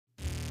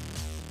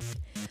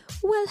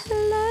Well,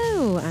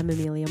 hello. I'm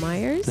Amelia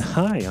Myers.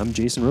 Hi, I'm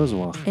Jason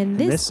Rosenwald. And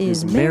this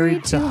is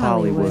Married to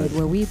Hollywood,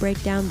 where we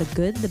break down the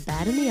good, the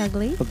bad, and the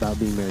ugly about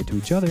being married to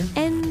each other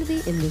and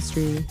the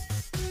industry.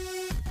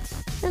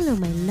 Hello,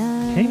 my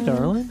love. Hey,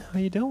 darling. How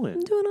you doing?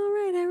 I'm doing all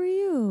right. How are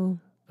you?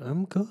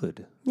 I'm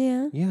good.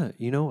 Yeah? Yeah,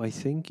 I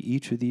think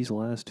each of these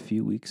last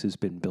few weeks has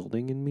been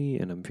building in me,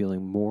 and I'm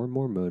feeling more and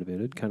more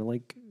motivated, kind of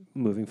like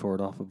moving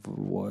forward off of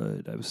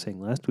what I was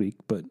saying last week,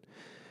 but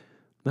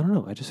I don't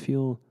know.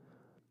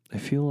 I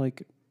feel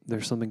like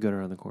there's something good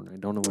around the corner. I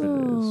don't know what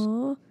it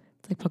is.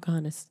 It's like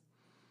Pocahontas.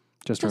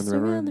 Just around the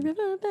river? Around the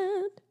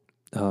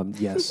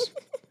riverbed. Yes.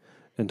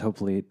 And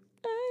hopefully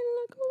I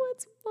look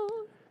what's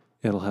more.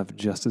 it'll have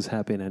just as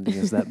happy an ending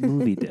as that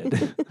movie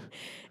did.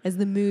 As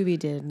the movie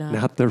did,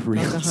 not the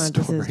real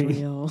Pocahontas story. is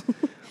real.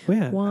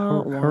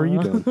 Well, yeah. How are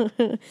you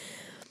doing?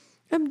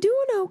 I'm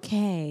doing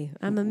okay.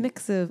 I'm a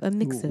mix of Why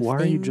things.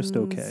 are you just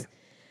okay?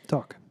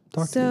 Talk to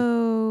me.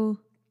 So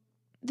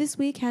this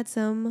week had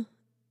some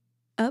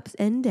ups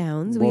and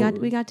downs. Well,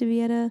 we got to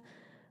be at a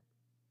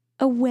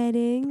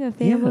wedding, a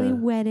family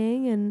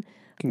wedding, and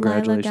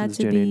congratulations,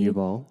 Jenny and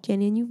Yuval.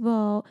 Jenny and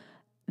Yuval.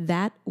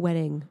 That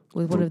wedding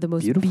was one of the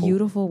most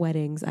beautiful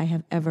weddings I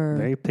have ever.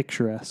 Very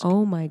picturesque.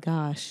 Oh my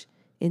gosh.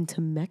 In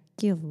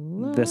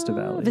Temecula. Vista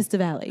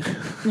Valley.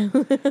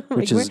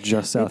 Which is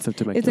just south of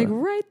Temecula. It's like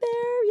right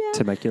there, yeah.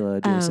 Temecula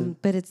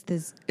adjacent. But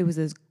it was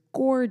this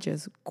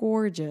gorgeous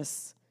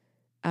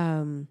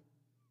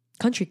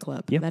country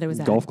club that it was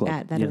golf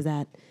club. It was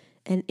at.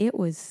 And it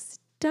was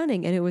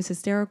stunning. And it was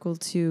hysterical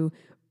to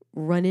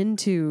run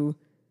into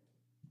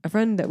a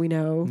friend that we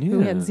know who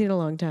we hadn't seen in a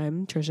long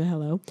time, Trisha,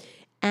 hello,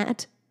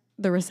 at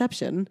the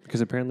reception. Because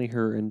apparently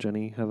her and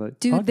Jenny have a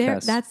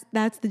podcast.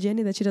 That's the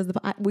Jenny that she does.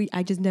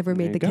 I just never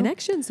made the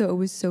connection. So it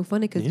was so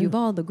funny because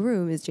Yuval, the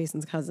groom, is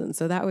Jason's cousin.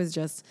 So that was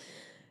just,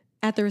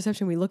 at the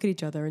reception, we look at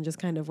each other and just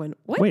kind of went,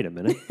 what? Wait a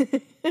minute.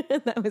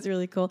 That was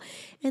really cool.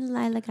 And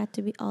Lila got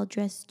to be all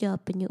dressed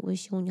up and it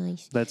was so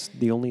nice. That's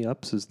the only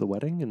ups is the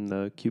wedding and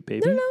the cute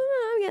baby? No,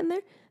 I'm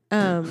getting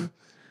there.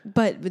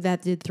 But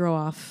that did throw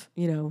off,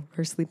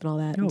 her sleep and all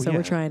that. And so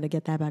we're trying to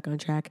get that back on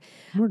track.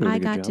 I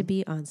got to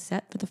be on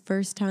set for the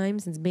first time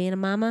since being a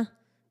mama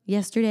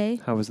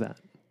yesterday. How was that?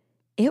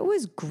 It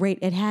was great.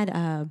 It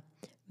had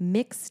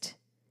mixed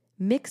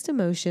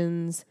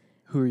emotions.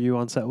 Who are you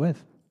on set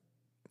with?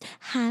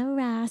 Hi,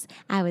 Ross.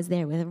 I was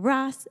there with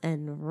Ross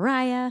and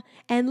Raya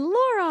and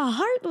Laura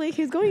Hartley,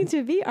 who's going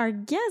to be our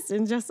guest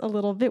in just a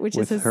little bit, which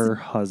is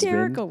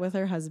hysterical with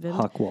her husband,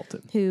 Huck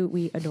Walton, who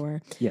we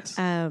adore. Yes.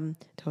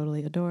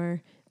 Totally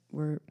adore.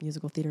 We're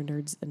musical theater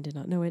nerds and did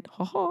not know it.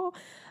 Ha ha.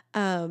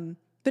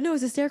 But no, it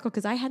was hysterical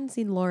because I hadn't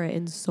seen Laura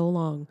in so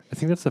long. I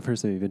think that's the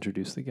first time you've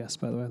introduced the guest,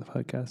 by the way, on the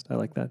podcast. I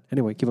like that.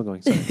 Anyway, keep on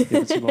going. Sorry. You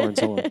haven't seen Laura in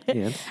so long.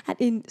 And?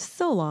 In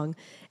so long.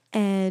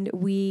 And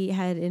we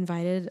had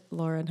invited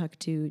Laura and Huck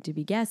to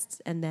be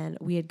guests. And then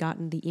we had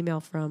gotten the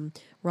email from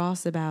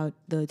Ross about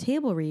the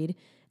table read.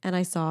 And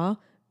I saw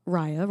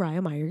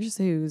Raya Myers,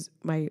 who's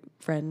my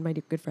friend, my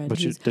good friend. But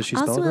does she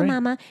spell also it right? a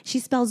mama. She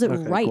spells it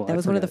right. Cool. That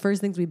was one of the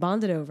first things we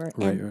bonded over.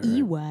 Right, and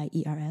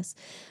Eyers.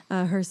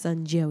 Her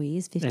son Joey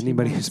is 15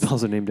 Anybody months. who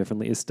spells a name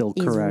differently is still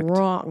correct.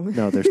 Wrong.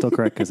 No, they're still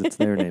correct because it's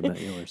their name,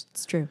 not yours.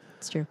 It's true.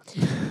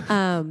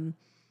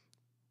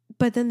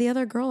 But then the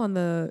other girl on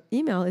the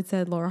email, it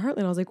said Laura Hartley,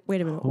 and I was like,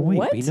 wait a minute,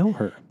 what? We know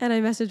her. And I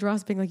messaged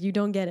Ross being like, you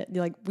don't get it.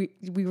 Like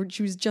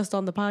she was just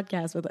on the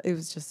podcast with it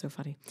was just so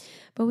funny.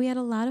 But we had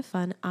a lot of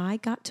fun. I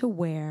got to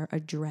wear a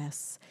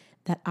dress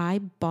that I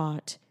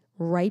bought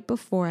right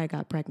before I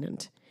got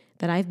pregnant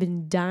that I've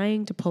been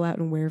dying to pull out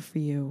and wear for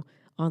you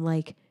on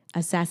like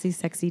a sassy,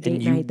 sexy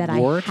date night that I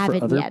haven't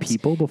for other yet.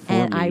 People before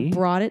and me? I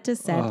brought it to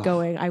set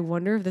going, I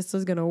wonder if this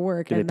was going to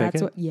work. Did and it pick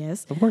that's it? what,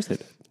 yes. Of course it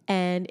did.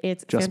 And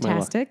it's Just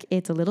fantastic.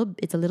 It's a little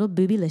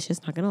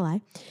boobylicious, not going to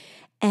lie.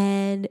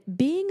 And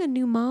being a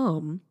new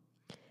mom,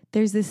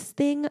 there's this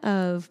thing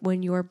of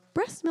when your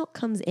breast milk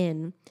comes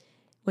in,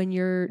 when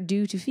you're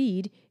due to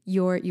feed,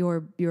 your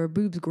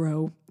boobs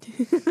grow.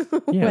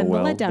 When the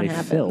letdown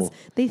happens,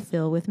 they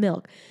fill with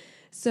milk.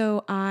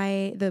 So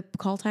the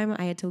call time,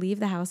 I had to leave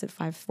the house at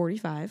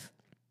 5:45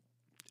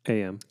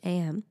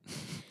 a.m.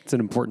 It's an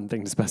important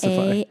thing to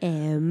specify.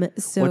 A.m.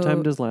 So what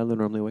time does Lila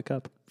normally wake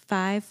up?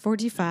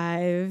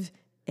 5:45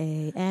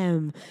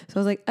 a.m. So I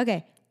was like,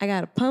 okay, I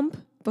got to pump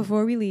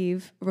before I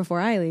leave,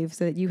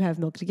 so that you have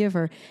milk to give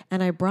her.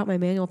 And I brought my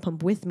manual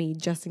pump with me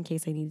just in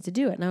case I needed to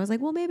do it. And I was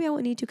like, well, maybe I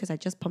won't need to because I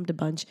just pumped a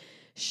bunch.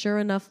 Sure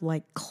enough,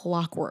 like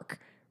clockwork,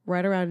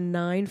 right around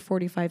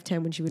 9:45,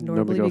 10 when she would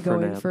normally be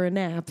going for a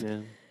nap.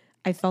 Yeah.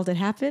 I felt it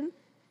happen.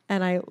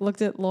 And I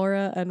looked at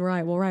Laura and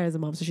Raya. Well, Raya's a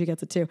mom, so she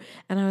gets it too.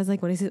 And I was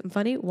like, when I see something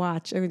funny,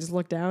 watch. And we just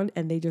looked down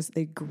and they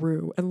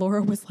grew. And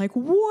Laura was like,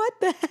 what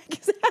the heck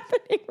is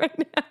happening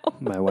right now?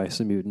 My wife's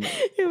a mutant.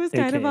 It was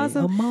kind of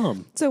awesome. A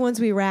mom. So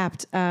once we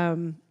wrapped,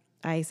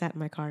 I sat in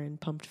my car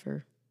and pumped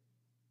for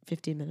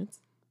 15 minutes.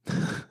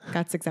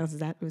 Got 6 ounces of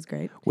that. It was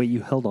great. Wait,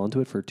 you held on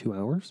to it for 2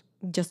 hours?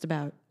 Just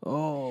about.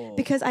 Oh.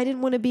 Because I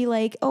didn't want to be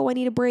like, oh, I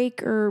need a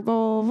break or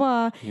blah, blah,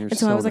 blah. You're and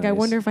so I was like, I nice.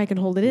 wonder if I can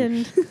hold it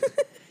in.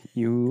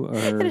 You are.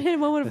 And I had a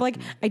moment of like,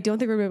 I don't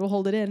think we're going to be able to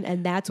hold it in.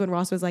 And that's when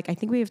Ross was like, I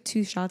think we have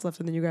 2 shots left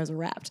and then you guys are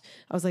wrapped.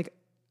 I was like,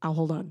 I'll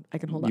hold on. I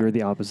can hold You're on.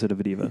 the opposite of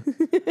a diva.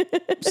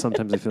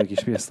 Sometimes I feel like you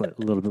should be a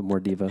little bit more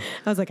diva.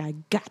 I was like, I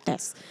got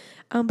this.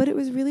 But it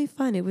was really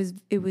fun. It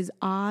was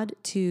odd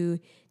to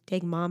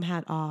take mom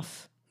hat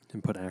off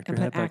And put actor and put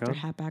hat back actor on.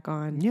 hat back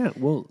on. Yeah,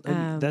 well,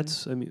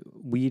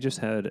 we just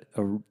had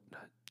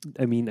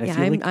I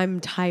feel like I'm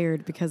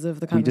tired because of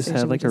the we just conversation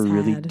had like a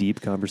really had.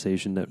 deep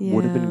conversation that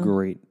would have been Yeah.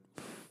 great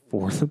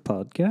for the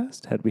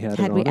podcast had we had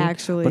Had it we on it.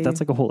 actually. But that's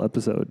like a whole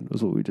episode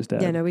was what we just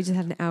had. Yeah, no, we just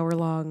had an hour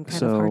long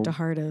kind of heart to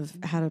heart of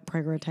how to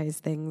prioritize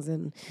things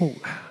and Well,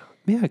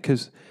 yeah,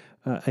 because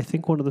I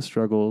think one of the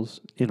struggles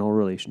in all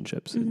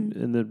relationships,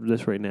 Mm-hmm. and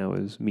this right now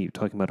is me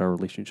talking about our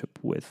relationship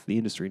with the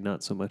industry,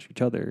 not so much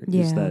each other, is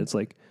Yeah. that it's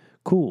like,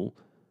 cool,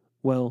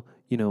 well,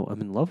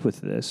 I'm in love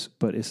with this,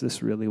 but is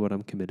this really what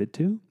I'm committed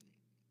to?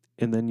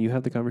 And then you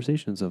have the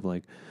conversations of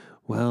like,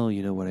 well,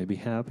 would I be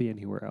happy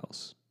anywhere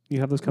else? You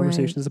have those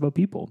conversations about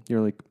people.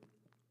 You're like,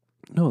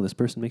 no, this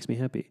person makes me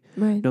happy.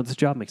 right. No, this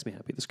job makes me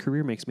happy. This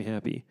career makes me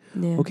happy.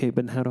 Yeah. Okay,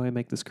 but how do I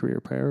make this career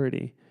a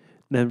priority?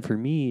 Then for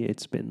me,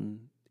 it's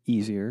been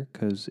easier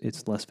because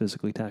it's less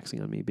physically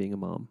taxing on me being a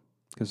mom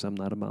because I'm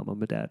not a mom,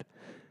 I'm a dad.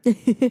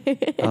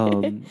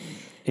 And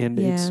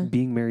it's Yeah.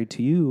 being married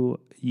to you,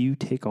 you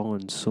take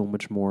on so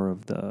much more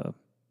of the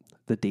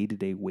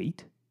day-to-day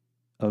weight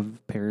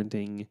of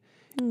parenting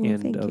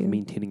and thank of you.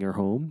 maintaining our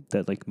home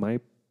that like my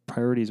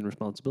priorities and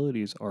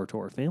responsibilities are to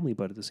our family,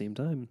 but at the same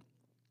time,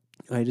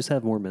 I just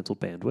have more mental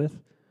bandwidth.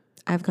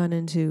 I've gone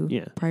into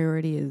Yeah.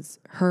 priority is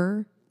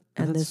her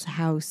and That's- this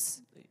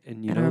house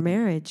And and our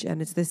marriage.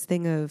 And it's this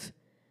thing of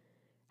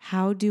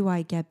how do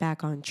I get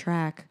back on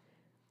track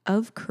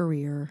of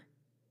career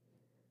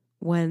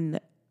when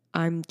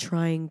I'm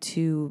trying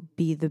to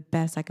be the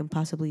best I can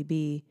possibly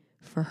be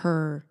for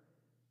her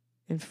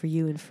and for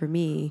you and for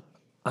me.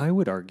 I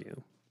would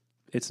argue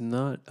it's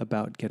not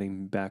about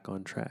getting back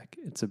on track.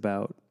 It's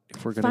about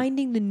if we're going to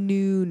Finding the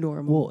new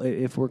normal. well,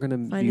 if we're going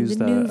to Finding use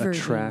the new a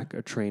version.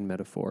 train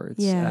metaphor,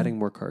 it's Yeah. adding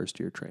more cars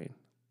to your train.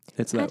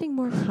 It's that Adding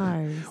more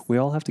cars. we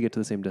all have to get to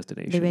the same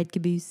destination. The red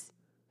caboose.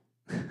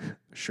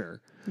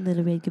 Sure.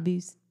 Little red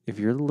caboose. If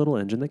you're the little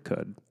engine that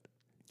could,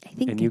 I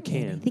think And I you can.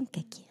 I can. think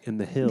I can. and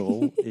the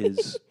hill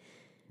is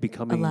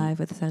becoming Alive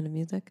with the sound of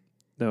music.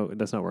 No,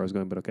 that's not where I was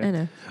going, but okay. I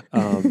know.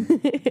 Um,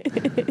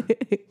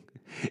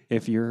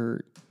 if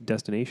your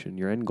destination,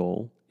 your end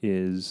goal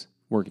is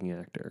working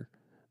actor,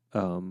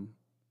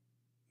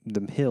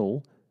 the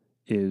hill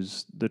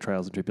is the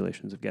trials and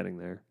tribulations of getting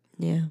there.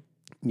 Yeah.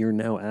 You're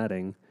now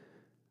adding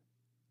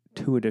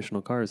 2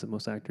 additional cars that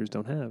most actors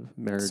don't have,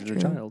 marriage and a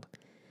true. child.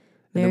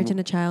 Marriage then- and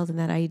a child and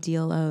that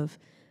ideal of,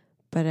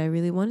 but I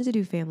really wanted to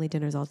do family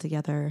dinners all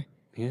together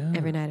Yeah.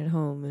 every night at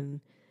home.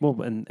 And Well,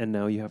 and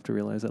now you have to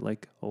realize that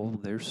like, oh,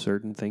 there's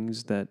certain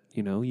things that,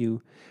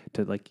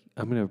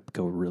 I'm going to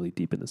go really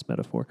deep in this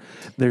metaphor.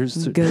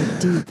 There's go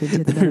deep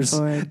into the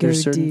metaphor. Go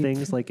there's certain deep.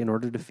 things like in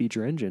order to feed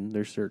your engine,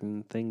 there's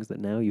certain things that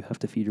now you have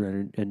to feed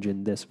your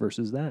engine this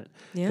versus that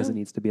Yeah. because it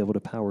needs to be able to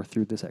power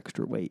through this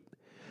extra weight.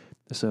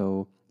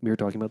 So we were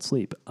talking about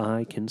sleep.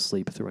 I can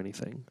sleep through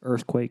anything.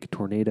 Earthquake,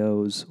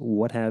 tornadoes,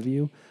 what have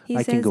you. He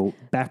I can says, go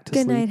back to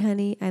Good sleep. night,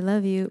 honey. I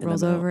love you. And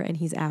Rolls I'm out. over and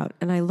he's out.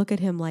 And I look at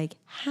him like,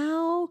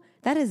 how?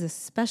 That is a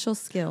special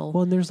skill.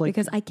 Well, and there's like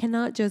because I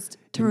cannot just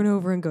turn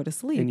over and go to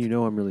sleep. and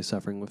I'm really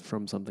suffering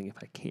from something if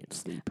I can't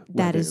sleep.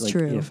 That is like,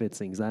 true. If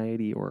it's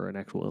anxiety or an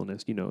actual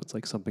illness, it's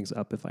like something's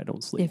up if I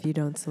don't sleep. if you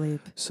don't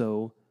sleep.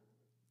 So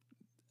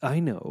I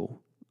know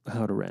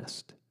how to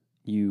rest.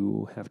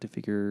 You have to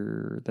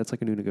figure that's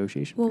like a new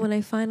negotiation. Well, for you. when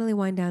I finally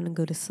wind down and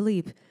go to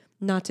sleep,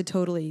 not to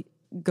totally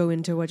go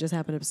into what just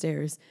happened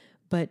upstairs,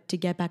 but to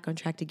get back on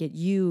track to get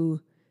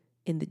you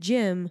in the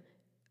gym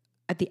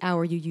at the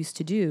hour you used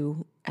to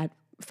do at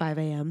 5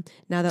 a.m.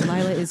 Now that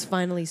Lila is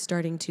finally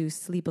starting to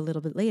sleep a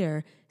little bit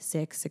later,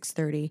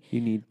 6:30. You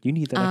need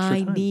that extra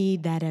I time.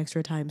 need that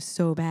extra time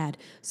so bad.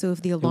 So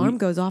if the alarm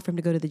goes off for him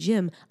to go to the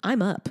gym,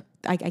 I'm up.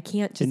 I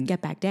can't just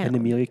get back down. And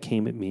Amelia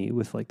came at me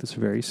with like this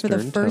very For stern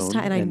the first tone,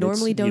 time, and I it's,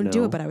 normally don't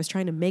do it, but I was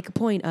trying to make a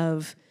point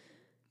of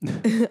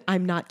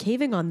I'm not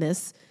caving on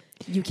this.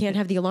 You can't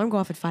have the alarm go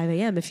off at 5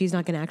 a.m. if she's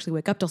not going to actually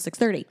wake up till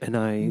 6:30. and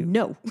I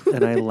No.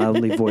 and I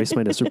loudly voiced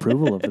my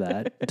disapproval of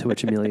that, to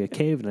which Amelia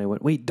caved, and I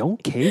went, "Wait,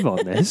 don't cave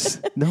on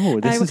this. No,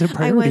 this is a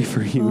priority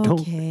for you.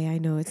 Don't." Okay, I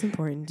know it's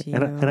important to you.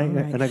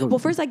 And I go, well,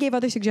 first I gave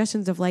other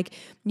suggestions of like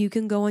you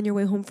can go on your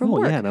way home from Oh,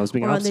 work. yeah, and I was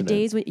being or obstinate. on the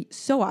days when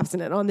so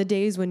obstinate on the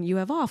days when you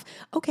have off.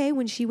 Okay,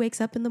 when she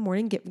wakes up in the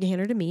morning, hand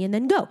her to me, and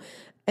then go.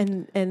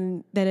 And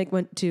then it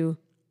went to.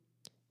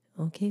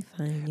 Okay,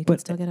 fine. You can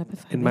still get up at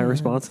 5 And my a.m.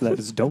 response to that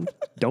is, don't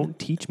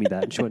teach me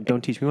that. And she went, don't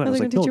teach me what. I was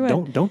like, Teach you no,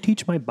 what? don't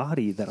teach my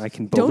body that I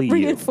can Don't bully you.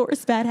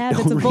 reinforce bad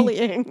habits of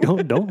bullying.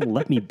 Don't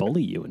let me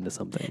bully you into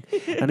something.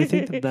 And I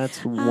think that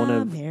that's one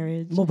of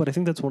marriage. well, but I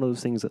think that's one of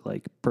those things that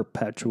like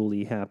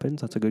perpetually happens.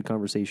 That's a good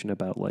conversation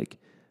about like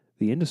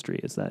the industry.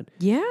 Is that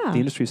Yeah. the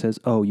industry says,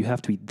 oh, you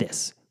have to be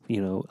this.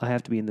 I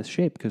have to be in this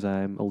shape because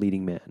I'm a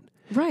leading man.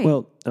 Right.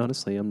 Well,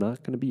 honestly, I'm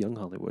not going to be young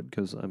Hollywood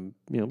because I'm,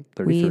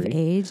 33. We've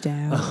aged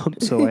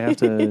out. So I have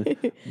to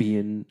be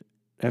in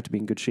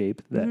good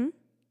shape that Mhm.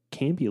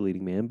 can be a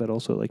leading man, but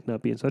also like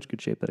not be in such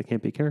good shape that I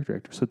can't be a character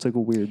actor. So it's like a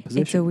weird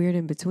position. It's a weird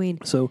in between.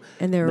 So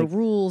And there are like-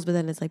 rules, but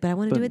then it's like, but I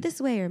want to do but- it this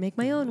way or make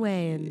my own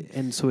way.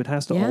 And so it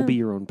has to Yeah. all be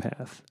your own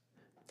path.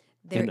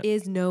 there and-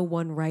 is no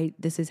one right,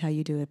 this is how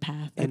you do it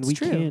path. That's And we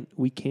true.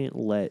 can't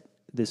let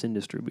this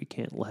industry, we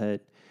can't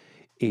let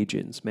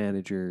agents,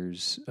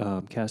 managers,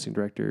 casting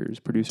directors,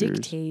 producers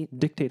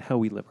dictate how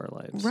we live our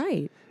lives.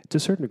 Right. To a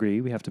certain degree,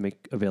 we have to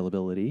make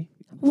availability.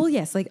 Well,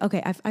 yes. Like,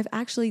 okay, I've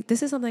actually,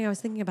 this is something I was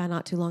thinking about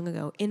not too long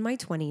ago. In my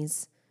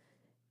 20s,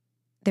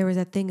 there was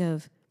that thing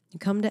of you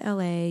come to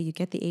LA, you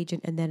get the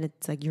agent, and then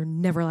it's like you're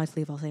never allowed to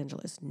leave Los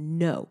Angeles.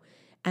 No.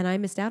 And I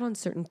missed out on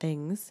certain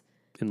things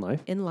In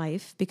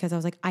life, because I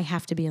was like, I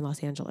have to be in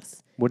Los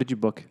Angeles. what did you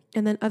book?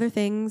 And then other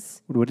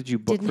things What did you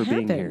book didn't for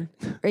happen. being here?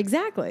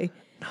 Exactly.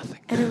 Nothing.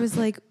 And it was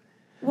like,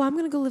 well, I'm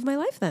going to go live my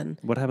life then.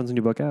 What happens when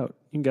you book out?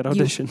 You can get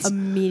You auditions.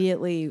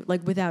 immediately,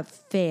 like without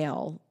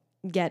fail,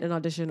 get an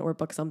audition or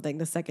book something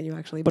the second you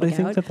actually but book I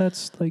think out. that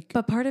that's like,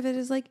 But part of it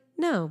is like,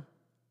 no,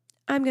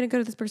 I'm going to go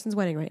to this person's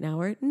wedding right now.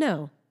 Or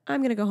no, I'm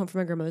going to go home for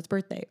my grandmother's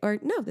birthday. Or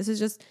no, this is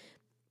just,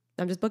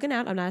 I'm just booking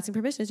out. I'm not asking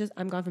permission. It's just,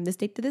 I'm gone from this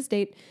date to this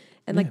date.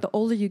 And like the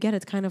older you get,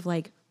 it's kind of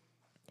like,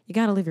 you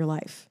got to live your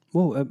life.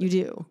 well, You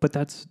do. but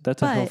that's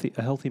But-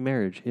 a healthy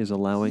marriage is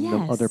allowing the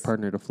other Yes.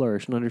 partner to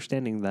flourish and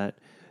understanding that,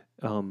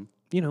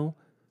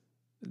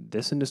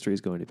 this industry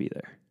is going to be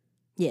there.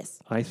 Yes.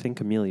 I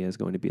think Amelia is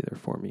going to be there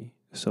for me.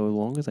 So as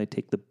long as I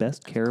take the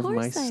best care of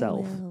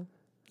myself,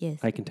 Yes.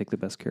 I can take the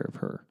best care of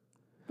her.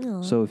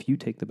 Aw. So if you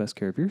take the best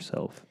care of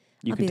yourself,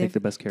 you I'll can be there take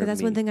the best care of Because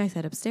that's me. one thing I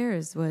said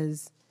upstairs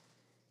was,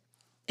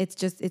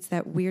 it's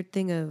that weird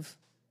thing of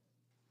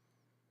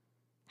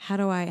how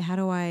do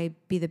I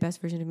be the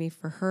best version of me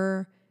for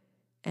her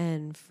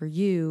and for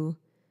you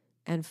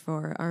and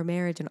for our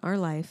marriage and our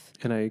life.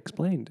 And I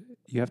explained,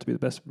 you have to be the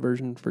best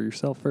version for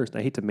yourself first.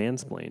 I hate to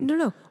mansplain.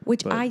 No,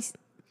 which But-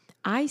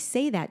 I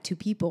say that to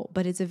people,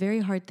 but it's a very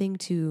hard thing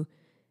to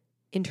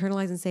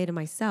internalize and say to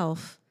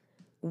myself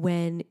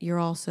when you're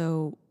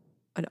also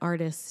an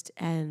artist.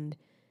 And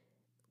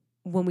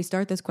when we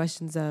start those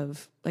questions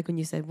of, like when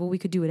you said, well, we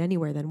could do it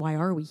anywhere, then why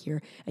are we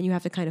here? And you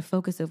have to kind of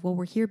focus of, well,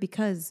 we're here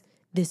because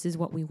this is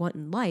what we want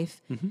in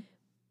life. Mm-hmm.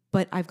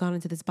 But I've gone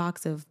into this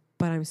box of,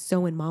 but I'm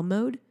so in mom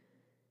mode.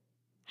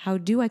 How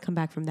do I come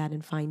back from that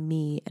and find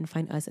me and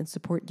find us and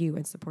support you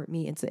and support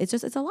me? And so it's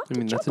a lot I to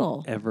mean, that's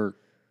juggle. an ever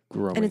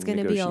growing And it's going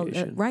to be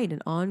negotiation.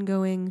 an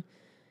ongoing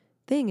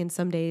thing. And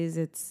some days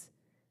it's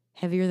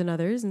heavier than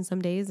others, and some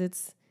days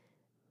it's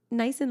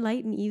nice and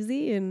light and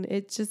easy, and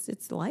it's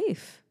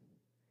life.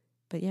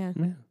 But yeah,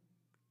 Yeah,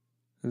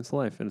 it's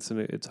life, and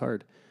it's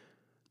hard.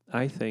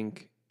 I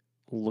think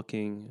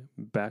looking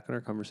back on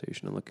our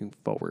conversation and looking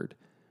forward,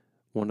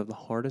 one of the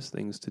hardest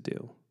things to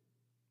do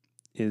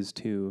is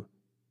to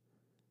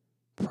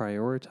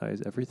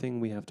prioritize everything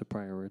we have to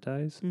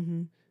prioritize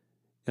mm-hmm.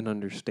 and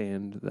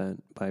understand that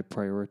by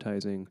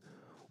prioritizing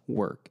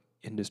work,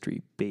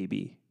 industry,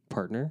 baby,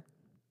 partner,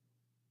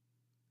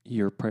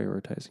 you're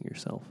prioritizing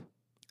yourself.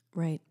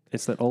 Right.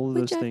 It's that all of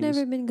Which those I've things.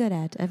 never been good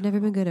at. I've never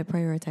been good at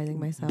prioritizing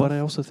myself. But I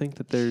also think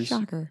that there's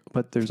Shocker.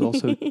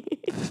 also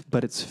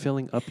but it's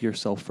filling up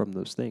yourself from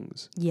those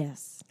things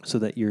Yes. so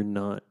that you're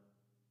not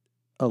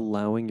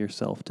allowing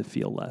yourself to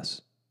feel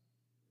less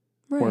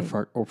Right.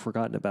 or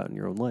forgotten about in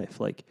your own life.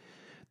 Like,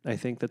 I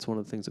think that's one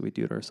of the things that we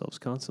do to ourselves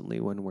constantly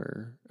when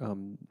we're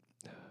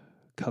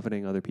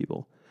coveting other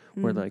people.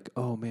 We're like,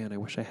 oh man, I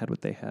wish I had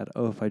what they had.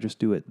 Oh, if I just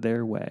do it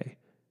their way.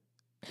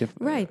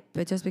 Right.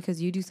 But just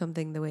because you do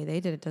something the way they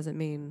did, it doesn't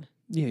mean.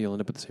 Yeah, you'll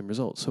end up with the same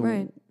result. So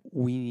Right.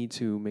 we need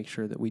to make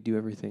sure that we do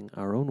everything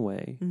our own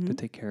way to Mhm.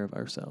 take care of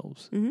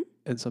ourselves. Mm-hmm.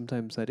 And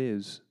sometimes that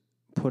is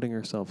putting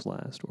ourselves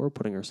last or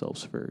putting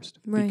ourselves first.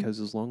 Right. Because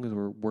as long as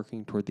we're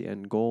working toward the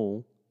end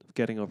goal of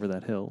getting over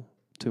that hill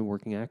to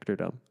working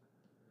actordom,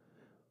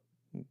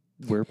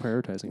 we're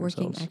prioritizing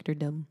Working ourselves.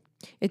 actordom.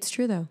 It's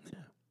true, though. Yeah.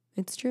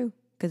 It's true.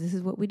 Because this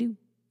is what we do.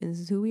 And this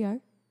is who we are.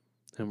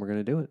 And we're going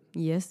to do it.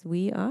 Yes,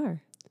 we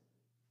are.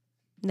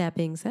 That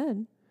being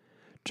said.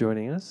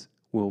 Joining us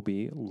will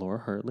be Laura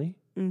Hartley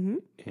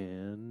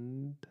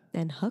Mm-hmm.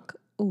 and Huck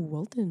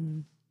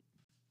Walton.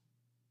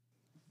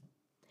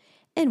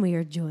 And we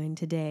are joined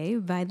today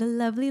by the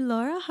lovely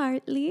Laura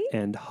Hartley.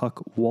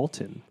 Huck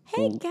Walton.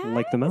 Hey, Like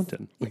the guys.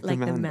 mountain, Like the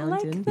mountain.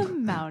 mountain. Like the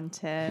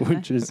mountain.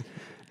 which is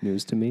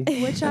news to me.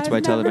 Which That's I've why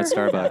I tell them at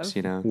never heard Starbucks, of.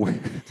 you know.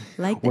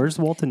 Like the, Where's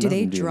Walton do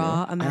they Mountain? you know?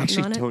 draw a I mountain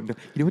actually on it? don't know.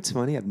 You know what's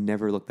funny? I've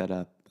never looked that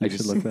up. You I should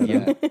just look that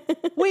yeah.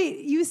 up. Wait,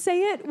 you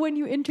say it when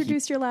you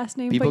introduce your last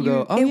name, People but you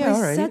go, "Oh it yeah, was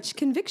all right." such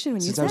conviction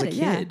when Since you I said was a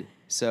it. Yeah. kid,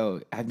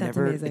 so I've That's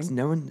never. amazing. It's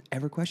no one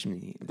ever questioned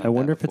me. About I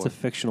wonder that if it's a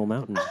before. fictional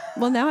mountain.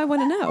 Well, now I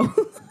want to know.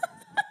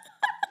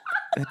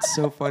 That's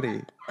so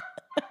funny.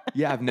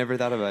 Yeah, I've never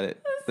thought about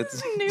it.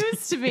 That's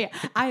news to me.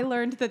 I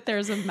learned that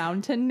there's a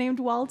mountain named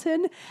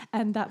Walton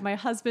and that my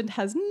husband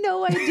has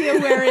no idea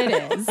where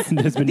it is. And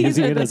has been These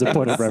using are it the as a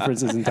point of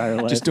reference his entire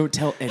life. just don't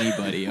tell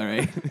anybody. All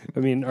right. I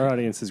mean, our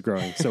audience is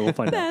growing, so we'll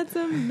find out. That's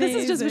amazing. This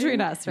is just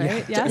between us,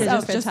 right? Yeah,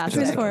 Yes. just Fantastic.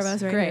 between the four of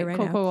us right Great. here, right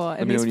cool, now. cool. Let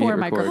And me know these when you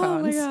 4 hit record. Oh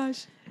microphones. my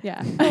gosh.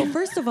 Yeah. Well,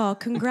 first of all,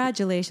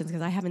 congratulations,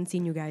 because I haven't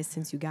seen you guys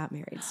since you got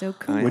married. So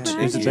Which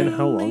has it been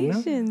how long now?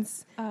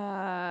 congratulations.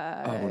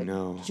 Oh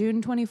no. June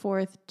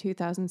 24th,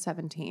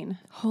 2017.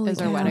 Holy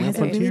is our cow, wedding has it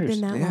date. really 2 years.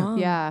 been that Yeah. long?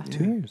 Yeah.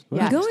 2 years.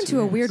 Yeah. You go into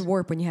a 2 weird years.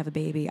 warp when you have a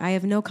baby. I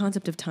have no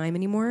concept of time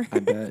anymore. I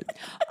bet.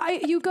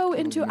 You go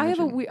into. I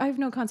have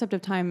no concept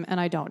of time, and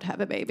I don't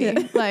have a baby.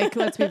 Like,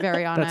 let's be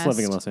very honest. That's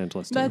living in Los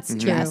Angeles, too. That's true.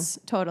 Yes,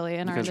 totally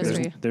in our Because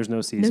industry. There's no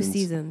No seasons.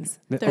 seasons.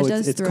 Oh, There's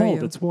it's does throw cold.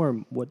 you. It's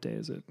warm. What day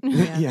is it?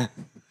 Yeah.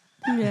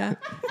 Yeah.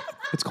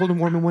 It's cold and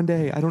warm in one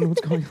day. I don't know what's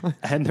going on.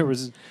 And there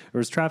was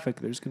traffic.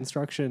 There's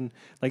construction.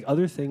 Like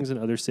other things in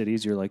other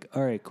cities, you're like,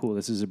 all right, cool.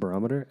 This is a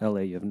barometer.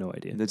 LA, you have no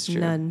idea. That's true.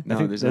 None. I No,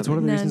 think there's that's one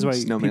of the reasons why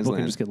It's no man's people can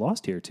land. just get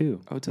lost here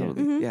too. Oh, Yeah.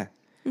 totally. Yeah.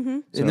 So-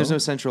 And there's no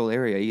central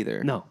area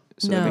either. No.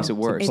 So that makes it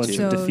worse. It's a bunch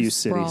too. of diffuse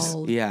cities.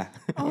 sprawled. Yeah.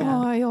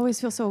 Oh, I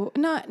always feel so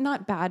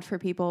not bad for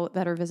people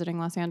that are visiting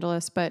Los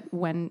Angeles, but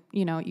when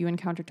you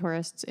encounter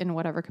tourists in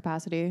whatever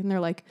capacity, and they're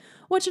like,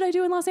 "What should I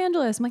do in Los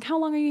Angeles?" I'm like, "How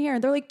long are you here?"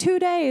 And they're like, 2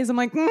 days. I'm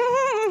like, I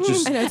know,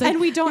 it's like, and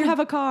we don't have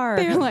a car.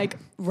 They're like,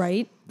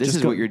 Right? This Just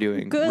is go- what you're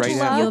doing. "Good right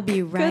luck. now. You'll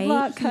be right Good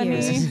luck,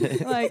 honey." here.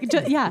 Like,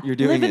 You're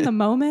doing live in it. the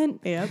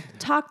moment. Yep.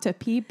 Talk to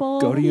people.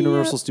 Go to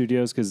Universal Yep.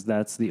 Studios because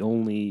that's the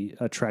only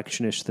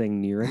attraction-ish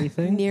thing near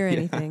anything. Near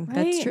anything. That's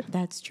Right. true.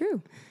 That's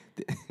true.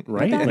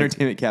 right? The Like,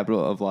 entertainment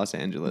capital of Los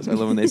Angeles. I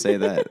love when they say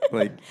that.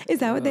 Like, Is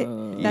that what they?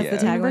 That's yeah. the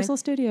tagline. Universal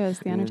Studios,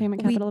 the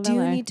entertainment We capital of do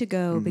LA. need to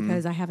go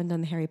because I haven't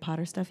done the Harry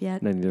Potter stuff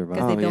yet. neither of us.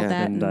 Because they Oh, built yeah.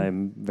 that, And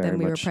I'm very then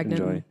we were much pregnant.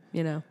 enjoy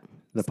the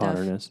stuff.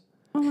 Potterness.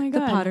 Oh my The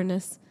god.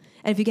 Potterness.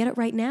 And if you get it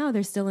right now,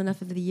 there's still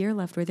enough of the year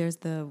left where there's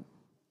the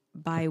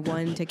buy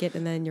one ticket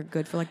and then you're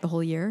good for like the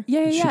whole year.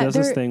 Yeah, yeah, She yeah. does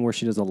this They're- thing where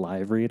she does a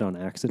live read on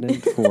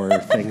accident for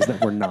things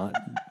that we're not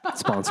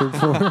sponsored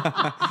for.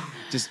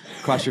 just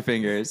cross your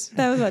fingers.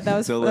 That was what? That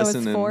was, So that was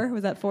listen and- 4?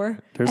 Was that 4?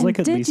 There's And like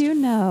at did least you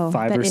know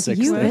 5 that or if 6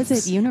 you things.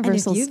 visit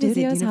Universal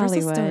Studios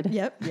Hollywood,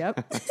 Yep,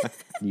 yep.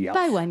 Yep.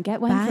 buy one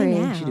get one Buy free.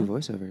 now. You should do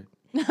voiceover.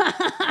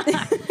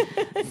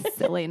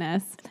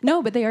 Silliness.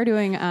 No, but they are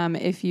doing.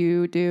 If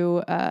you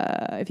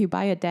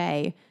buy a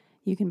day,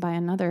 you can buy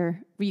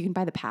another. You can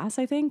buy the pass.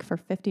 I think for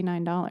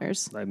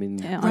 $59. I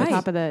mean, On Right.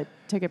 top of the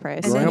ticket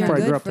price. And growing then up you're where I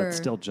grew good up, that's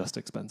for- still just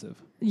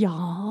expensive. Yeah.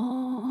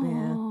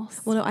 Yeah.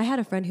 Well, no, I had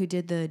a friend who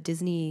did the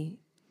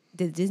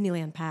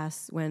Disneyland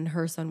pass when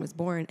her son was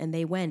born, and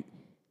they went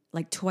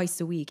like twice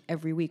a week,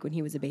 every week when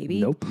he was a baby.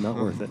 Nope, not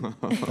worth it.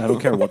 I don't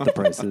care what the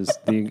price is.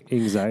 The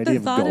anxiety The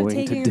of thought of going to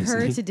taking Disney.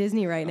 her to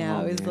Disney right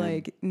now Oh, is man.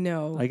 like,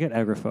 no. I get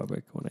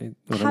agoraphobic when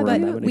How I'm around that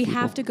about many we people.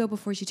 have to go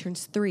before she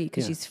turns 3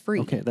 because Yeah. she's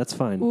free. Okay, that's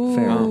fine. Ooh.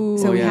 Fair.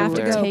 So Oh, we yeah, have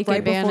to fair. go Take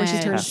right before she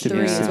advantage. turns Have to be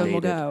 3 is when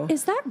we'll sedated. go.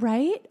 Is that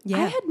right? Yeah.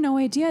 I had no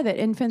idea that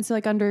infants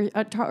like under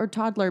or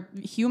toddler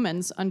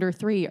humans under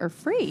 3 are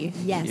free.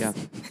 Yes. Yeah.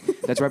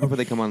 That's right before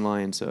they come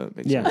online, so it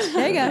makes Yeah. sense.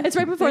 There you go. It's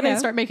right before There you they go.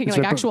 start making It's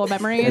like right be- actual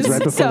memories. It's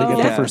right before they get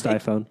Yeah. their first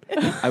iPhone.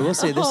 I will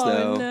say this, Oh,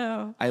 though.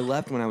 no. I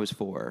left when I was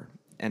 4,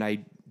 and I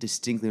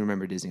distinctly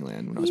remember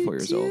Disneyland when I was You 4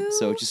 years old.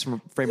 So do? just from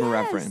a frame of Yes.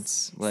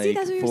 reference. Like, See,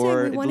 that's what you're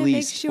 4, saying. We want at to make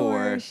least sure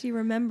 4 she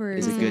remembers.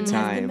 is a and good has the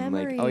time.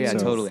 Like, oh, yeah,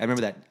 memories. totally. I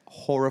remember that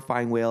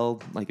horrifying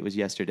whale like it was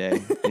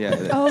yesterday.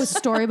 Yeah. Oh,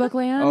 Storybook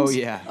Land. Oh,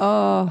 yeah.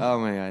 Oh, Oh,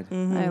 my God.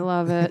 I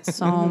love it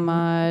so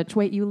much.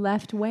 Wait, you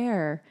left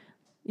where?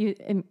 You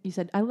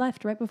said I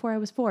left right before I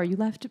was 4. You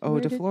left. Oh,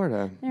 where to did-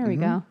 Florida. There we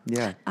go.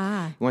 Yeah.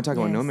 Ah. You want to talk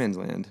about no yes. man's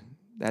land?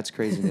 That's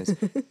craziness.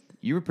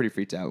 You were pretty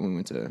freaked out when we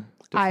went to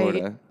I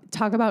Florida.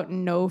 talk about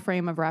no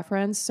frame of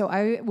reference. So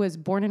I was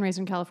born and raised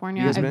in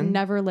California. You guys I've been?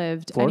 never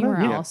lived Florida?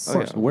 anywhere Yeah, else. Of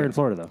course. Oh, yeah, Where okay. in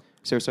Florida, though?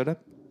 Sarasota?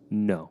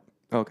 No.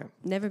 Oh, okay.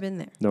 Never been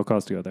there. No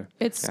cause to go there.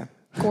 It's Yeah.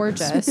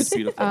 gorgeous. It's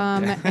beautiful.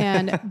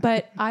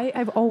 But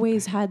I've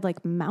always had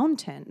like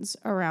mountains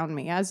around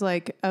me as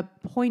like a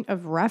point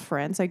of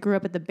reference. I grew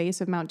up at the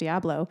base of Mount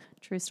Diablo,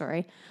 true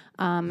story.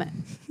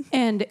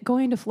 And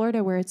going to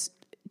Florida where it's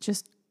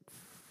just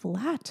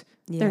flat.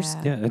 There's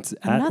Yeah. Yeah, it's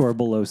at or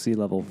below sea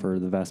level for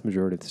the vast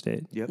majority of the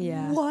state. Yep.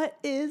 Yeah. what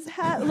is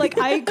like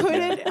I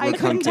couldn't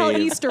tell concave.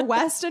 east or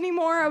west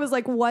anymore. I was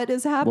like, what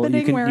is Well, happening?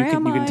 you can Where you am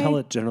can, you I? can tell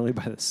it generally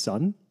by the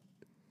sun.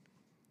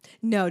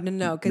 No,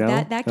 because No?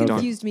 that Okay.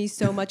 confused me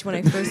so much when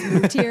I first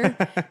moved here.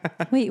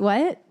 Wait,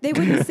 what? They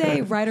wouldn't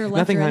say right or left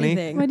Nothing, or honey.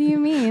 anything. What do you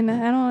mean?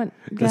 I don't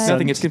get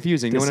Nothing. It's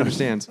confusing. No The one sun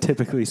understands.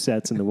 Typically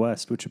sets in the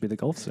west, which would be the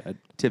Gulf side.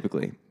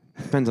 Typically.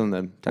 Depends on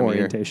the time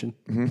Orientation.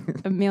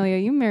 Amelia,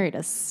 you married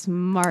a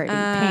smarty I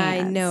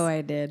pants. know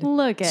I did.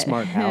 Look at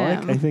Smart him.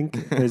 Alec, I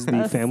think, is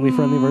the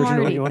family-friendly version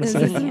of what you want to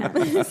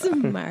say.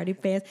 Smarty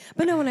pants.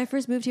 But no, when I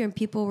first moved here and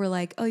people were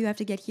like, oh, you have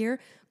to get here,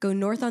 go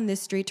north on this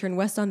street, turn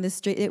west on this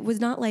street. It was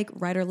not like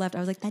right or left. I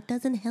was like, that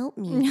doesn't help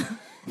me.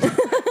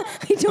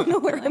 I don't know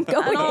where I'm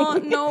going. I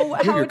don't know You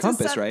have how your to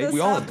compass, set right? this We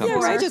all have up.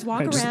 compasses. Yeah, right. Just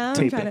walk I just around.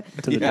 tape Try it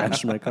to the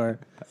dash of my car.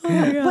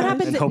 What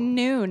happens And at hope-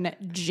 noon,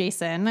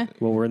 Jason?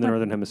 Well, we're in the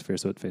northern hemisphere,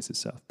 so it faces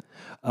south.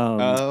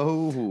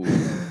 Oh.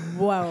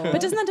 Whoa. But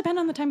doesn't that depend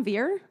on the time of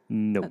year?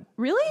 No.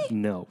 Really?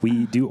 No,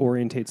 we do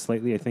orientate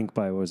slightly. I think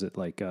by was it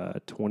like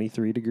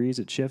 23 degrees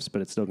it shifts,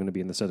 but it's still going to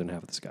be in the southern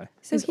half of the sky.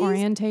 So Is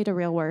orientate a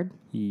real word?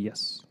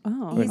 Yes,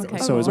 Oh, he's okay. a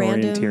So is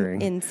random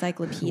orienteering,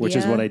 encyclopedia. which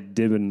is what I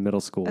did in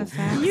middle school. of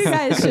facts. You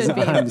guys should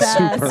be I'm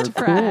super best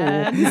cool.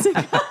 friends.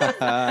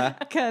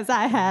 Because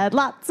I had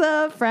lots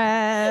of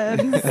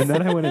friends. And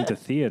then I went into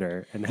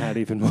theater and had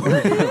even more.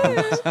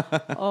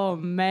 Oh,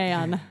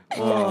 man.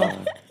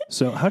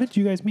 So how did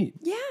you guys meet?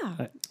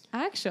 Yeah.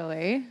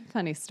 Actually,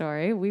 funny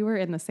story. We were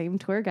in the same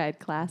tour guide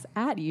class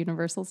at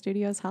Universal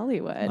Studios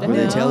Hollywood. Where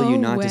they tell you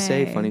No not to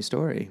say way. funny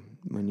story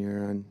when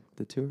you're on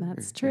the tour.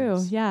 That's true.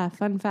 Yes. Yeah.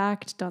 Fun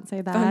fact. Don't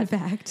say that. Fun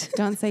fact.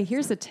 Don't say,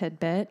 here's a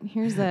tidbit.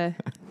 Here's a,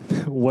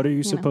 What are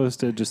you supposed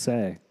to just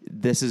say?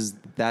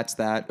 That's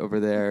that over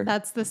there.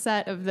 that's the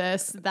set of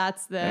this.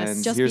 That's this.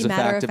 and Just here's be a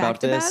fact matter-of-fact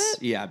about this.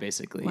 about it? Yeah,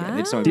 basically. Wow. And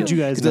they just don't Did do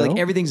you it. guys 'Cause they're like,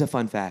 know? everything's a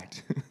fun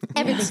fact.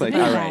 Everything's It's like, a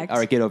fun all right, fact. all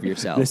right, get over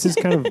yourself. This is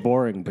kind of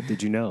boring, but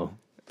did you know?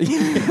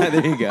 Yeah,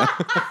 there you go.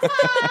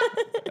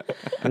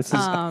 This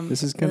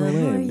is kind The of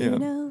more lame. you Yeah.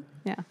 know.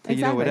 yeah. You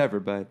know, whatever,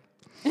 but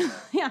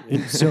Yeah.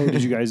 And so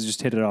did you guys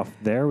just hit it off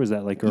there? Was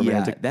that like a yeah,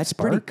 romantic? that's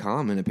spark? pretty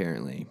common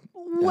apparently.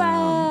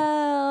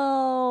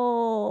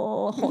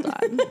 Well, hold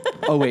on.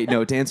 Oh wait,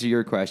 no. To answer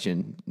your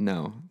question,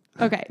 no.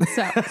 Okay,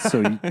 so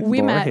So you, we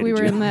Laura met. We hated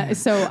were you. in the.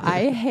 So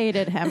I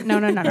hated him. No,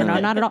 not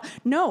at all.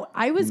 No,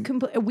 I was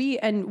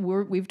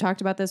we've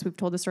talked about this. We've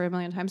told the story a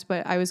million times,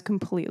 but I was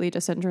completely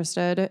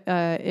disinterested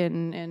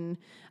in.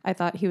 I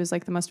thought he was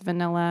like the most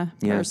vanilla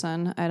Yeah.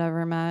 person I'd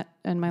ever met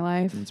in my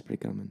life. That's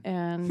pretty common.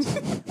 And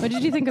what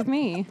did you think of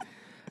me?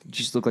 You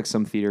just look like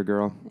some theater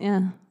girl,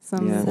 Yeah,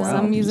 some Yeah. Wow.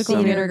 some musical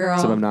Some- theater girl.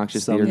 some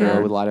obnoxious Some- theater Yeah.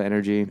 girl with a lot of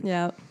energy.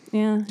 Yeah.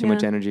 Yeah, Too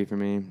much energy for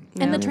me.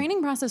 And the Yeah.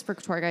 training process for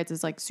tour guides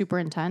is like super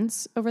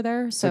intense over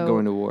there. It's So like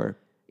going to war.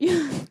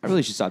 I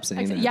really should stop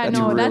saying that. yeah, that's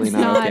no, really that's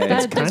not. okay.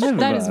 That, It's kind of,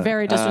 that is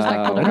very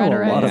disrespectful I to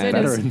know a lot of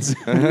veterans. It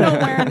is veterans.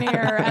 nowhere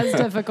near as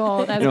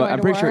difficult as No, going I'm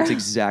to pretty sure war. it's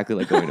exactly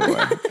like going to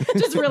war.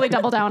 Just really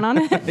double down on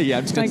it. Yeah,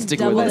 I'm just gonna stick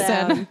double with it.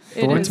 down. Listen,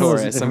 it Born is.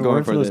 Taurus. if I'm it going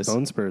weren't for those this.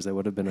 bone spurs, that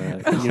would have been a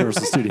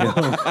Universal Studio.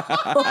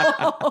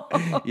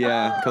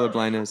 Yeah, color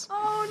blindness.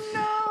 Oh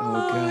no!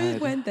 Oh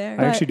god. Went there.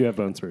 I actually do have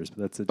bone spurs, but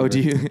that's a Oh, do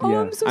you? different- Oh, Yeah,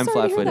 I'm so I'm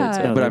sorry to hear flat-footed, that.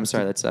 so- No, but I'm that's-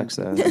 sorry that sucks.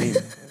 I mean,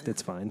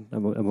 it's fine.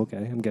 I'm okay.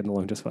 I'm getting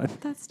along just fine.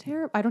 That's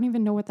terrible. I don't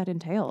even know what that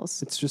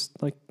entails. It's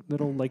just like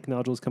little like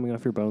nodules coming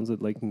off your bones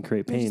that like can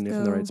create They just pain if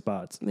in the go- right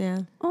spots. Yeah.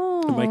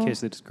 Oh, In my case,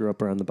 they just grew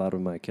up around the bottom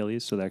of my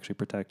Achilles, so they actually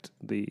protect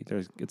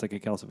it's like a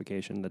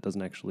calcification that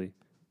doesn't actually,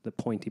 the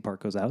pointy part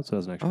goes out, so it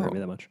doesn't actually hurt me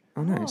that much.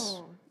 Oh, nice.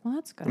 well,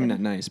 that's good. I mean,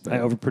 not nice, but I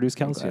overproduce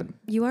I'm calcium.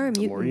 You are a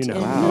The more you mutant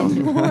know.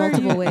 in Wow.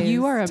 multiple ways.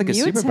 You are a It's like a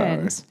mutant.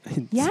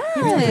 superpower.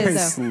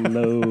 Yes.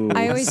 Slow.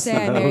 I always say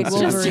I married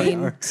slow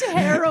Wolverine.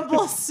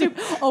 Terrible soup.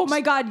 Oh my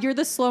God, you're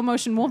the slow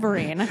motion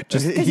Wolverine.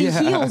 Just because he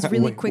heals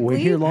really Wait- quickly. Wait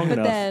here long but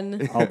enough,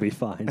 then I'll be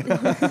fine.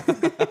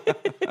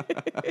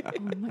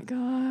 Oh my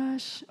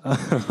gosh.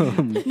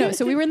 No,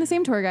 so we were in the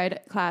same tour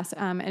guide class,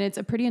 and it's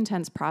a pretty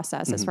intense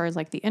process as far as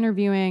like the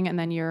interviewing, and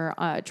then you're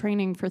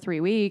training for 3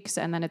 weeks,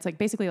 and then it's like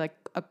basically like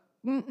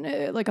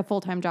a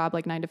full-time job,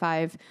 like 9 to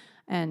 5,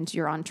 and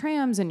you're on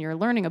trams and you're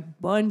learning a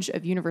bunch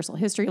of universal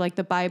history, like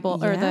the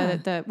Bible or Yeah.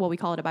 the well, we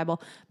call it a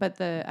Bible, but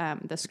the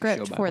script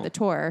show for Bible. the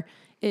tour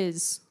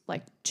is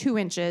like 2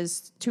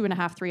 inches,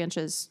 2.5, 3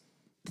 inches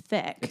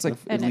thick. It's like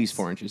And at least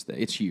 4 inches thick.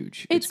 It's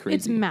huge. It's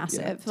crazy.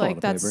 massive. a lot Like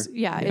of that's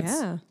paper.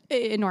 it's Yeah.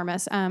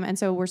 enormous. And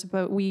so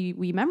we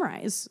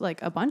memorize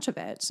like a bunch of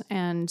it,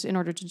 and in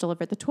order to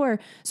deliver the tour,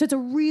 so it's a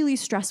really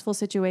stressful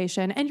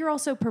situation. And you're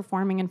also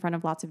performing in front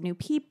of lots of new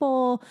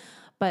people,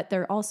 but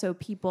they're also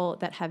people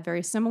that have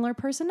very similar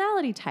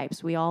personality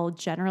types. We all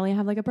generally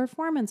have like a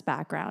performance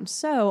background.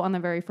 So on the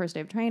very first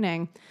day of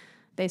training,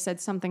 they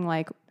said something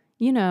like,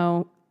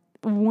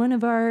 one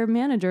of our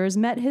managers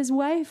met his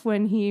wife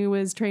when he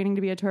was training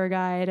to be a tour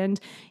guide. And,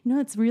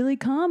 it's really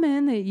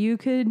common that you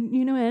could,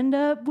 end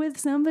up with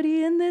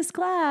somebody in this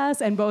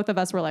class. And both of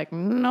us were like,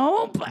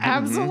 nope,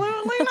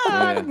 absolutely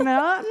not. Yeah.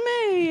 Not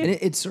me. And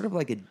it's sort of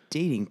like a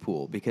dating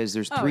pool because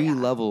there's 3 yeah.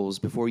 levels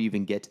before you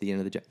even get to the end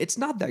of the job. It's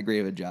not that great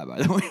of a job,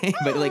 by the way.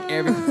 But like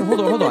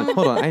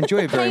hold on. I enjoy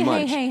it very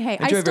much. Hey. I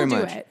enjoy I it very still do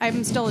much. it.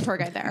 I'm still a tour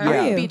guide there.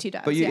 Yeah. you? BT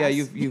does. But yes.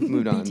 you've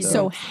moved on. BT though.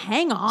 So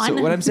hang on.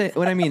 So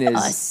what I mean a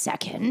is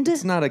second.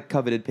 it's not a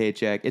coveted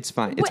paycheck. It's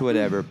fine. It's What?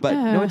 whatever. But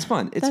no, it's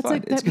fun. It's That's fun.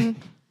 like It's that.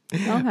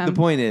 Okay. The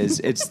point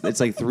is, it's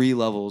like 3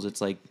 levels. It's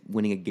like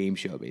winning a game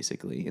show,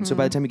 basically. And so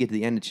by the time you get to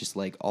the end, it's just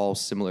like all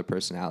similar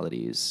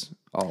personalities,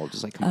 all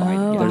just like combined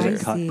Oh, together.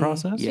 There's a I cut see.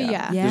 process?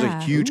 Yeah. There's a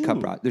Yeah. huge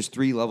cut. There's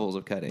 3 levels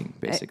of cutting,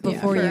 basically.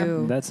 before sure.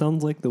 you. That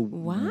sounds like the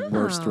Wow.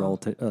 worst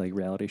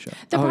reality show.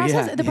 The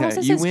process, the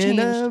process You has win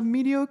changed. a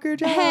mediocre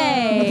job.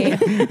 Hey.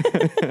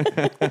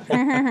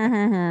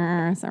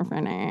 So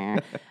funny.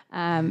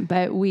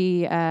 But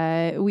we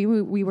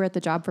were at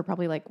the job for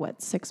probably like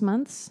 6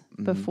 months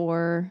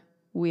before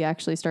we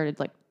actually started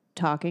like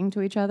talking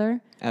to each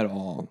other At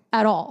all.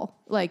 at all.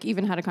 Like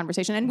even had a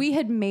conversation, and we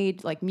had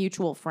made like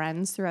mutual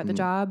friends throughout the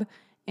job,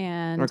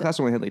 and Our class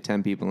only had like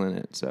 10 people in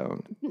it,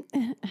 so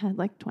had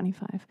like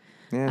 25.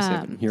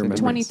 yeah, same. He remembers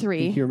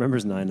 23. He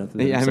remembers 9 of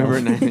them. Yeah, I remember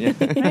 9.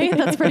 Yeah. Right?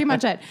 That's pretty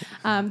much it.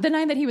 The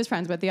 9 that he was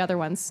friends with, the other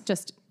ones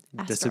just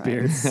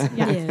Disappeared. asteroids.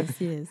 Yeah.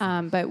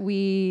 Yes. But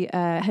we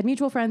had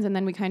mutual friends, and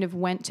then we kind of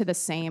went to the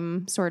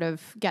same sort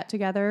of get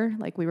together.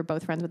 Like we were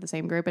both friends with the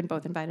same group, and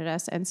both invited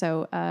us. And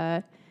so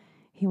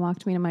he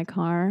walked me to my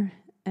car,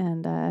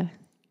 and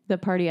the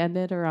party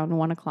ended around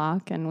 1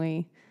 o'clock, and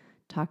we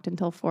talked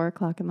until 4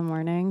 o'clock in the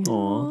morning.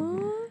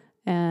 Aw.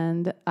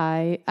 And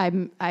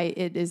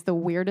it is the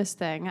weirdest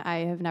thing. I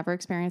have never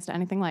experienced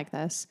anything like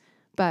this.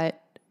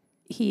 But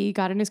he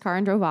got in his car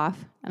and drove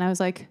off, and I was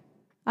like,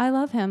 I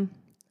love him.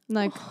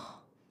 Like,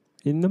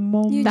 In the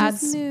moment. You That's-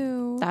 just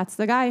knew. that's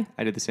the guy.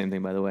 I did the same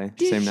thing, by the way.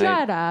 Same night.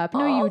 Shut up.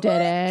 No, you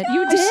didn't.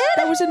 You I did? s-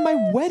 That was in my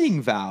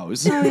wedding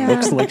vows.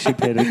 Looks like she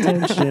paid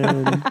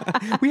attention.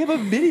 We have a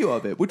video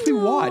of it, which we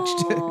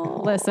watched.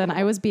 Listen,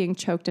 I was being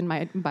choked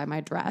by my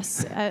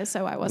dress,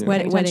 so I wasn't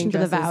Wed- paying wedding attention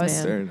to the dresses,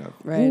 vows. man. Fair enough.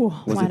 Right. Ooh,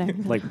 Was wedding.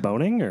 it like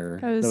boning or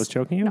that was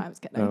choking you? No, I was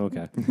kidding. Oh,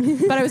 okay.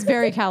 But I was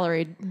very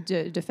calorie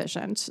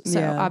deficient, so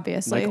Yeah.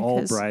 obviously. Like all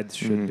 'cause- brides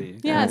should be.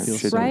 Yes, I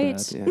feel so right.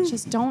 bad. Yeah.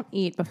 Just don't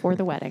eat before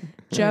the wedding.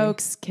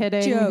 Jokes, kidding.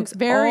 Jokes.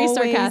 Very Always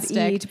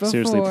sarcastic. Eat before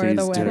Seriously, please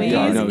the do. wedding. Please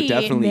God, no, eat.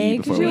 definitely Make eat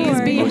before sure the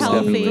wedding. be you're Most healthy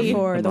definitely.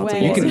 before I'm the not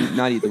wedding. You taking can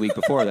not eat the week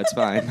before. That's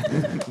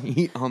fine.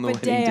 Eat on the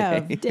But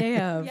wedding day. day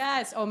of.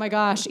 Yes. Oh my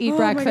gosh. Eat Oh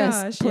my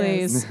breakfast, gosh,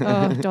 please.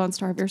 Oh, don't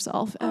starve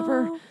yourself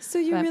ever. Oh, so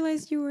you But-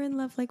 realized you were in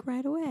love like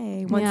right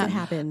away once Yeah. it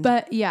happened.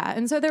 But yeah,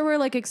 and so there were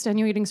like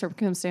extenuating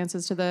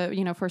circumstances to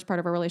the first part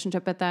of our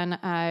relationship. But then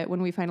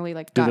when we finally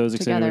like Do got those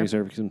together, extenuating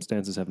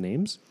circumstances have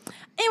names?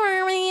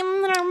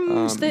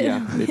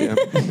 Yeah, they do.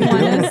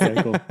 one is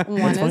Okay, cool. one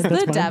fine, is that's the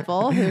fine.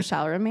 devil who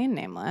shall remain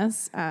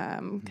nameless,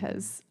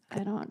 because I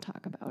don't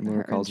talk about Laura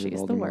her. calls her She's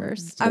the Voldemort.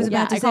 worst. I was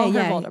about to I call say,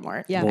 her yeah.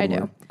 Voldemort. Yeah. I do.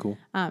 Voldemort.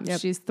 Cool.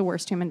 She's the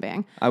worst human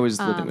being. I was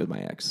living with my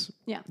ex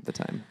Yeah. at the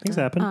time. Things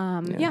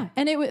happen. Yeah,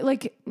 and it was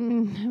like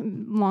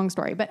long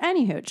story, but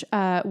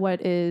anywho,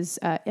 what is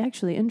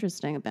actually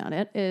interesting about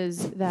it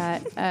is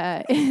that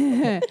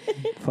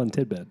Fun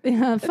tidbit.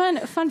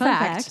 fun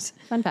fact.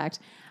 Fun fact.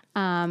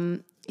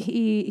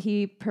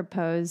 He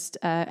proposed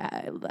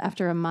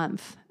after a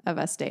month of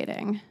us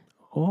dating.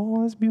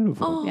 Oh, that's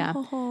beautiful. Yeah,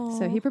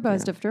 so he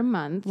proposed after a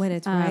month. when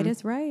it's right,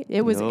 it's right.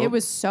 It was Yup. it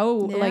was so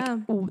like Yeah.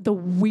 the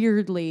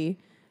weirdly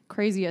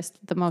craziest,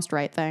 the most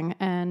right thing,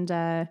 and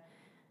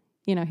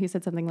he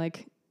said something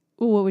like,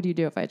 "Well, what would you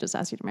do if I just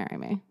asked you to marry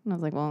me?" And I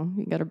was like, "Well,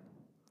 you got to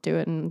do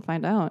it and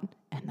find out."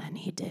 And then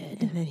he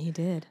did. And then he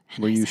did.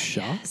 Were you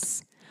shocked?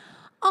 Yes.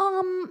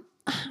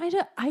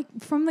 I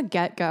from the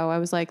get go, I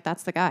was like,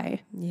 "That's the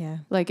guy." Yeah.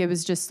 Like it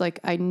was just like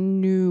I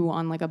knew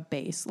on like a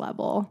base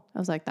level. I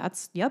was like,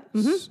 "That's yep."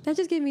 Mm-hmm. That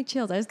just gave me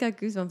chills. I just got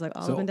goosebumps like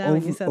all So up and down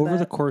when you said over that.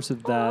 the course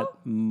of that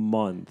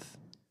month,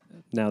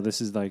 now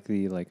this is like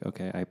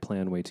okay, I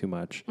plan way too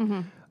much.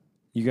 Mm-hmm.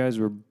 You guys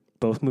were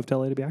both moved to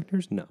LA to be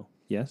actors? No.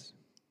 Yes?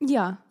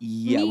 Yeah.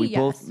 Yeah, Me, we yes.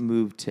 both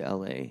moved to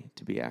LA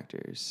to be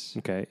actors.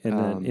 Okay. And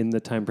then in the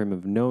time frame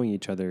of knowing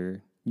each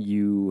other,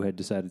 you had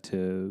decided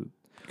to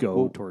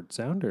go towards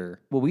sound or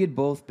Well, we had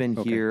both been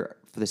here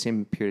for the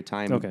same period of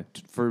time. Okay.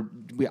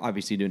 We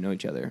obviously didn't know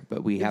each other,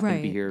 but we happened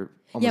to be Right. here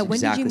almost Yeah, when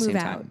did exactly you the same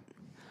move out? time.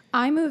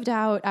 I moved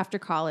out after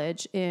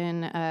college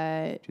in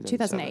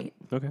 2008.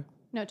 Okay.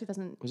 No,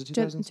 2000. Was it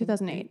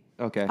 2008?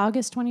 Okay.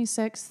 August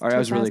 26th. All right, I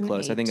was really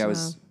close. I think I 2008.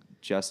 was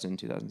just in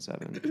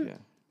 2007. Yeah.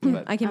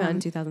 But I came out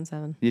in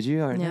 2007. did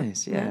you? All right, Yeah.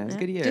 nice. Yeah, Yeah, it was a yeah.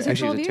 good year. Just hit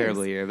Actually, it was a 12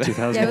 terrible year. But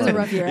 2011. Yeah, it was a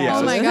rough year. Yeah, Oh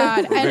it my was god!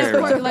 And very of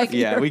course, rough. like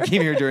Yeah, we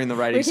came here during the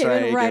writing We came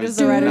strike. in right It as was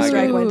the writer's not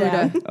strike good. went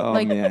down. Oh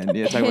Like, man,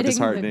 yeah, talk about hitting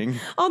disheartening.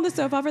 On the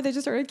soap opera, they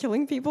just started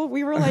killing people.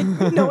 We were like,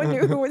 no one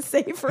knew who was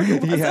safe or who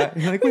wasn't. Yeah,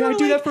 you're like, we were gotta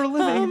do that for a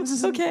living. This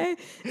is- Okay.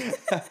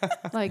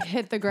 like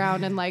hit the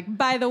ground and like,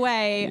 by the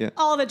way, Yeah.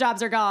 all the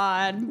jobs are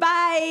gone.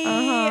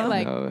 Bye.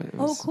 Like, No, it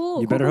Oh, was-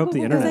 cool. You cool, better cool, hope the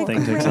cool, internet cool.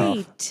 thing takes off.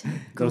 Great.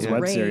 Those web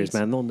Great. series,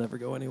 man, they'll never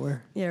go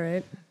anywhere. Yeah,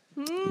 right.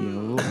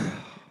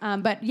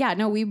 but yeah,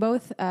 no, we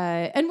both,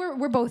 and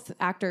we're both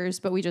actors,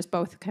 but we just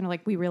both kind of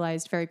like we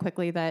realized very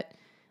quickly that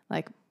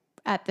like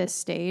at this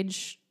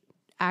stage,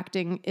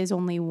 acting is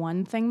only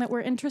one thing that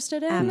we're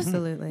interested in.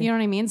 Absolutely. You know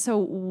what I mean? So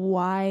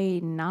why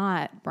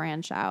not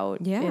branch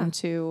out Yeah.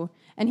 into?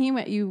 And he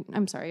went.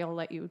 I'm sorry. I'll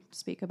let you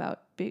speak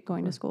about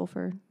going to school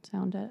for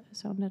sound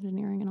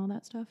engineering and all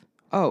that stuff.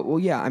 Oh well,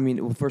 yeah. I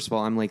mean, well, first of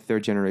all, I'm like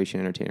third generation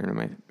entertainer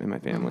in my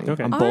family.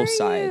 Okay. On Are both you?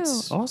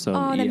 sides. Awesome.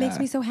 Oh, that makes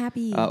Yeah. me so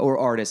happy. Or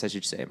artists, I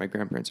should say. My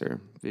grandparents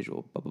are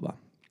visual, blah blah blah.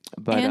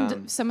 But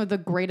And some of the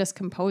greatest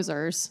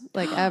composers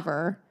like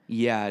ever.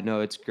 yeah,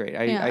 no, it's great.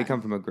 I Yeah.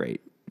 come from a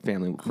great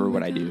family for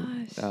what I do,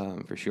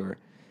 for sure.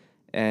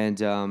 And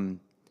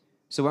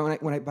so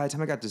when I by the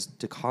time I got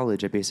to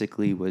college, I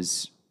basically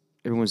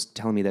everyone was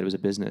telling me that it was a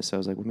business. So I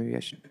was like, well, maybe I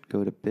should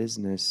go to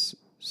business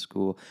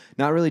school.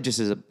 Not really just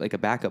as a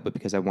backup, but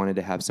because I wanted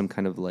to have some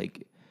kind of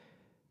like.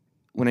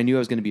 When I knew I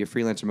was going to be a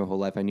freelancer my whole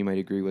life, I knew my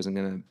degree wasn't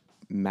going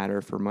to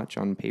matter for much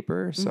on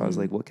paper. So I was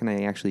like, what can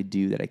I actually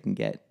do that I can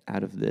get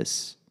out of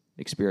this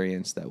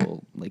experience that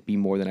will like be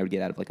more than I would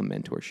get out of like a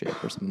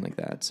mentorship or something like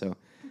that. So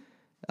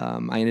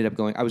I ended up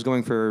I was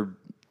going for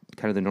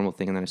kind of the normal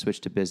thing, and then I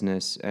switched to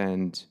business,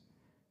 and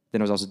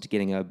then I was also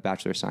getting a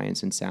Bachelor of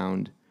Science in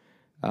sound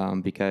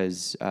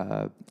because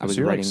I was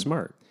you're writing. like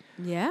smart.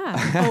 Yeah.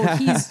 Oh,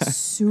 he's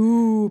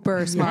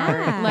super smart.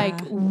 Yeah. Like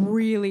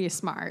really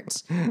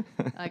smart.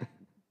 Like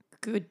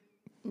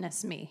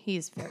goodness me,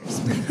 he's very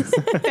smart.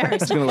 Very I'm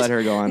just smart. gonna let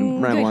her go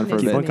on ramble on for a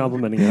Keep bit. on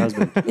complimenting your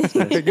husband. It's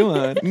nice. Go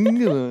on,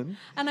 go on.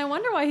 And I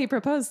wonder why he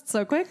proposed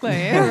so quickly.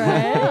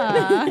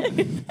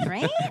 Right?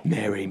 Right?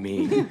 Marry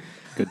me.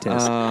 Good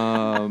taste.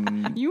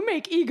 You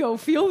make ego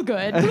feel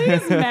good.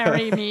 Please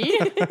marry me.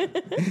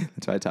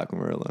 That's why I talk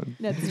when we're alone.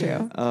 That's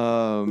true.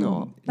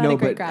 No, Not a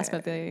great grasp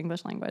of the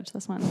English language,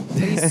 this one. But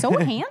he's so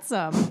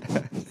handsome.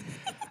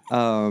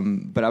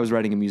 But I was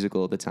writing a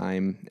musical at the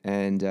time,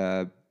 and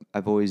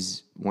I've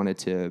always wanted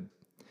to.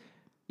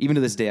 Even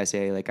to this day, I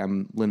say like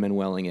I'm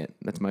Lin-Manueling it.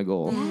 That's my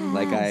goal. Yes.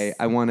 Like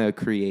I want to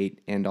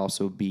create and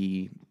also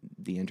be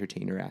the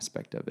entertainer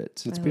aspect of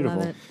it. It's beautiful.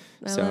 Love it.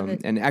 I love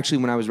it. And actually,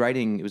 when I was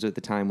writing, it was at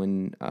the time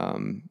when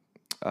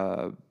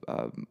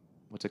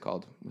what's it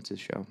called? What's his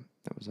show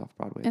that was off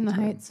Broadway? In at the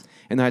time? Heights.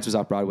 In the Heights was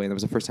off Broadway, and that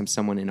was the first time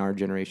someone in our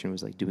generation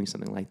was like doing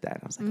something like that.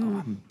 I was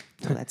like,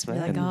 that's what.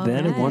 You're like, And oh,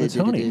 then it won a that-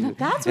 Tony.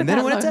 That's what And then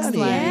that it went looks to Tony.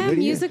 like. Yeah, What do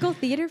you- musical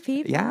theater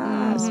people.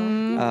 Yes.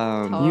 You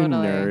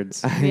Totally.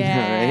 nerds.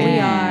 Yeah, we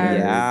are.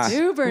 Yeah.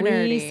 Super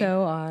nerdy. We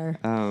so are.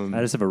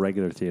 I just have a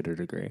regular theater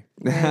degree.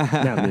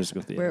 Not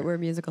musical theater. We're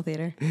musical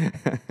theater.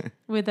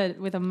 with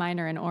a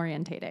minor in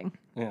orientating.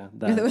 Yeah,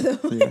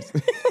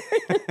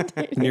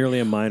 nearly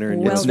a minor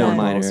and Well yes, done. no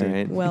minor, policy.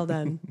 right? Well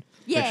done.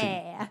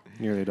 Yeah.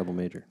 Nearly a double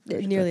major.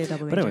 Nearly a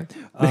double But major.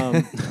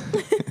 anyway,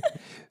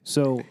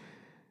 so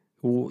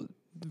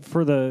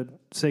for the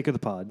sake of the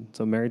pod,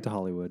 so Married to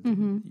Hollywood,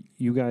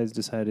 you guys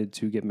decided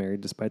to get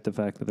married despite the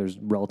fact that there's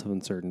relative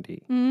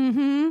uncertainty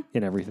in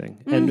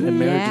everything. And marriage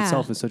Yeah.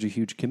 itself is such a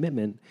huge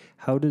commitment.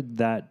 How did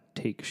that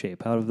take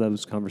shape? How did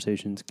those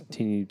conversations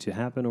continue to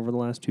happen over the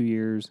last 2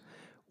 years?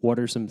 What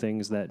are some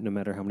things that no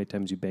matter how many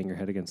times you bang your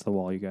head against the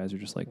wall, you guys are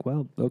just like,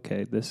 well,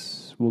 okay,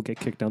 this will get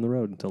kicked down the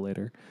road until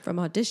later. From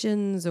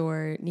auditions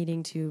or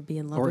needing to be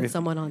in love Or with if-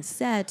 someone on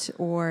set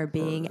or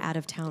being out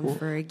of town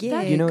for a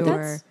gig. You know,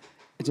 or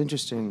it's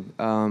interesting.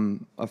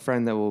 A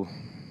friend that will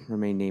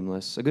remain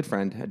nameless, a good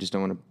friend. I just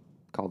don't want to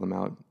call them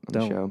out on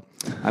Don't. the show.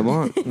 I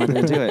won't. I'm not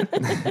going to do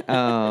it.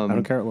 I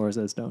don't care what Laura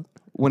says, don't.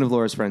 One of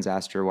Laura's friends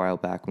asked her a while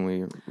back when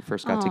we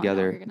first got Oh, I know what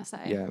together. you're gonna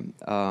say.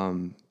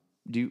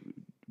 Yeah.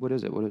 What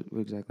is it? What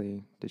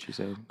exactly did she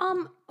say?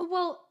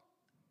 Well,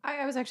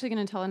 I was actually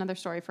going to tell another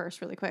story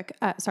first, really quick.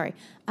 Sorry.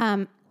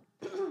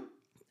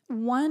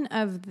 One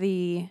of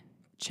the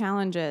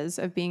challenges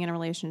of being in a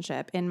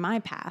relationship, in my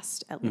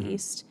past at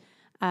least,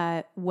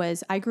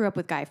 was I grew up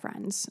with guy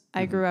friends.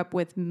 I grew up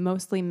with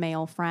mostly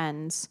male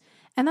friends,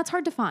 and that's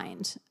hard to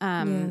find.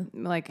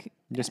 Like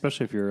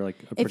Especially if you're like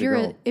a pretty if you're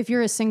girl. if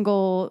you're a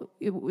single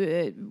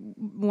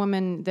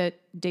woman that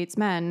dates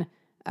men,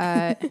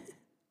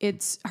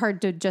 it's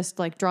hard to just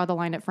like draw the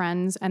line at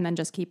friends and then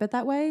just keep it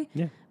that way.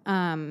 Yeah.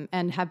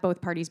 And have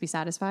both parties be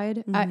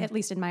satisfied. At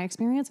least in my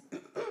experience.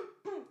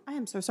 I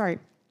am so sorry.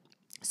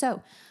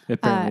 So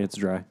Apparently it's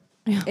dry.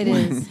 it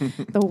is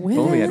the wind, If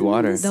only we had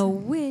water. the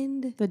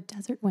wind. the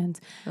desert winds.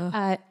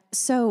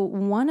 So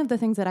one of the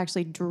things that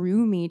actually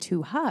drew me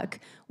to Huck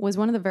was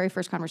one of the very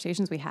first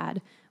conversations we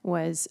had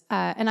was,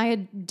 and I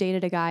had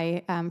dated a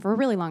guy for a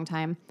really long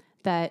time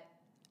that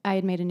I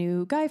had made a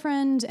new guy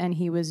friend, and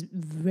he was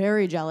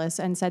very jealous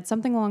and said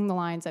something along the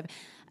lines of,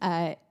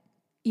 I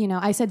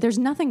said, there's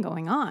nothing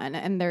going on,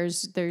 and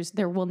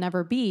there will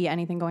never be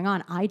anything going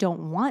on. I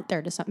don't want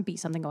there to be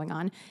something going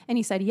on. And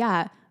he said,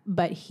 yeah,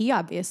 but he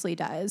obviously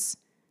does.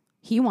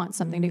 He wants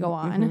something to go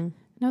on. And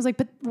I was like,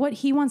 but what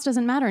he wants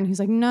doesn't matter. And he's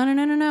like,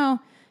 no.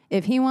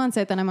 If he wants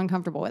it, then I'm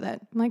uncomfortable with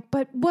it. I'm like,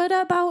 but what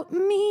about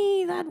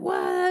me? That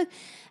what?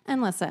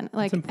 And listen,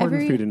 like It's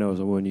important for you to know as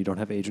a woman you don't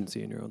have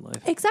agency in your own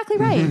life. Exactly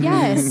right.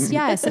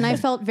 Yes. And I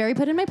felt very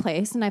put in my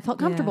place and I felt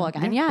comfortable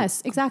again.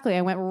 Yes, exactly.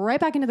 I went right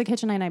back into the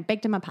kitchen and I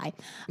baked him a pie.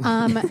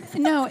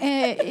 No,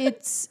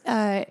 it's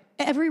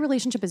every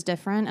relationship is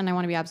different, and I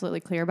want to be absolutely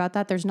clear about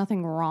that. There's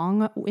nothing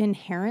wrong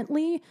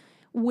inherently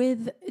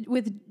with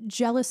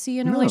jealousy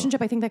in a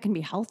relationship. I think that can be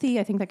healthy.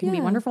 I think that can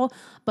be wonderful.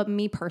 But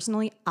me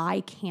personally,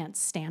 I can't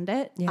stand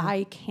it. Yeah.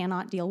 I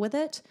cannot deal with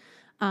it.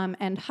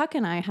 And Huck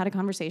and I had a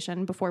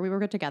conversation before we were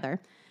good together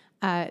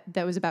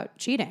that was about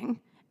cheating.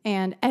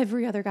 And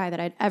every other guy that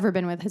I'd ever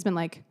been with has been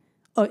like,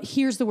 oh,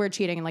 here's the word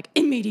cheating, and like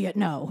immediate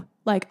no.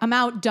 Like, I'm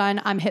out,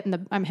 done, I'm hitting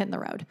the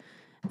road.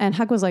 And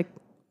Huck was like,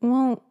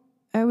 well,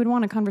 I would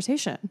want a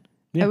conversation.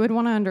 Yeah. I would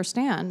want to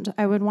understand.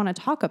 I would want to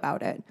talk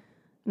about it.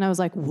 And I was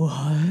like,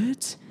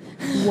 what?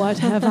 What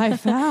have I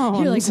found?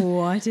 You're like,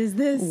 what is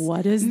this?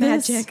 what is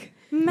Magic.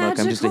 this? Look,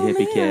 I'm just a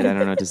hippie kid. I don't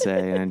know what to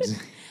say. And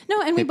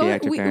No, and we Hippie both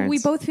actor we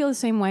parents. both feel the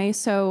same way.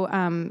 So,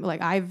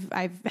 like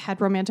I've had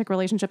romantic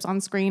relationships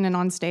on screen and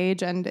on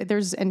stage,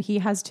 and he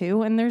has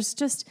too. And there's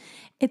just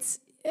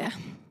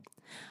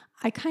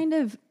I kind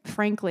of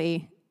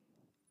frankly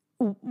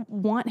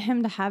want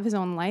him to have his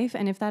own life,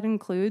 and if that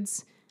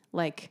includes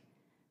like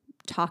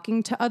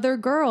talking to other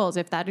girls,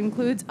 if that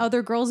includes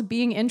other girls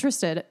being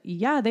interested,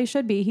 yeah, they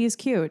should be. He's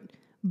cute.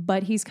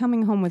 But he's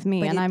coming home with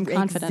me, and I'm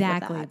confident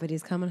exactly. with that. But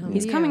he's coming home.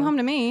 He's with coming you. home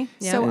to me,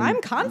 so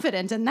I'm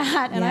confident in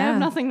that, and I have Yeah.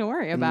 nothing to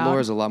worry And about.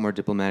 Laura's a lot more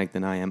diplomatic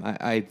than I am.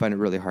 I find it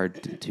really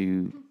hard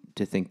to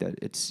think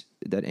that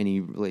that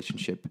any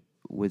relationship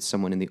with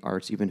someone in the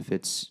arts, even if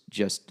it's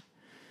just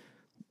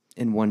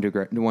in one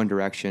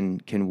direction,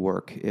 can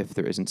work if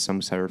there isn't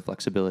some sort of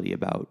flexibility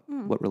about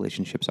what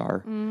relationships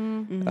are.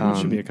 It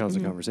should be a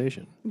constant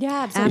conversation.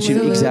 Yeah, It should-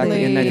 absolutely.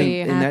 exactly, and I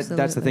think that's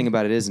the Absolutely. thing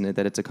about it, isn't it?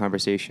 That it's a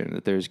conversation,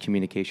 that there's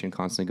communication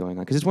constantly going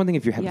on. Because it's one thing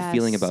if you have a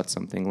feeling Yes. about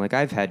something. Like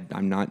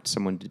I'm not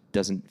someone that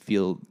doesn't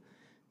feel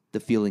the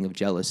feeling of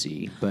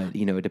jealousy, but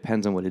it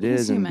depends on what it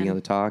is, and being human.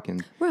 able to talk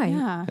and. Right.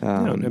 Yeah.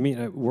 No, I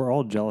mean, we're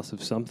all jealous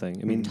of something.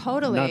 I mean,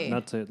 Totally.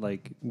 Not to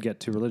like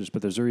get too religious,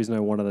 but there's a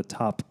reason one of the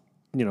top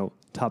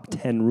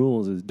 10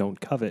 rules is don't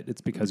covet.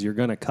 It's because you're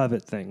going to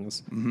covet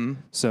things.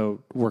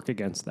 So work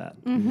against that.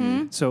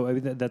 So I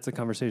mean, that's a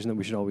conversation that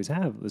we should always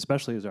have,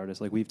 especially as artists.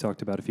 Like we've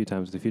talked about a few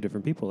times with a few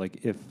different people.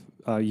 Like if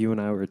you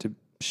and I were to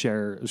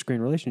share a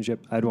screen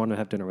relationship, I'd want to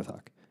have dinner with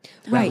Huck.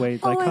 Right. That way,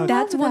 Oh, I Huck-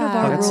 That's one of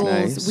that. our That's rules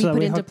nice. we So put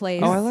we into have-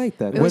 place. Oh, I like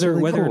that. It was whether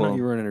really or not cool.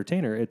 you were an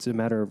entertainer, it's a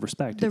matter of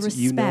respect. The It's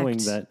you knowing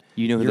respect. that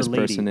You know who your this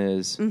lady person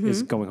is.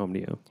 is going home to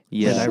you.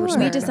 Yeah. And I Sure. respect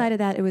We that. decided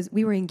that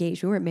we were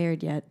engaged. We weren't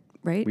married yet,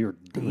 right? We were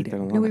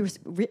dating. No, we were.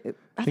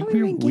 I think thought we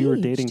were engaged. we were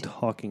dating,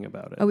 talking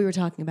about it. Oh, we were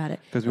talking about it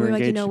 'Cause we And were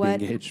like, you engaged know to be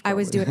what? engaged, I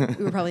was doing. probably.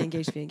 We were probably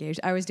engaged to be engaged.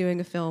 I was doing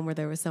a film where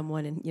there was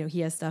someone, and he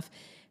has stuff,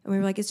 and we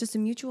were like, it's just a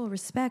mutual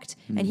respect.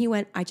 And he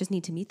went, I just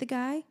need to meet the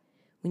guy.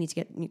 We need to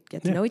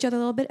get to know each other a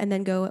little bit, and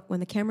then go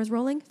when the camera's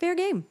rolling. Fair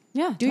game.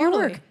 Yeah, do your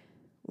totally. work.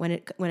 When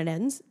it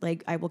ends,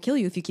 like I will kill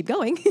you if you keep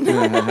going.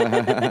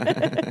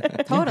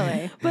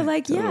 Totally. But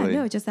like, Totally.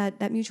 yeah, no, just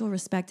that mutual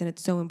respect, and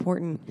it's so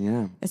important.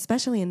 Yeah.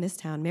 Especially in this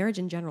town, marriage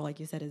in general, like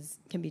you said,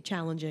 can be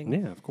challenging.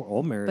 Yeah, of course.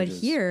 All But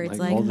marriages. here it's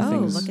like, all the oh,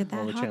 things, look at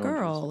all that the hot girl,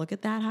 challenges. look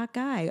at that hot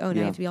guy. Oh, now you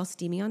Yeah. have to be all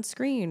steamy on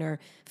screen or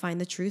find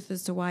the truth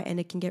as to why, and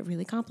it can get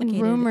really And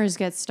complicated. rumors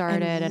get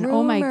started, and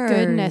oh my rumors.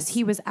 goodness,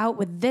 he was out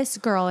with this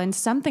girl, and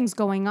something's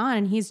going on,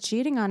 and he's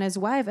cheating on his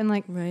wife, and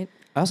like Right?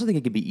 I also think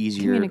it could be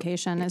easier.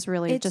 communication is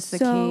really It's just the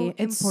so key.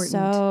 It's important.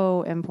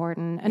 so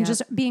important, and Yep.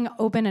 just being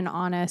open and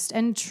honest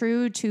and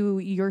true to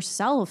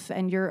yourself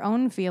and your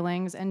own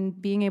feelings, and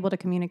being able to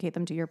communicate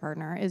them to your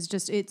partner is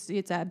just it's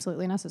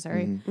absolutely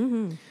necessary. I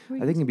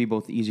think it can be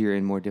both easier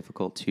and more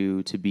difficult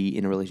to be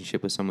in a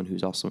relationship with someone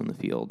who's also in the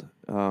field,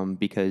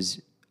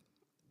 because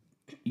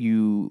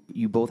you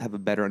both have a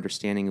better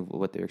understanding of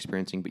what they're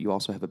experiencing, but you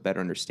also have a better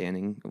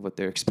understanding of what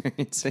they're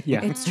experiencing.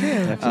 Yeah. It's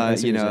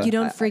true. You know, You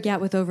don't freak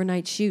out with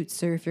overnight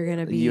shoots, or if you're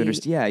gonna be. you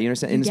understand. Yeah, you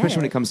understand. And get especially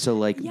when it. it comes to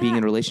like being Yeah.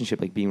 in a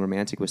relationship, like being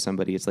romantic with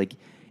somebody, it's like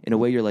in a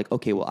way you're like,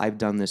 okay, well, I've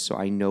done this, so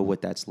I know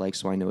what that's like,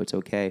 so I know it's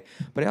okay.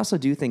 But I also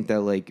do think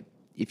that like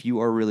if you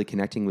are really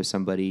connecting with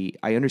somebody,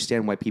 I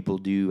understand why people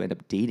do end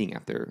up dating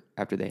after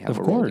they have Of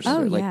a role course.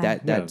 together. Oh, like yeah.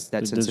 that Yeah. that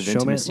sense of The showman-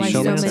 intimacy, Why that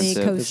so sense many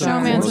of-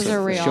 co-stars. Showmans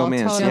are real,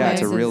 Showmans, yeah,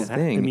 it's a totally. real I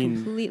thing. mean,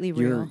 Completely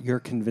you're real. you're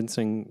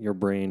convincing your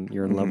brain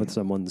you're in love with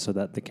someone so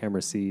that the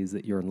camera sees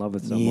that you're in love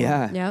with someone.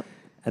 yeah. Yep.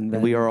 And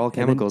then We are all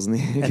chemicals in the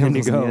and then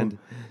you chemicals in the go, end.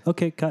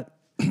 okay, cut.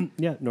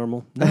 Yeah,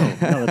 normal. No,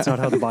 that's not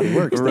how the body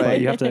works. The Right.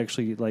 body- you have to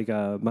actually like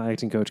my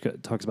acting coach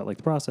talks about like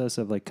the process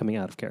of like coming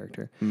out of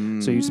character.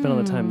 So you spend all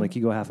the time like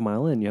you go half a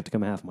mile in, you have to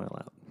come a half a mile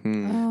out.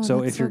 Oh,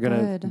 So that's if you're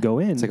gonna good. go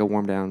in, It's like a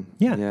warm down.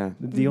 yeah, Yeah.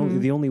 the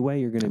only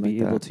way you're gonna I be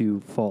like able that. to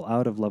fall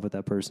out of love with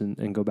that person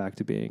and go back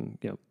to being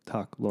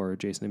Tuck, Laura,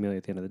 Jason, Amelia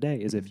at the end of the day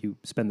is if you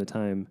spend the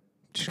time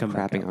Just come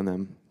back crapping out. on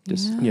them.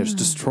 Just just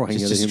destroying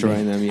just other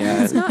human destroying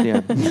beings. them.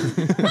 Yeah.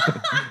 Yeah.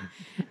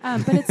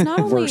 But it's not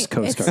only Worst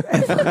co-star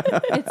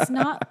it's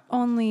not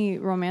only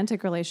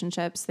romantic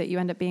relationships that you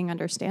end up being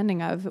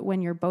understanding of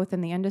when you're both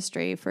in the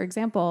industry. For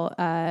example,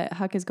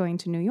 Huck is going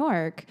to New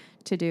York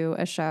to do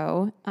a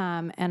show,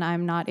 and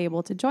I'm not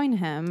able to join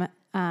him.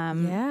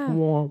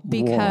 Yeah.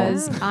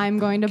 Because I'm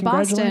going to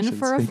Boston Congratulations.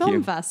 for a Thank film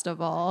you.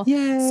 festival.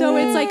 Yay. So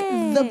it's like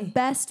the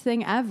best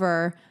thing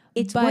ever.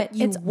 It's but what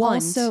you it's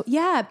want. also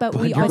But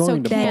we you're also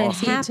going to can't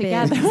Boston. be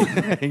Happens.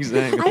 together.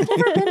 exactly. I've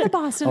never been to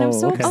Boston. I'm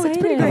so okay. excited. it's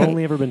pretty I've great.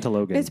 only ever been to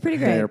Logan. It's pretty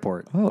the great.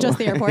 airport. Just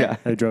the airport. Yeah.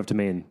 I drove to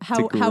Maine.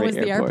 How great was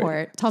the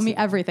airport? Tell me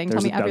everything.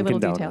 Tell There's me a every little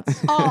Dunkin' detail.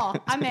 Donuts. Oh,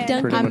 I'm in.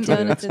 Dunkin' Pretty much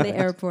Donuts in the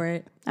outside.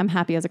 airport. I'm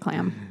happy as a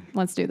clam.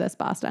 Let's do this,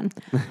 Boston.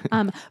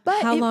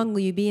 But How long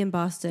will you be in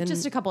Boston?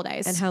 Just a couple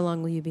days. And how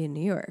long will you be in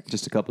New York?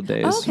 Just a couple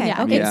days. Okay,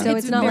 Yeah. okay. Yeah. So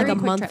it's not like very a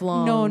quick month trip.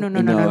 long. No.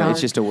 No,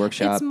 it's just a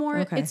workshop. It's more.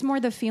 Okay. It's more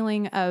the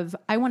feeling of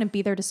I want to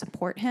be there to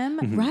support him,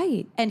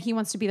 Right. and he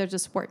wants to be there to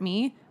support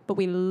me, but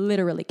we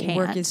literally can't.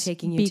 Work is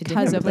taking you to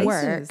because different of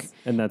places. work.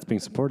 And that's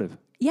being supportive.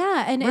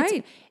 Yeah, and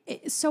Right.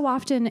 it's so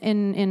often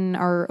in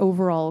our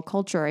overall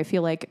culture, I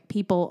feel like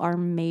people are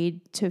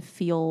made to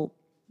feel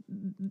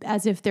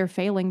as if they're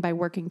failing by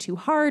working too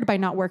hard, by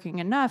not working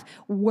enough.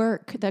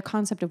 The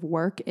concept of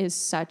work is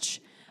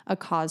such a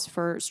cause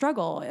for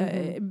struggle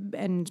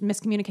and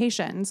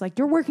miscommunications. Like,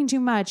 you're working too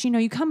much,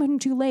 you come home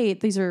too late.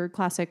 These are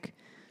classic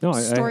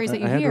stories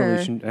that you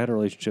hear. I had a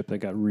relationship that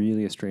got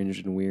really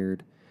estranged and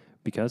weird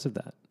because of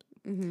that.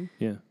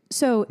 Yeah.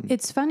 So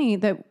it's funny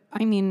that,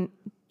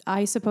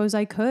 I suppose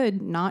I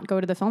could not go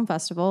to the film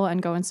festival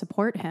and go and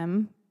support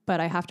him, but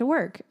I have to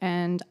work.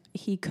 And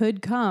he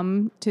could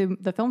come to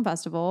the film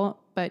festival,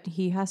 but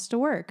he has to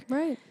work.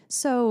 Right.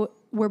 So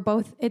we're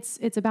both, it's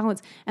a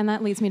balance. And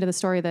that leads me to the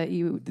story that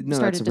you No,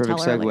 started that's a to tell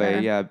perfect segue. earlier.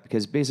 Yeah,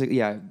 because basically,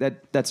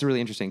 that's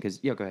really interesting. Because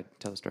go ahead,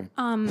 tell the story.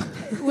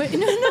 Wait,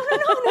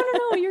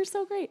 no, you're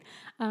so great.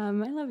 I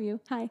love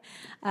you. Hi.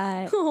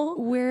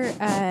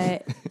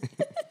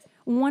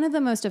 One of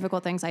the most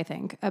difficult things I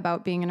think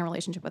about being in a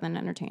relationship with an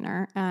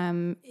entertainer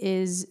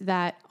is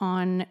that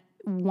on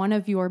one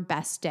of your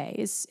best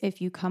days,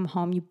 if you come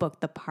home, you book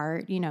the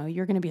part,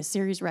 you're going to be a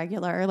series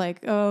regular,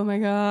 like, oh my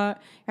God,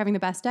 you're having the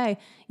best day.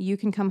 You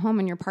can come home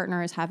and your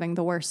partner is having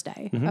the worst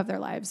day of their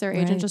lives. Their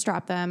agent just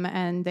dropped them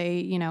and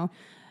they,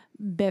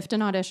 biffed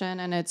an audition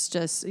and it's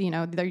just,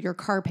 your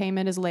car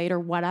payment is late or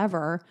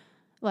whatever.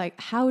 Like,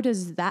 how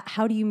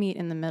do you meet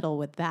in the middle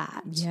with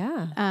that?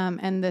 Yeah.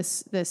 And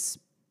this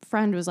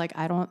friend was like,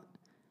 I don't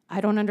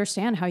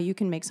understand how you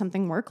can make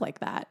something work like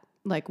that.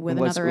 Like with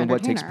another entertainer.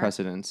 What takes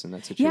precedence in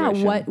that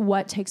situation? Yeah,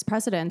 what takes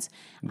precedence?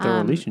 The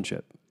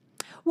relationship.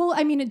 Well,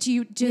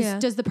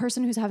 does the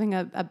person who's having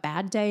a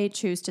bad day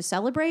choose to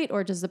celebrate,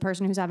 or does the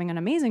person who's having an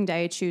amazing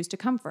day choose to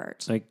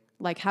comfort?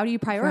 Like how do you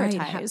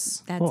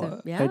prioritize?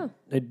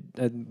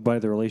 By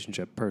the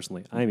relationship,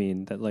 personally, I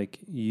mean that like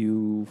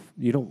you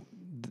don't.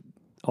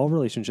 All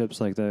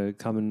relationships, like the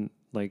common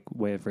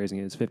way of phrasing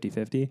it is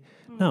 50-50.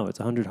 No, it's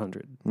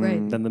 100-100.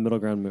 Right. Then the middle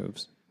ground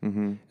moves.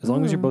 As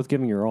long as you're both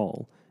giving your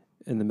all,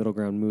 and the middle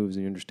ground moves,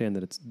 and you understand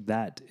that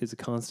that is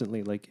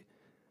constantly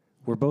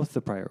we're both the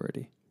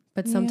priority.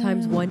 But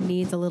sometimes one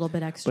needs a little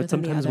bit extra But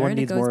than the sometimes other, one and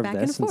it needs goes more of back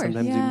this, and forth. and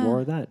sometimes even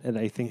more of that. And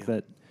I think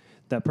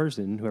that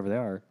person, whoever they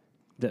are,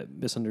 that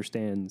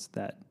misunderstands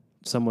that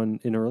someone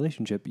in a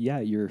relationship,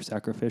 you're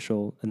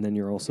sacrificial, and then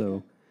you're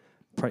also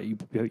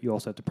you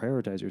also have to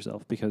prioritize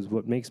yourself, because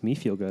what makes me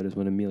feel good is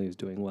when Amelia's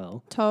doing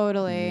well.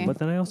 Totally. But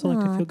then I also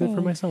like to feel good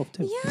for myself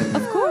too. Yeah,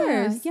 of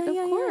course. Of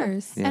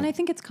course. And I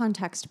think it's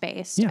context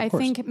based. Yeah, of I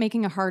course. think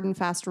making a hard and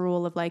fast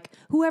rule of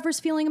whoever's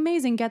feeling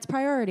amazing gets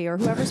priority, or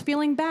whoever's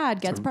feeling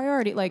bad gets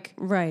priority.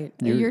 Right.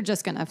 You're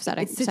just gonna set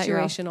your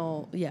own.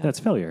 Situational. Yeah.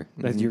 That's failure.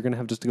 That you're going to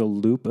have just to go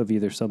loop of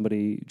either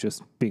somebody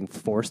just being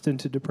forced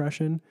into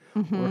depression,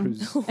 or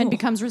who's and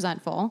becomes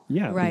resentful.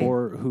 Right.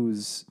 or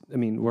who's. I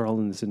mean, we're all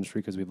in this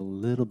industry because we have a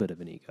little bit of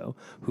an ego,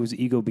 whose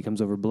ego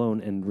becomes overblown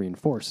and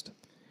reinforced.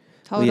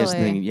 Totally. Well, yes, the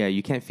thing,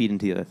 you can't feed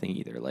into the other thing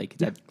either.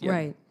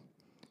 Right.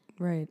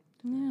 Right.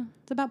 Yeah,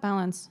 it's about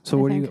balance. So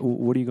I what think.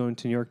 are you going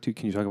to New York to?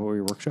 Can you talk about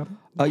your workshop?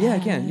 Yeah, I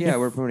can. Yeah,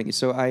 we're promoting it.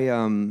 So I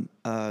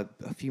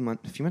a few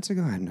months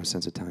ago, I had no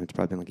sense of time. It's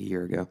probably been like a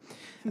year ago,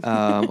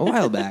 a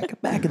while back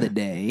in the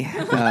day,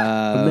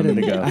 a minute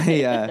ago.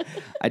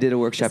 I did a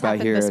workshop This out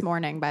happened here. this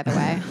morning, by the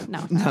way.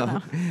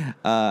 No.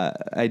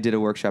 I did a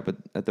workshop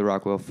at the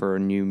Rockwell for a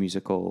new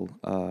musical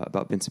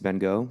about Vincent Van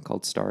Gogh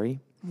called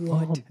Starry.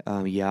 What?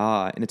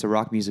 And it's a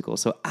rock musical,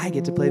 so I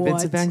get to play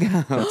Vincent Van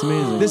Gogh. That's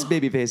amazing. This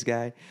baby face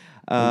guy.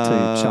 Until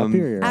you chop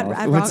your ear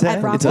off. What's that?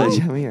 At Rockwell? Until you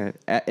chop my ear.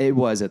 It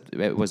was at the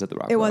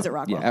Rockwell. It was at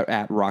Rockwell. Yeah,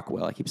 at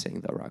Rockwell. I keep saying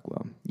the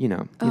Rockwell. You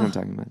know what I'm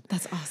talking about.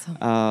 That's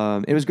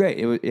awesome. It was great.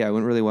 It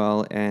went really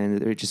well,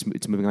 and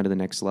it's moving on to the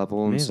next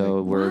level. And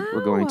so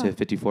we're going to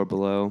 54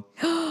 Below.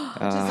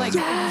 Which is like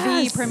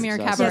the premier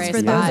So cabaret Yes, for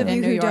spot those of in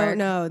you New who York. don't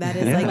know, that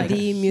is Yeah. like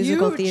the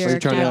musical Huge. theater Are you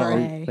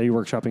cabaret. are you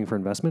workshopping for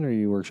investment, or are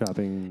you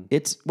workshopping?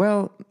 It's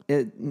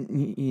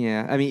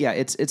yeah. I mean, yeah.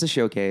 It's a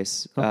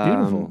showcase. Oh,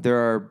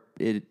 beautiful.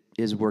 It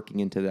is working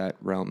into that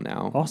realm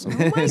now. Awesome.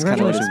 It's kind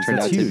of what it's Congratulations. turned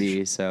That's out to huge.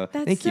 be. So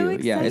That's thank so you.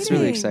 Yeah, it's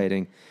really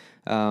exciting.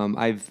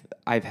 exciting.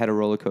 I've had a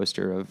roller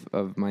coaster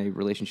of my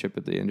relationship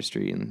with the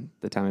industry and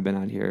the time I've been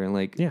out here,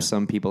 and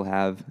some people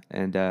have,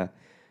 and it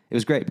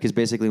was great because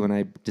basically when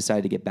I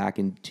decided to get back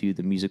into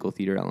the musical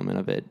theater element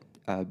of it,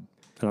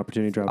 An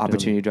opportunity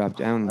dropped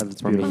down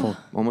That's for me beautiful.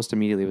 almost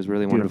immediately. It was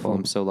really wonderful.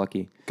 Beautiful. I'm so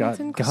lucky. God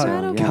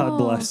incredible.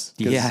 bless.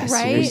 'Cause Yeah, Right?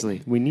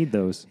 seriously. we need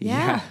those.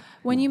 Yeah.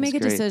 When you That's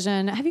make a great.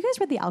 decision, have you guys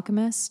read The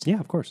Alchemist? Yeah,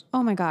 of course.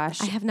 Oh my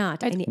gosh. I have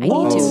not. I need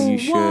Whoa. to. You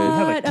should. You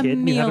have a What, kid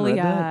and you haven't read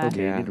that? Amelia?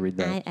 Okay, Yeah. you need to read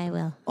that. I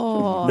will.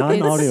 Oh, Not an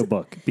it's-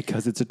 audiobook,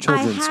 because it's a I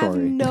children's have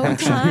story. no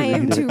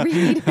time to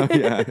read.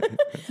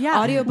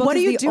 Yeah. Audiobook What are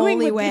is you the doing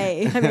only with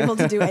way I'm able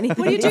to do anything.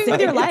 What are you doing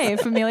with your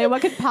life, Amelia?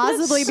 What could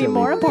possibly be Silly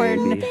more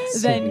important baby.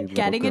 Silly than little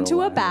getting girl into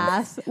a life.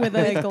 bath with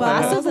a With glass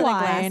glasses of and a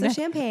wine, glass of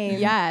champagne?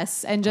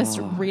 Yes, and just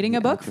reading a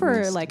The book for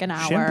Alchemist. like an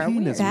hour.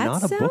 Champagne is That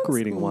not a book sounds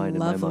reading wine in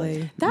my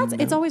mind. That's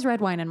it's always red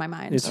wine in my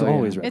mind. It's Oh, yeah.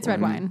 always red It's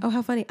red wine. Oh,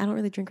 how funny. I don't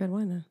really drink red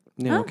wine,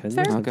 though. Yeah, Oh, okay.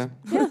 fair. that makes Okay.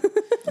 sense.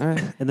 All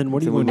right. And then what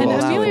do you So want we to will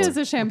And allow do? Amelia it. is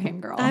a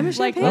champagne girl. I'm a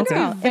champagne let's be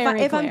girl.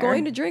 very If I'm clear.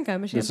 going to drink,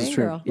 I'm a champagne This is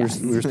true. girl. We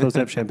were supposed to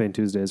have Champagne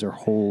Tuesdays our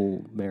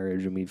whole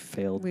marriage, and we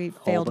failed. We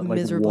all failed but, like,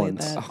 miserably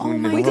once. at that. Oh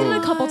my We did it a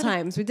God. couple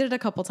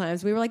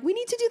times. We were like, we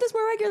need to do this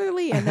more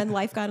regularly, and then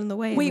life got in the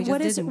way. Wait, and we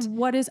just didn't.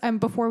 what is?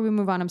 Before we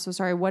move on, I'm so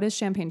sorry. What is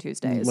Champagne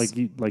Tuesdays? Like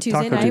Tuesday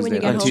Taco night when Tuesday.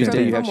 you get On home Tuesday,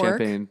 from you have work.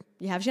 champagne.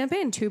 You have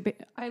champagne.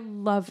 I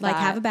love that. Like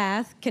have a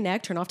bath,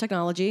 connect, turn off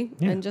technology,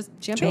 Yeah. and just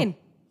champagne.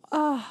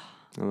 I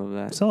love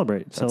that.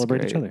 Celebrate each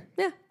great. other.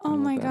 Yeah. Oh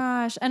my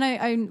gosh. And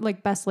I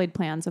like best laid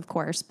plans, of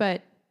course,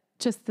 but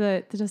just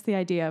the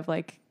idea of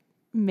like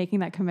making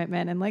that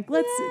commitment and like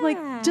let's like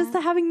just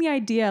having the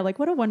idea, like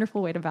what a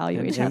wonderful way to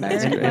value each other.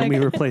 And we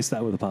replaced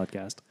that with a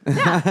podcast.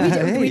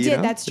 We you did.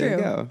 know, That's there you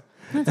true. go.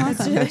 That's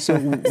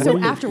awesome. So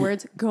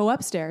afterwards, go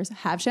upstairs,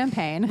 have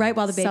champagne. Right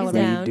while the baby's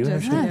celebrate. down. do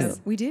have just,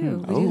 champagne. we do.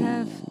 We Oh. do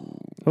have.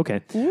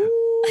 Okay.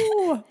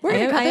 Ooh, we're I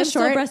gonna am, cut I am this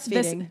still short.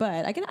 breastfeeding,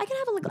 but I can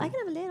have a little. I can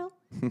have a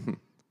little.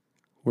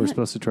 We're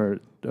supposed to try.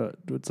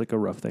 It's like a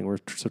rough thing. We're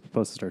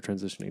supposed to start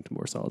transitioning to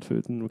more solid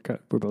foods, and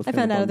we're both. I kinda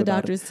found out at the bummed about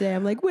it. doctor's today.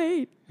 I'm like,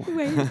 wait.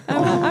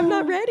 I'm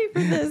not ready for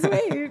this.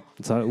 Wait.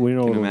 So we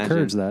don't Can you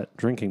encourage imagine? that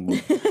drinking more.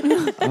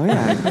 Oh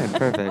yeah,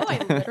 perfect. I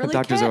literally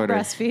Doctor's can't order.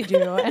 breastfeed you.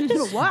 And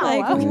wow,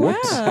 Like, okay.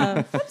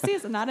 wow.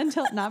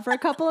 Oopsies, not for a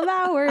couple of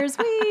hours.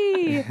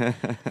 Wee. So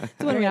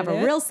we're gonna have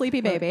a real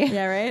sleepy baby.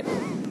 Yeah, right?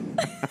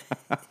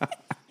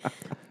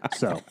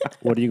 So,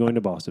 what are you going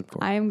to Boston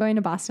for? I am going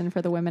to Boston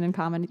for the Women in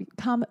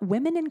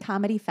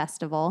Comedy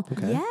Festival.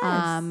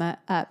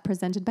 Yes.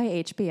 Presented by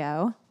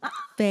HBO.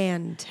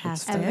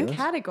 Fantastic. And the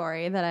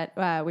category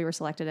that we were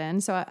selected in.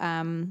 So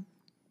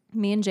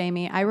me and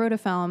Jamie, I wrote a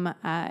film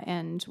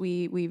and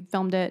we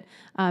filmed it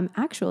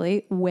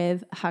actually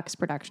with Huck's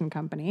production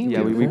company.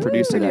 Yeah, we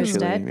produced it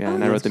produced actually. it. Yeah,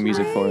 and I wrote the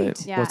music for it.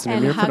 great. Yeah, What's the name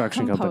and of your Huck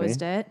production company?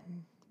 composed it.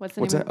 What's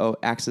What's name that? Oh,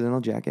 Accidental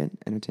Jacket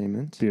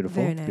Entertainment.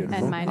 Beautiful. Very nice. Beautiful.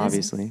 And mine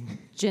Obviously. is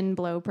Gin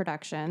Blow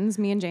Productions.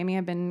 Me and Jamie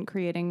have been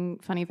creating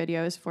funny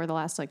videos for the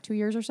last like 2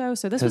 years or so.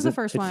 So this was the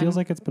first it one. feels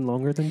like it's been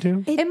longer than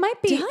 2. It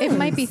might be. It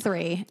might be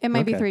 3. It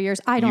might be Okay. 3 years.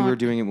 I You don't. were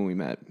doing it when we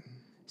met.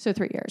 So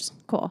 3 years.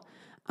 Cool.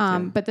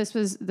 But this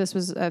was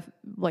a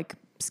like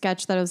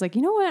sketch that I was like,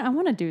 you know what? I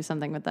want to do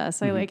something with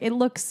this. I like it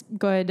looks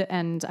good,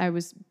 and I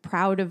was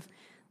proud of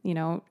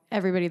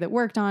everybody that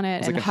worked on it.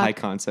 It's and like a Huck- high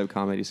concept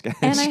comedy sketch.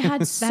 and I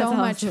had so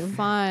much awesome.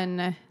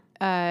 fun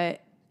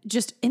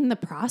just in the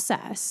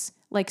process,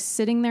 like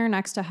sitting there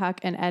next to Huck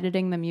and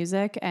editing the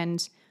music,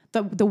 and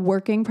the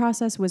working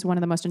process was one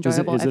of the most Is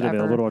enjoyable it I've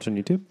available ever. to watch on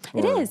YouTube?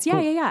 It Or- is, yeah.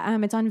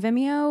 It's on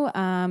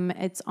Vimeo.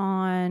 It's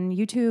on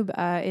YouTube.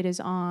 It is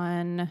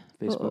on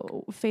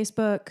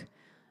Facebook.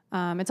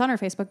 It's on our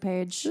Facebook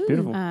page.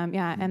 Beautiful.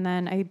 Yeah, and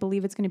then I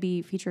believe it's going to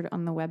be featured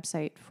on the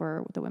website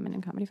for the Women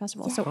in Comedy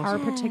Festival. So our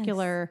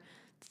particular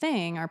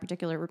thing, our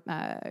particular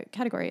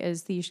category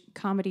is the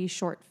comedy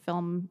short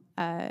film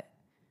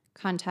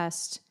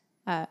contest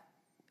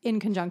in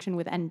conjunction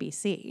with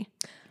NBC,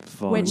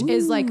 Fun. which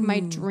is like my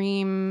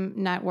dream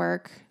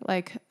network.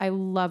 Like I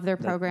love their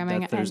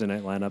programming. That Thursday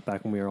night lineup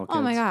back when we were all kids.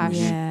 Oh my gosh.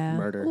 Yeah.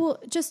 Murder. Well,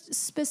 just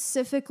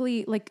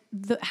specifically like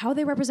how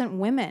they represent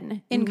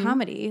women in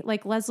comedy,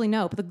 like Leslie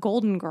Knope, the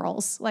Golden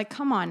Girls. Like,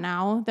 come on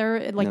now,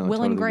 they're like No,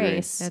 Will and totally agree.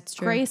 Grace. That's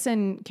true. Grace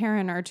and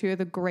Karen are 2 of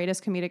the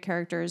greatest comedic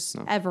characters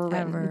ever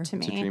written to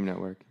It's a me. dream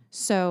network.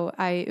 So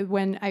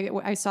when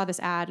I saw this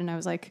ad and I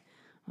was like,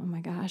 oh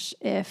my gosh,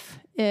 if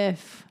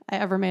I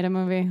ever made a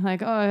movie,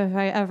 like, oh, if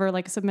I ever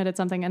like submitted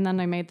something and then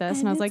I made this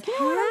and I was like, you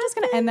know what, I'm just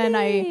gonna, and then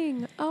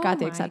I got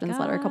the acceptance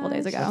letter a couple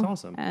days ago. That's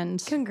awesome.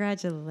 And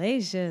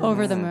Congratulations.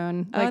 over the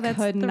moon. Oh, I that's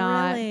could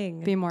thrilling.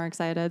 not be more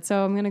excited.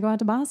 So I'm going to go out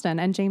to Boston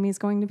and Jamie's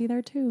going to be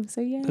there too.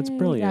 So yay. That's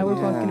brilliant. Yeah, we're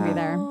both going to be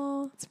there.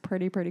 Oh, It's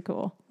pretty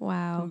cool.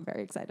 wow. I'm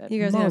very excited. You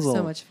guys are gonna have so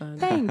Muzzle. much fun.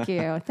 Thank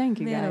you. Thank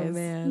you Man, oh, guys.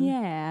 man.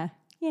 Yeah.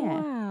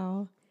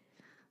 Wow.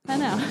 I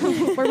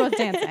know. We're both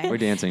dancing. We're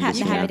dancing Happy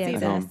just to yeah, have you at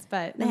dance home. us.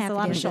 But They it's have a to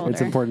lot of dance. shoulder.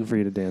 It's important for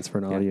you to dance for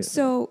an audience.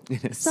 So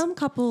some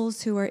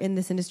couples who are in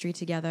this industry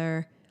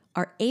together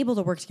are able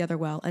to work together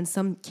well, and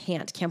some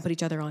can't put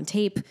each other on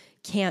tape,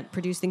 can't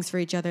produce things for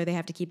each other. They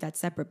have to keep that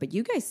separate. But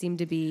you guys seem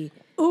to be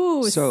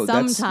Ooh, So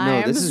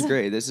sometimes. this is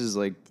great. This is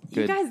like You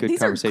good guys, good these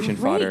conversation are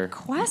great fodder.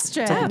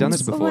 questions. I've done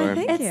this before.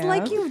 thank It's you.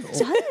 like you've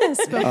done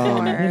this before.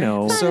 you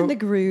know, Fun So- in the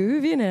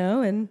groove,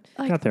 and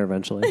got there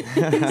eventually.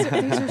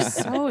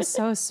 These are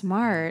so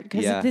smart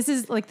because Yeah. this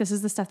is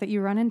the stuff that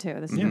you run into.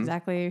 This is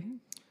exactly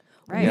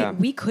right. Yeah.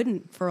 we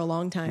couldn't for a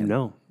long time.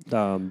 No.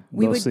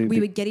 we Mostly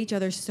would get each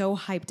other so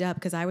hyped up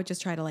because I would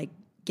just try to like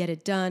get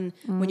it done.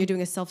 When you're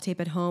doing a self tape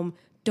at home,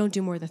 don't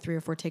do more than 3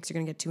 or 4 takes. You're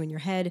gonna get 2 in your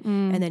head,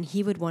 and then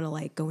he would want to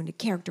like go into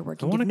character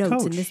work and give wanna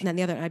notes and coach. this and that and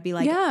the other. And I'd be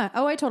like, Yeah.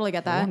 Oh, I totally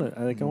get I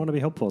that. want to be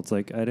helpful. It's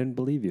like, I didn't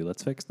believe you.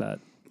 Let's fix that.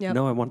 Yep.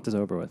 No, I want this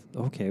over with.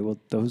 Okay, well,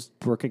 those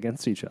work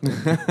against each other.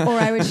 or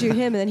I would shoot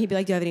him, and then he'd be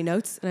like, "Do you have any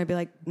notes?" And I'd be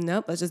like,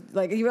 "Nope." Let's just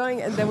like keep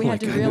going, and then we had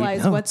to God, I need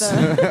realize what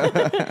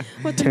the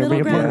what the Tear me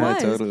middle ground apart.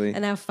 was. Yeah, totally.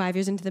 And now 5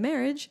 years into the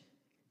marriage,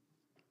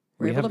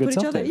 we're We able have to good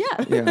put each other.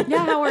 self-tapes. Yeah. Yeah.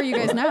 Yeah, how are you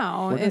guys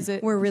now? Is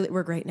it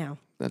We're great now.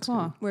 That's Cool.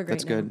 good. We're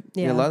That's great now. good.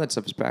 Yeah. A lot of that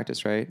stuff is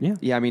practice, right? Yeah.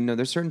 Yeah. I mean, no,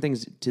 there's certain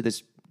things to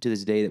this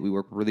day that we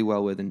work really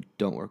well with and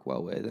don't work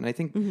well with, and I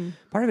think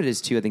part of it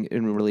is too. I think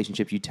in a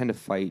relationship you tend to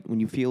fight when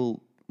you feel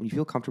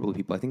comfortable with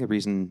people. I think the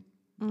reason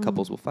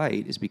couples will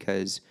fight is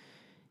because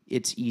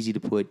it's easy to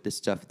put the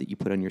stuff that you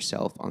put on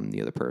yourself on the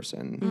other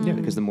person. Yeah.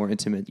 Because the more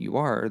intimate you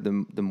are,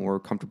 the more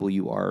comfortable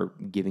you are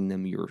giving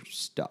them your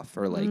stuff,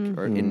 or like,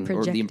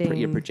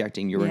 you're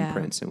projecting your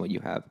imprints and what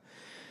you have.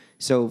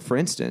 So, for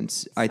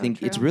instance, I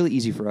think it's really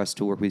easy for us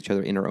to work with each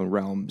other in our own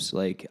realms.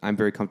 Like, I'm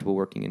very comfortable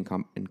working in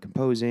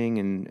composing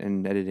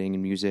and editing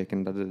and music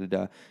and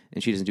da-da-da-da,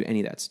 and she doesn't do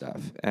any of that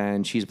stuff.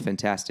 And she's a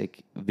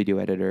fantastic video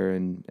editor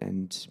and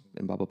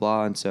blah, blah,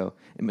 blah. And so,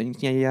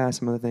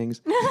 some other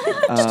things.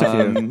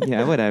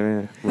 Yeah,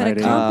 whatever. But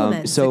it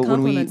complements. So it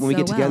when we complements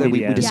get so together, well. we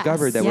Yes.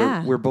 discovered that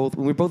Yeah. we're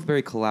both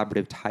very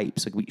collaborative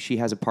types. Like she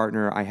has a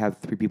partner, I have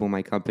 3 people in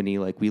my company.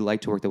 Like we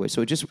like to work that way.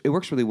 So it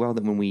works really well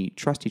that when we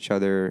trust each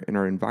other in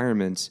our environments,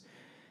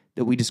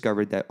 that we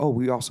discovered that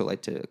we also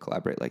like to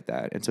collaborate like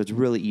that. And so it's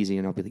really easy.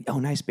 And I'll be like, oh,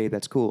 nice, babe,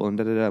 that's cool, and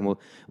da da da.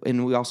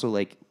 And we also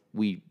like.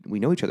 We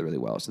know each other really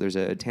well, so there's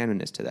a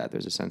tandemness to that.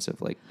 There's a sense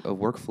of like a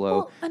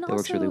workflow and that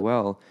works really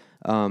also-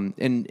 well.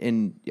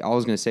 And all I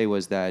was going to say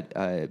was that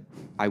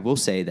I will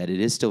say that it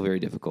is still very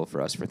difficult for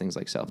us for things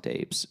like self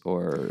tapes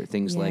or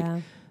things like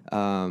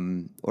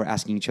or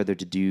asking each other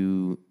to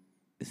do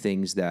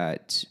things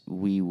that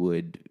we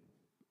would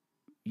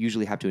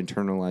usually have to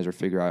internalize or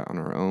figure out on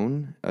our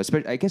own.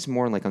 Especially, I guess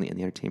more like on the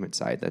entertainment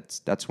side.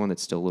 That's one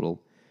that's still a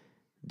little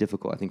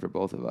difficult, I think, for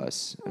both of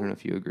us. I don't know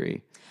if you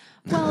agree.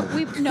 Well,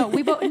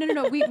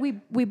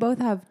 we both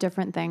have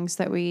different things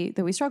that we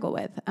struggle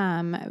with.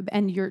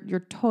 And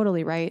you're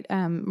totally right.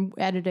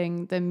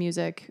 Editing the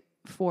music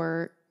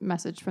for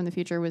Message from the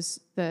Future was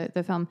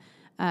the film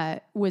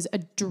was a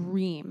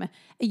dream.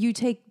 You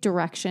take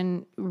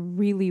direction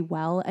really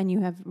well, and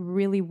you have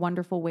really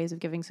wonderful ways of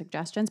giving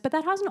suggestions. But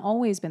that hasn't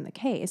always been the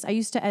case. I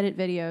used to edit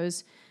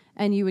videos,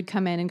 and you would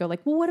come in and go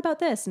like, "Well, what about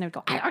this?" And I would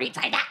go, "I already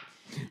tried that."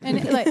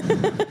 And like,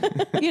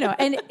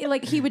 and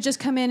like he would just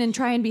come in and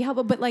try and be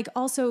helpful, but like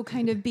also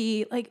kind of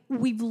be like,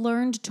 we've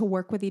learned to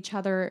work with each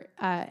other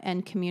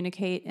and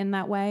communicate in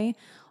that way,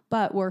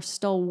 but we're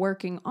still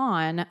working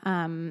on.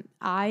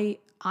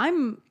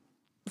 I'm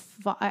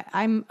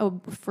a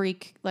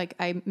freak. Like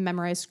I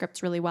memorize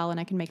scripts really well and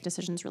I can make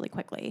decisions really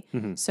quickly.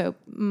 So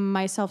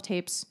my self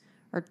tapes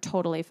are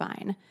totally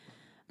fine.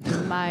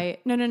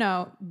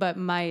 But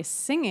my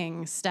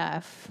singing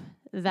stuff,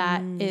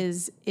 that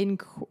is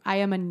I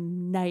am a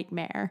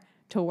nightmare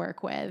to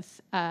work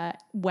with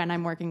when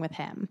I'm working with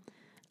him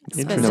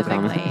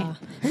specifically.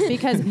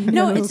 Because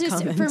it's just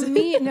comment. for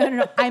me,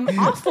 no. I'm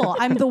awful.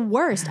 I'm the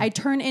worst. I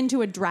turn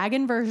into a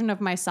dragon version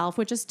of myself,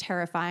 which is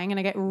terrifying, and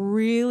I get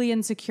really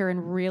insecure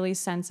and really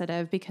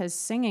sensitive because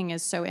singing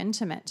is so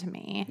intimate to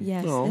me.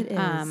 Yes, it is.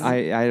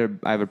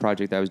 I have a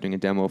project that I was doing a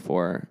demo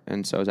for,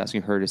 and so I was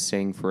asking her to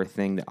sing for a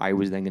thing that I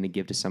was then going to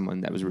give to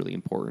someone that was really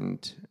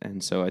important,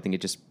 and so I think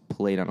it just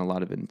played on a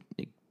lot of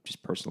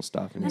just personal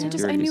stuff and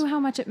I knew how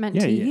much it meant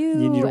Yeah, to you. you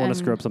don't want and- to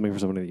screw up something for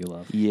somebody that you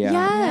love. Yeah.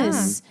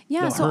 Yes.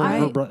 Yeah. No,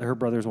 So her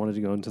brothers wanted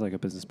to go into like a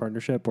business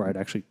partnership where I'd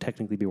actually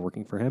technically be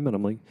working for him, and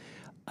I'm like,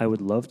 I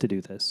would love to do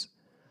this.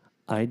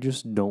 I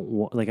just don't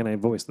want and I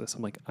voiced this.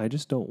 I'm like, I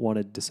just don't want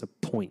to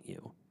disappoint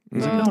you.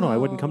 He's like, no, I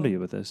wouldn't come to you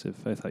with this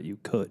if I thought you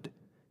could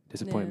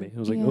disappoint me. I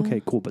was like,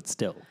 okay, cool, but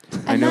still.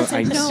 I know. that's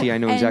it. I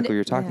know And exactly what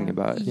you're talking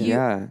about.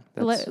 Yeah.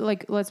 That's,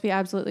 let's be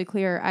absolutely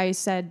clear. I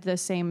said the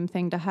same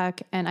thing to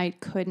Huck, and I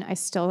couldn't.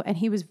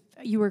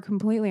 You were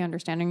completely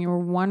understanding. You were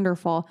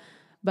wonderful,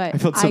 but I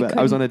felt so bad.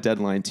 I was couldn't- on a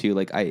deadline too.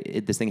 Like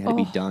this thing had to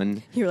be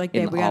done. You were like,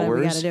 in babe, we gotta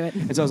hours. do it.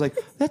 And so I was like,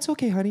 that's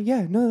okay, honey.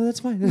 Yeah, no, that's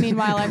fine.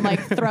 Meanwhile, I'm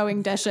like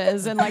throwing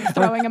dishes and like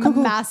throwing a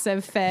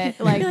massive fit,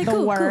 like, You're like, the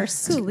cool,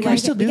 worst. Cool. We Can we gotta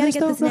still get, we do gotta this get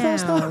though, this real now.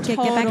 fast, Get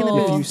back in the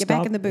Total. booth. Get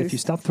back in the booth. If you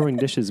stop throwing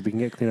dishes, we can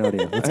get clean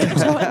audio. Let's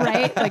go.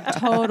 Right? Like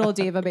total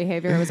diva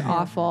behavior. It was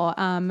awful.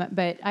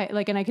 But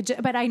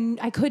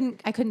I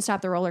couldn't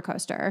stop the roller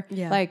coaster.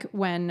 Yeah. Like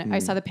when I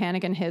saw the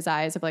panic in his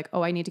eyes of like,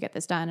 oh, I need to get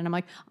this done. And I'm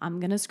like, I'm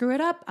going to screw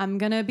it up. I'm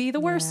going to be the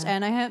worst. Yeah.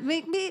 And I have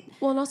make me.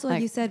 Well, and also like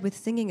Like- you said with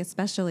singing,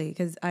 especially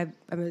because I'm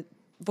a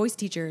voice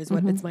teacher is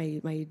what it's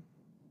my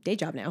day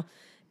job now,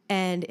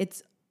 and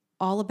it's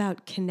all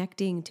about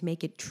connecting to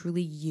make it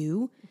truly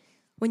you.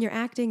 When you're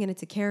acting and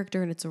it's a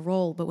character and it's a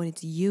role, but when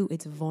it's you,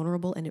 it's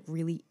vulnerable and it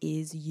really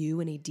is you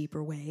in a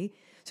deeper way.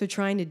 So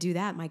trying to do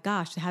that, my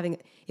gosh,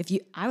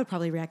 I would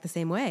probably react the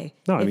same way.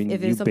 No, I mean,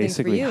 if you it's something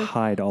basically for you,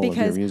 hide all of your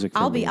because music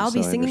I'll from be me, I'll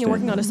be so I singing and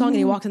working on a song, and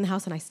he walks in the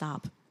house and I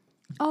stop.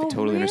 Oh,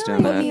 totally really?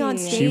 understand Put that. me on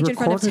stage in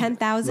front of recorded-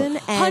 10,000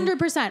 and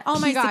 100%. Oh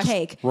my piece of gosh.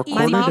 cake. Recorded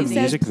My mom a says,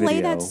 music play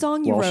video that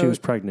song you while wrote. she was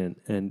pregnant,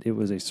 and it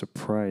was a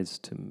surprise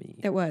to me.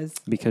 It was.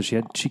 Because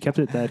she kept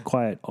it that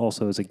quiet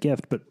also as a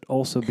gift, but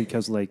also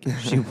because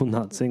she will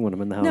not sing when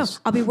I'm in the No, house.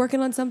 I'll be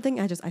working on something.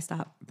 I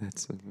stop.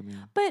 That's so funny.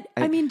 But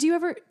I mean, do you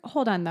ever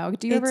hold on though?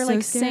 Do you It's ever so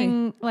like scary.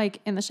 sing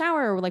like in the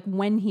shower or like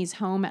when he's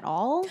home at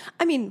all?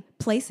 I mean,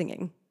 play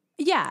singing.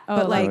 Yeah, but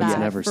but like like it's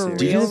never for serious.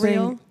 Do you do real, the thing?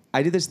 real.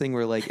 I do this thing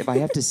where like if I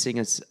have to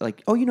sing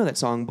like, oh, you know that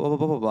song, blah blah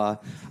blah blah blah.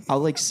 I'll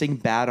like sing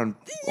bad on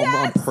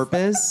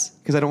purpose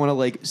because I don't want to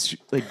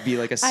like be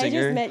like a singer.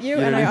 I just met you,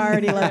 know and what I mean?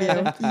 already love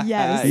you.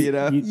 Yes. You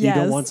know? You Yes.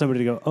 don't want somebody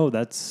to go, oh,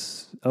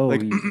 that's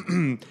Like,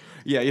 you-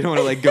 yeah, you don't want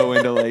to like go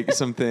into like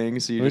some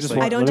things. So you We just just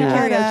like I don't do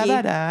Let me-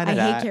 karaoke. I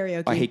hate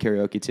karaoke. I hate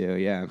karaoke too.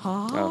 Yeah.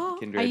 Oh,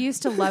 kindred. I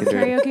used to love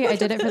Kindred. karaoke. I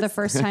did it for the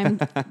first time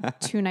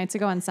 2 nights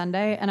ago on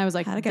Sunday, and I was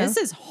like, How'd it go? "This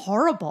is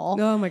horrible.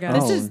 Oh my God.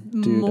 This Oh, is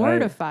dude,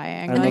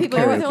 mortifying." I And love people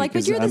are- karaoke they're like, but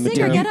 'cause you're the I'm a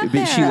singer, dude. get up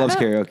But she there. loves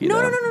karaoke.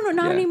 No, though.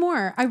 not Yeah.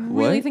 anymore. I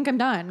What? really think I'm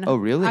done. Oh,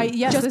 really?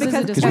 Yes, Just this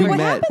because- is a Because Wait, we what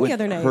met happened the with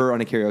other night? her on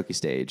a karaoke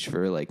stage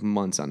for like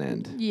months on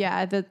end.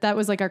 Yeah, that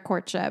was like our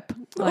courtship,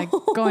 like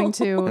going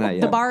to Yeah.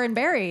 the bar in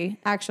Barrie,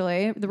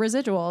 actually, the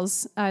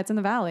Residuals. It's in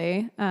the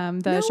Valley. The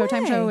No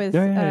Showtime way. show with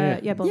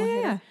Yeah. Bill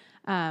Yeah.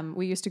 Hader.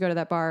 We used to go to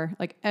that bar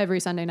like every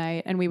Sunday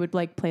night, and we would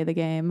like play the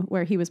game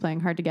where he was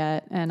playing Hard to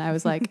Get, and I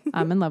was like,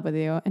 "I'm in love with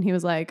you," and he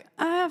was like,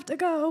 "I have to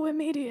go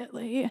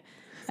immediately,"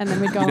 and then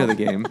we'd go, You know the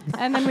game.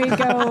 and then we'd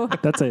go.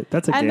 That's a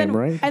And game, then,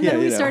 right? and Yeah, then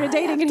we you know. started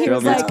dating, and he Girl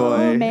was meets like,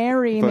 boy.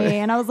 "Marry Boy. me,"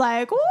 and I was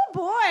like, "Oh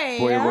boy,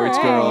 Boy all avoids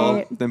right."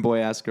 girl. Then boy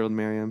asks girl to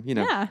marry him. You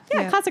know. Yeah,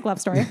 Yeah. classic love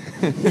story.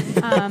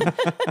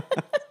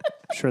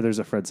 I'm sure there's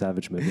a Fred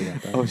Savage movie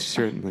about that. Oh,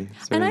 certainly.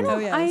 And I certainly.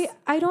 don't, Oh, yes.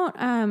 I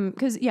don't,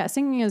 because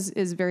singing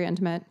is very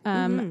intimate,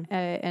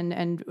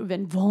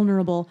 and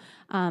vulnerable,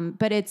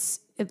 but it's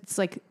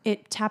like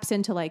it taps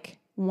into like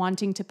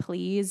wanting to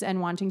please and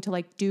wanting to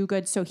like do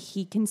good so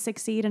he can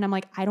succeed, and I'm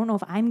like, I don't know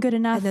if I'm good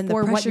enough And then the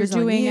for what you're pressure's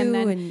on doing, you, and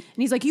then and-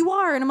 he's like, you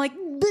are, and I'm like,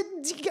 but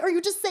are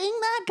you just saying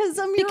that because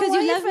I'm your Because you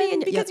wife love me and-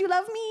 because yep. you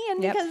love me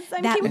and Yep. because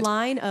I'm that cute?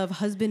 line of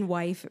husband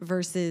wife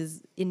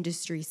versus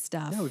industry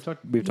stuff. Yeah, we've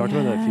talked about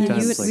that a few Yeah.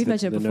 times. We've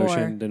mentioned it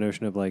before. The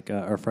notion of like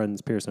our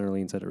friends Pierce and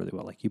Arlene said it really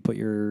well. Like you put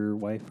your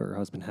wife or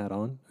husband hat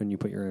on, and you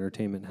put your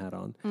entertainment hat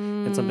on,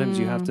 and sometimes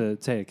you have to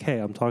say, "Hey,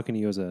 I'm talking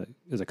to you as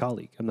a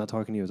colleague. I'm not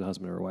talking to you as a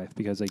husband or a wife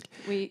because like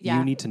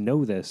you need to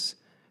know this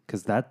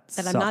because that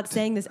I'm not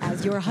saying this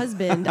as your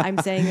husband. I'm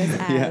saying this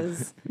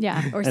as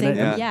Yeah. or And saying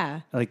I- yeah.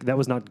 like that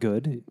was not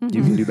good.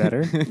 You can do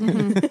better.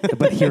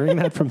 But hearing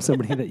that from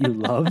somebody that you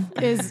love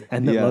Is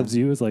and that Yeah. loves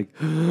you is like,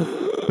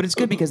 But it's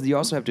good because you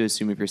also have to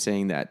assume if you're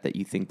saying that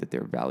you think that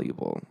they're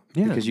valuable.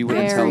 Yeah. Because you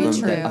wouldn't Very tell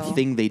them that true. a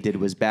thing they did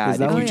was bad Is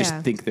that if you what- just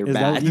yeah. think they're is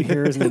that bad. what you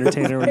hear as an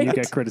entertainer when you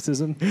get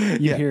criticism? You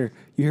Yeah.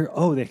 hear,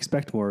 oh, they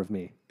expect more of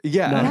me.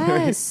 yeah.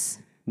 yes.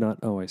 Not,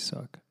 oh, I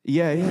suck.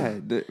 Yeah.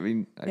 I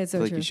mean, I It's feel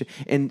so like true. you should.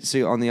 And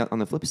so on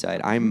the flip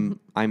side, I'm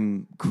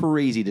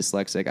crazy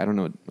dyslexic. I don't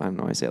know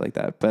why I say it like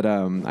that, but I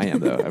am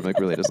though. I'm like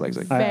really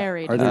dyslexic.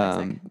 Very Are there,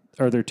 dyslexic.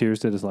 are there tears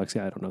to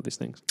dyslexia? I don't know these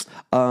things.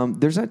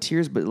 There's not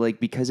tears, but like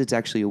because it's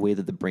actually a way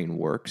that the brain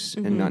works,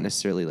 and not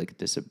necessarily like a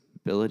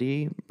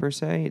disability per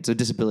se. It's a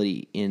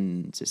disability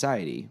in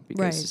society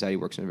because Right. society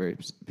works in a very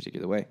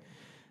particular way.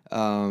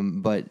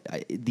 But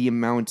the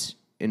amount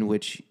in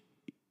which,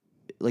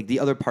 like the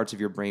other parts of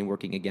your brain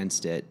working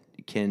against it,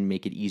 can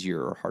make it easier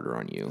or harder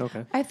on you.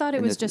 Okay. I thought it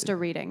And was that's- just a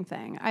reading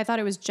thing. I thought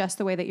it was just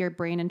the way that your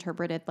brain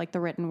interpreted like the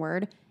written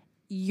word.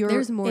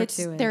 There's more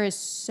to it. There is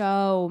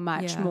so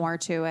much Yeah. more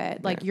to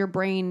it. Like your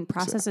brain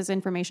processes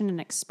information and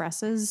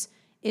expresses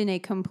in a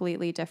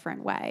completely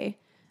different way.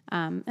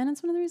 And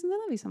it's one of the reasons I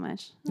love you so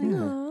much. Like,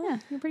 yeah,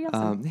 you're pretty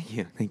awesome.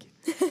 Thank you.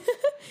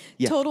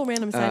 Yeah. Total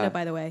random side note,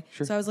 by the way.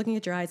 sure. So I was looking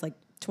at your eyes like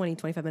 20,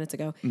 25 minutes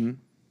ago. Mm-hmm.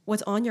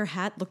 What's on your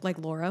hat looked like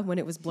Laura when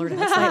it was blurred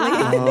out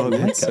slightly. Oh,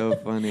 that's so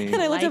funny. And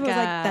I looked up and was like,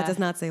 Like, that does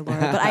not say Laura.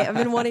 But I've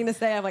been wanting to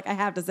say, I'm like, I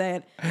have to say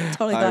it.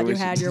 Totally I thought you wish-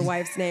 had your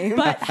wife's name.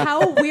 But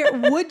how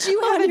weird would you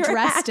On have your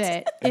addressed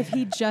hat. it if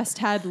he just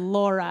had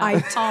Laura I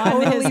on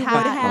totally his would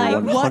hat?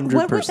 have. Like what would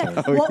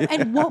 100%. that,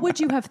 and what would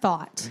you have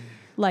thought?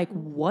 Like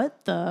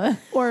what the?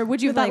 Or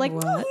would you have thought Like,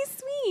 like, what? oh,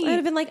 he's I'd have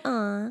sweet? been like,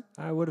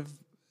 I would have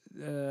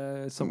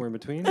somewhere in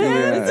between.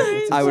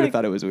 Yeah. I would have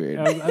thought it was weird.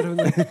 I don't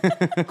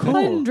know.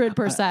 Cool.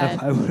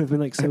 100%. I would have been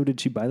like, so did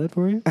she buy that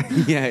for you?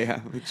 yeah.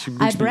 She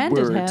I makes me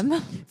branded worried.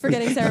 him.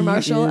 forgetting Sarah He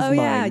Marshall. is Oh,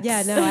 yeah. mine.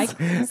 Yeah,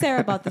 no,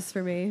 Sarah bought this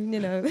for me, you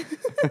know.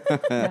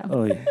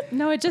 Oh, yeah.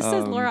 No, it just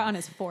says Laura on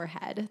his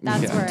forehead.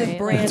 That's Yeah. where The it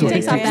brand like,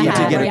 takes off the You have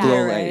to hat. get a Yeah.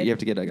 glow Right. light. You have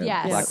to get like a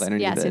Yes, black light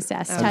underneath yes, it.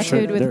 yes. I'm sure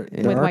Tattooed with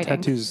there are white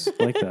ink. tattoos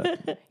like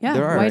that. Yeah,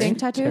 There are, white right? ink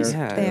tattoos.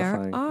 Yeah. There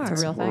Terrifying. are.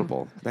 It's a real thing.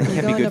 Horrible. That You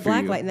can't go be into good for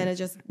black you. light and then it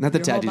just Not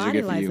that your whole tattoos are body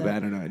good for lights you, up. but I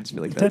don't know. I just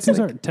feel like that's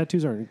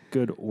Tattoos aren't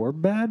good or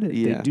bad.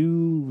 Yeah. They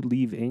do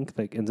leave ink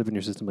that ends up in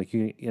your system. Like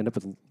you end up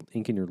with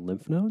ink in your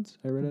lymph nodes.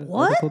 I read an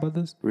What? article about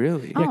this.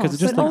 really. Yeah, because Oh, it's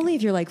just But like, only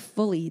if you're like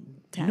fully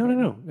tatted.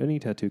 no. Any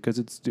tattoo because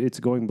it's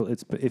going.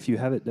 It's if you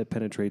have it that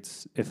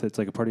penetrates. If it's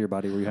like a part of your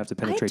body where you have to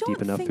penetrate deep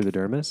don't enough through the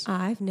dermis.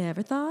 I've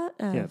never thought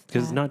of Yeah,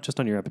 because it's that. not just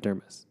on your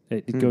epidermis.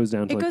 It goes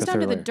down to It like goes the down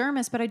third to the layer.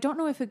 dermis, but I don't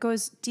know if it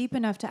goes deep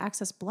enough to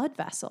access blood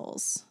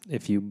vessels.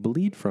 If you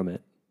bleed from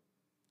it,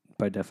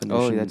 by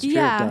definition, Oh, that's true. it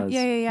Yeah, does.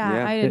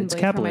 Yeah. I didn't It's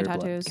bleed from my capillary blood.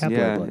 tattoos.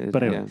 Capillary blood.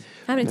 But anyway.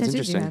 How many That's tattoos do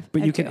you interesting. have?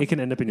 But I you have can two. it can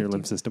end up in your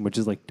lymph system, which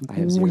is like I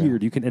have 0.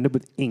 weird. You can end up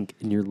with ink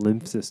in your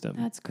lymph system.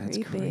 That's That's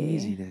creepy.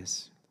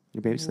 craziness.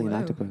 You're basically an Whoa.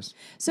 octopus.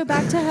 So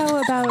back to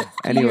how about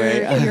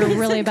Anyway. you're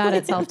really bad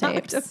at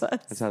self-tapes.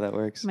 That's how that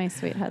works. My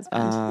sweet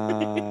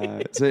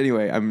husband. So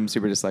anyway, I'm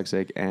super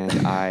dyslexic, and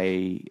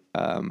I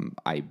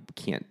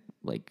can't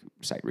like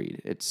sight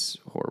read. It's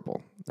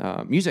horrible.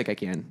 Music I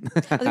can. I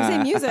was gonna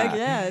say music.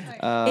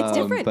 Yeah, it's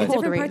different. but- It's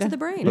Cold different parts read. of the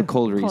brain. But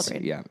cold reads,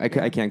 read. yeah, I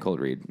can't cold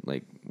read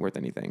like worth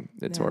anything.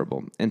 It's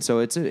horrible, and so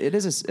it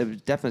is a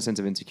definite sense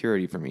of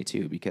insecurity for me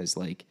too, because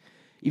like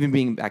even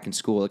being back in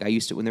school, like I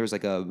used to when there was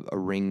like a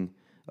ring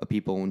of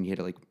people when you had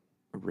to like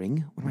a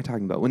ring. What am I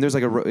talking about? When there's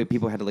like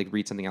people had to like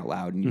read something out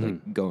loud and you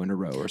like go in a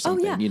row or Oh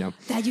something. yeah, You know,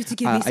 that used to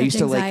give me I such used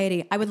to anxiety.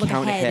 like I would look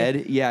count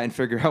ahead. yeah, and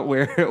figure out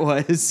where it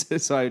was,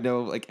 so I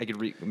know like I could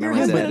Your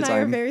memorize it husband at a and I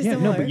are time. very Yeah,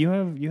 similar. no,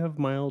 but you have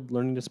mild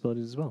learning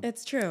disabilities as well.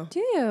 It's true. Do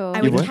you? I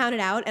would what? count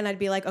it out and I'd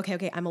be like,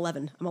 okay, I'm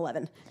 11,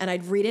 and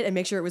I'd read it and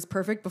make sure it was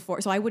perfect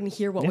before, so I wouldn't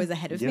hear what was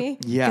ahead of Yep. me.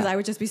 Yeah. because I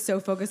would just be so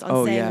focused on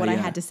Oh, saying yeah, what I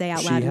yeah. had to say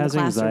out She loud in the has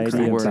classroom.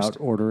 anxiety Worst. about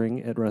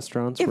ordering at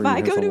restaurants If where I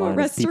you go have to a a line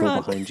of people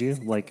restaurant behind you,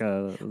 like you a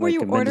order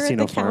at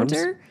Mendocino the Farms.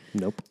 counter?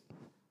 Nope.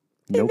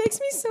 It Nope. makes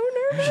me so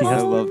nervous. She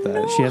has I love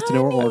that. She has to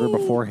know her order honey.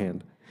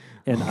 beforehand,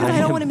 and I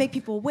don't want to make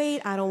people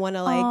wait. I don't want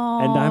to like. And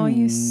Oh, I'm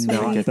you not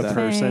sweet the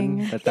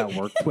person thing. that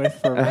worked with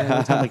for a very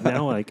long time. Like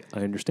now, like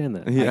I understand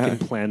that. Yeah.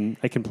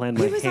 I can plan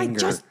my He was like, hanger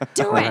just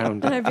do it.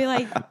 around And I'd be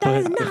like, that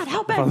is not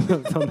helping.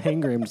 If I'm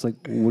hangry, I'm just like,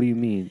 what do you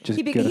mean? Just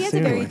He get has a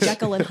very sandwich.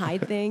 Jekyll and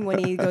Hyde thing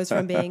when he goes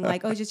from being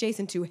like, oh, just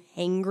Jason to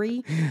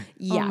hangry.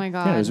 Yeah. Oh my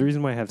god. Yeah, there's a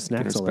reason why I have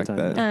snacks all the respect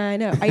time. that. I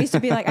know. I used to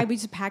be like, I would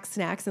just pack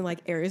snacks in like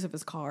areas of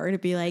his car to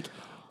be like,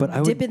 But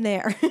I dip would, in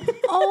there.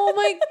 Oh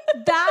my,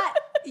 that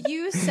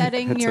you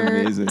setting That's your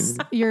amazing.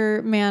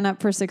 your man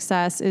up for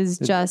success is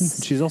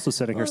just she's also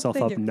setting herself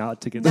thank up you.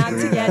 not to get Not to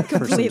screamed get at for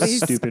some completely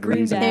stupid screamed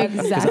reason. at. 'Cause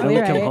I exactly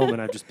would come right. home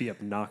and I'd just be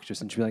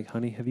obnoxious, and she'd be like,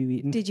 "Honey, have you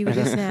eaten?" Did you eat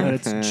a snack? And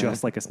it's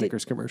just like a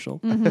Snickers commercial.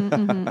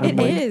 It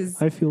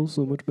is. I feel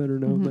so much better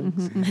now.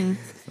 Thanks.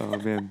 Oh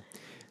man.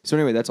 So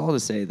anyway, that's all to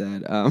say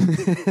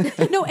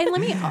that No, and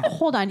let me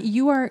hold on.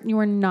 You are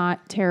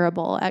not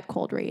terrible at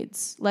cold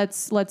reads.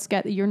 Let's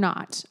get you're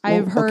not.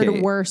 I've heard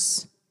okay.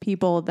 worse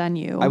people than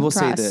you. I will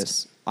say trust.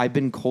 this. I've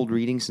been cold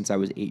reading since I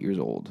was 8 years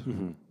old.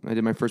 I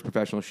did my first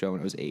professional show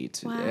when I was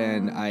 8. Wow.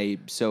 And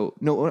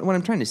what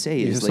I'm trying to say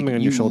You is have like something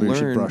on you your shoulder you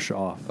should learn- brush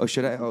off. Oh,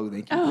 should I? Oh,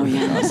 thank you. Oh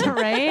yeah,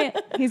 right.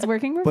 He's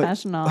working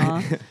professional.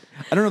 I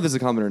don't know if this is a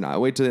comment or not.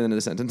 Wait till the end of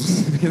the sentence.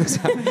 to figure this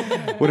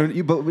out.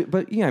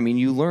 But yeah, I mean,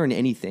 you learn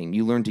anything.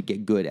 You learn to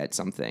get good at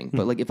something.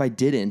 But like, if I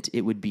didn't,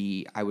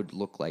 I would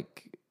look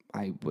like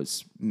I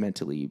was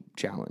mentally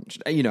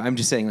challenged. You know, I'm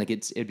just saying, like,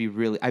 it'd be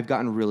really. I've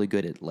gotten really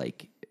good at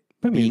like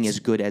being as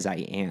good as I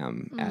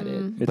am at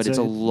it. But it's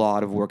a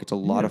lot of work. It's a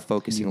lot of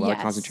focusing, a lot of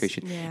Yes.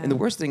 concentration. Yeah. And the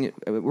worst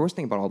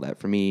thing about all that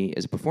for me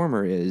as a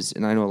performer is,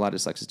 and I know a lot of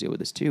dyslexics deal with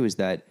this too, is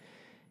that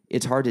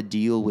it's hard to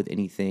deal with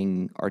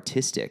anything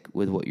artistic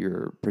with what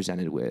you're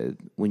presented with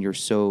when you're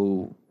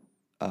so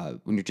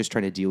when you're just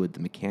trying to deal with the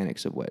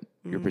mechanics of what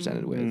you're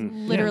presented with.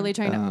 Literally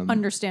trying to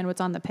understand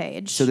what's on the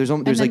page. So there's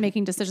and then like-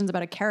 making decisions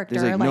about a character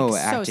There's like like no so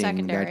acting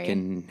secondary. that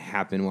can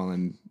happen while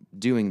I'm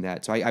doing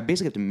that. So I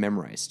basically have to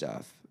memorize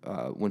stuff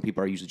when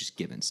people are usually just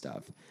given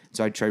stuff.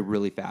 So I try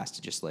really fast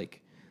to just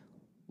like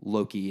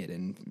low-key it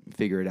and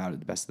figure it out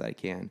the best that I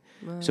can.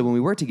 So when we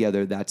work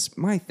together, that's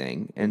my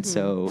thing. And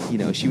so, you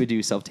know, she would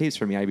do self-tapes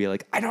for me. I'd be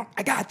like, I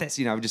got this.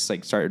 You know, I would just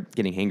like start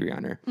getting hangry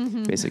on her,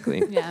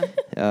 basically. Yeah.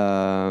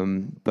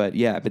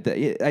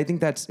 I think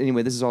that's,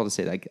 anyway, this is all to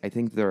say, like, I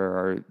think there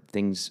are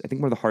things, I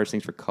think one of the hardest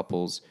things for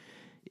couples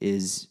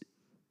is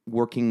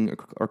working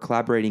or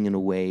collaborating in a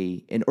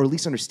way, or at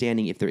least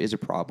understanding if there is a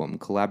problem,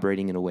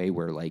 collaborating in a way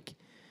where like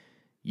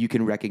you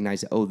can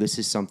recognize, oh, this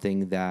is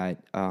something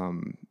that,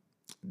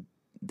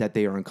 that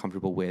they are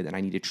uncomfortable with, and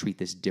I need to treat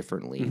this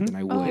differently than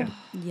I would,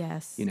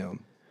 Yes. you know.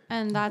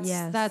 And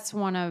Yes. that's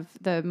one of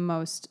the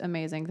most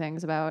amazing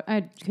things about.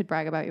 I could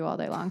brag about you all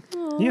day long.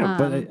 Yeah,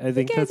 but I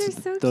think guys that's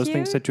are so those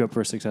things cute. set you up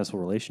for a successful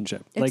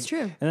relationship. It's like,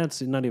 true. and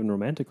that's not even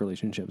romantic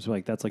relationships.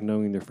 Like that's like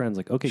knowing their friends.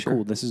 Like, okay,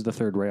 cool. This is the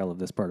third rail of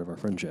this part of our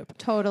friendship.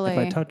 Totally. If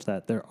I touch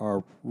that, there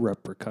are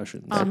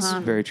repercussions. That's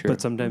very true. But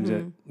sometimes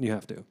you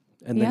have to,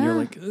 and then you're Yeah.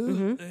 like,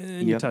 "Ugh,"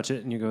 and you touch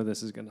it, and you go,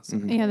 "This is gonna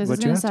suck." Yeah, this But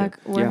is you gonna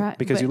have to. suck. Yeah,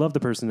 Because you but- love the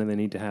person, and they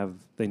need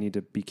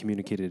to be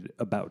communicated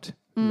about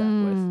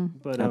that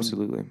with. But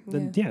Absolutely.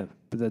 but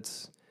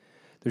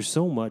there's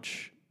so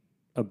much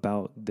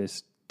about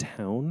this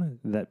town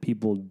that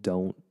people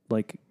don't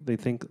like. They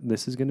think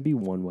this is going to be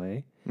one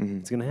way,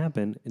 it's going to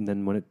happen, and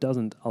then when it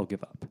doesn't, I'll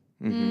give up.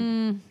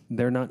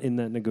 They're not in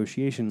that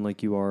negotiation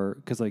like you are,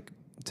 because like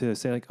to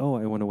say like, oh,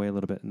 I went away a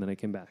little bit and then I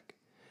came back.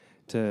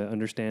 To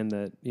understand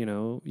that, you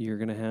know, you're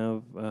going to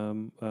have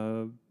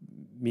a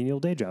menial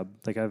day job.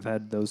 Like I've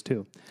had those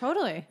too.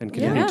 Totally. And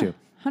continue to.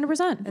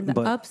 100%. And the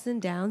But- ups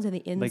and downs and the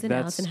ins Like and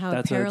outs and how it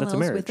that's a parallels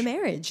with the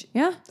marriage. marriage.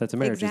 Yeah. That's a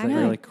marriage. Is that Exactly.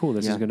 you're like, cool,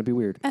 this is going to be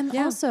weird. And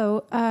Yeah.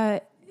 also,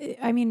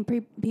 I mean,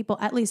 people,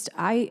 at least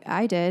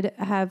I did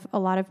have a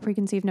lot of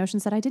preconceived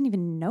notions that I didn't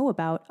even know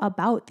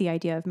about the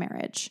idea of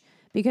marriage.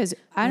 Because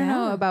I don't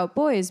know Yeah. about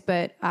boys,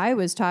 but I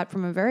was taught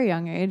from a very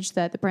young age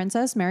that the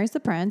princess marries the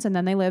prince and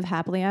then they live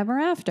happily ever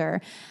after.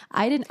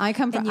 I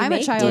come from, And you I'm a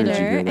make child Where'd dinner,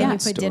 you hear and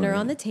that you put dinner story?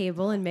 on the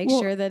table and make Well,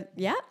 sure that,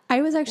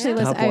 I was actually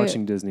Stop listening.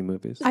 watching Disney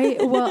movies.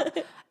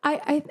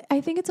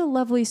 I think it's a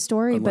lovely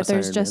story, Unless but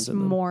there's Iron Man's just in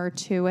them. more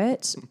to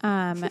it.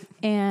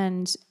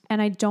 And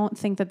I don't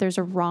think that there's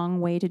a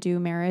wrong way to do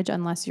marriage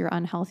unless you're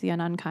unhealthy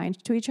and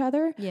unkind to each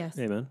other. yes.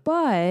 Amen.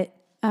 But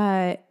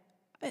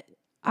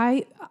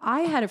I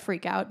had a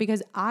freak out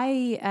because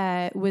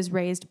I was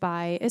raised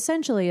by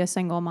essentially a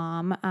single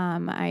mom.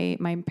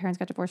 My parents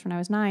got divorced when I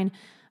was 9,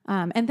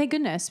 and thank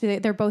goodness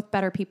they're both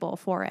better people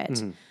for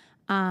it.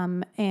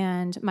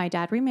 And my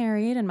dad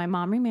remarried and my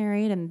mom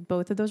remarried, and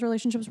both of those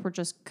relationships were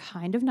just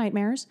kind of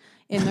nightmares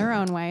in their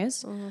own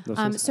ways.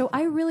 So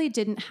I really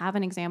didn't have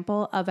an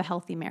example of a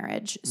healthy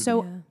marriage.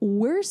 So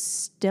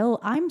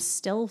I'm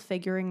still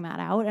figuring that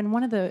out. And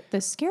one of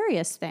the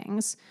scariest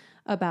things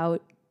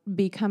about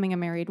becoming a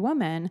married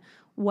woman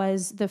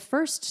was the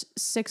first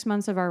 6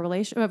 months of our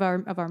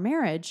of our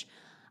marriage.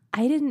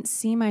 I didn't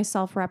see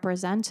myself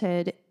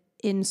represented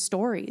in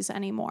stories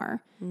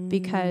anymore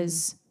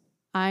because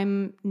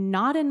I'm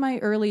not in my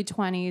early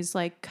 20s,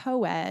 like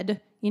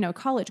co-ed,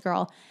 college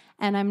girl,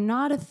 and I'm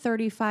not a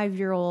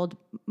 35-year-old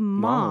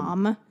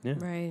mom. Yeah.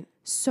 Right.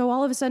 So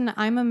all of a sudden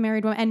I'm a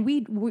married woman, and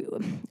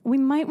we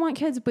might want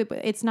kids, but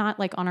it's not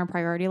like on our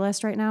priority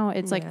list right now.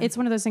 It's like, it's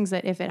one of those things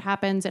that if it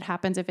happens, it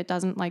happens. If it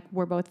doesn't, like,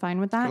 we're both fine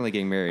with that. Kind of like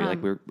getting married.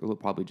 Like we'll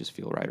probably just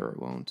feel right or it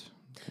won't.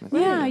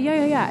 Yeah.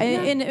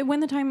 And when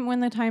the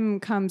time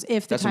comes,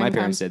 if the That's time what my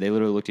parents comes, said. They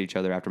literally looked at each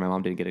other after my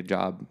mom didn't get a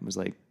job. Was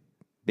like,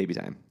 baby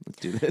time. Let's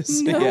do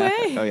this. No yeah.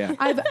 way. Oh yeah.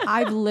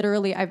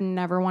 I've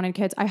never wanted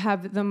kids. I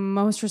have the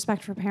most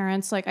respect for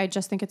parents. Like, I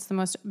just think it's the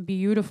most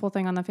beautiful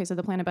thing on the face of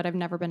the planet, but I've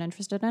never been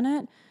interested in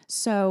it.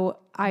 So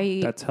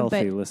That's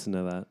healthy. but- Listen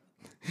to that.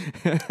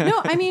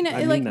 no, I mean,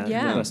 I like, mean that.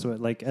 yeah. The rest of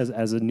it. Like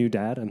as a new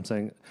dad, I'm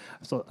saying,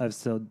 so I've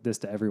said this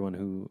to everyone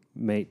who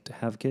may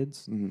have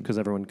kids because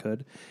everyone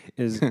could,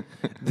 is the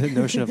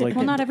notion of like.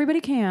 well, not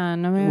everybody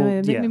can.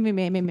 Well, yeah.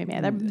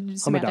 I'm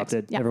I'm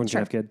adopted. Everyone can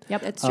have kid.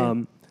 Yep, It's true.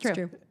 True. It's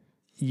true.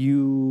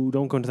 You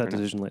don't go into that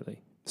decision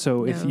lightly.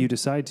 So if No. you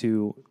decide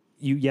to,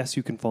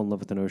 you can fall in love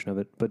with the notion of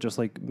it, but just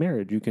like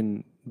marriage, you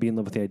can be in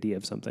love with the idea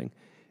of something.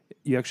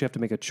 You actually have to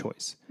make a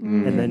choice.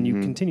 And then you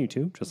continue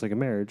to, just like a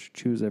marriage,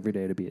 choose every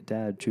day to be a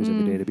dad, choose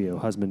every day to be a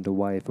husband, a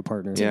wife, a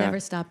partner. To Yeah. never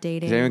stop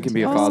dating. 'Cause everyone can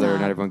be a to never father,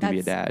 stop. not everyone can be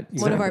a That's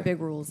dad. One of our Exactly.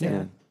 big rules.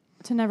 Yeah.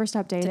 To never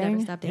stop To dating. never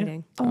stop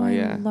dating. Oh,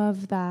 yeah. I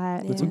love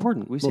that. It's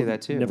important. We say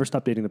that too. Never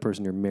stop dating the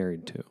person you're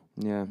married to.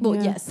 Yeah. Well,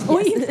 Yeah. yes. Oh,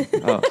 yes.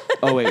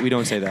 Oh wait, we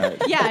don't say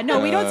that. Yeah,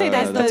 no, we don't say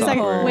that. That's It's like,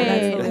 awkward.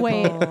 That's the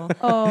wait. loophole.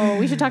 Oh,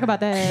 we should talk about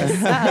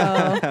this.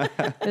 Uh-oh.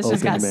 This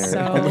just got marriage. so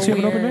Unless you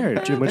have an open weird.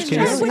 marriage, in which Sure.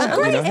 case, Which you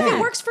great. know, If hey. it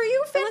works for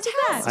you,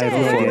 fantastic. I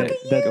have no idea. Look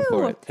at That- you. Go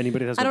for it.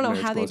 Anybody that's I don't know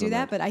open how they marriage do blows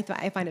that, my but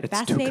I find it It's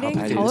too fascinating.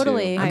 complicated. I do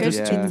Totally. too. I just,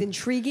 Yeah. it's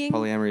intriguing.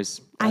 Polyamory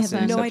is. I have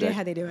fascinating no idea subject.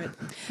 how they do it.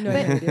 No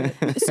idea how they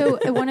do it.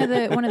 So one of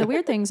the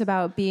weird things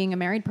about being a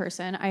married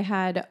person, I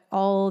had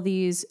all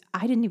these,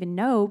 I didn't even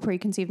know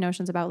preconceived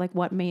notions about like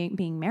what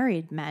being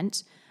married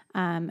meant.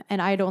 And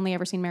I had only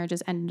ever seen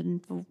marriages end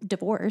in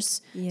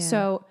divorce. Yeah.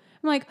 So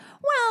I'm like,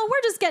 well,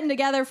 we're just getting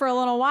together for a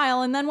little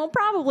while and then we'll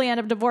probably end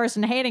up divorced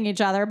and hating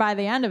each other by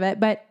the end of it.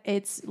 But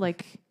it's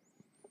like,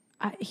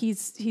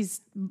 he's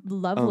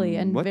lovely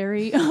and what?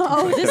 very,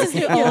 oh, this is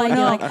new. You're Oh,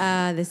 like,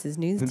 no. this is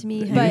news to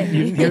me. But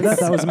You didn't hear that?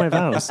 That was my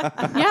vows.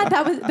 yeah,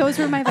 those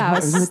were my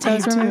vows. Those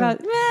were my vows.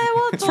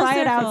 We'll try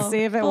it out, circle.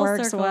 see if it Full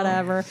works, circle.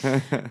 whatever.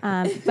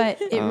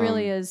 But it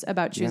really is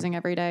about choosing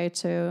every day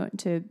to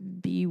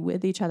be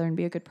with each other and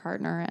be a good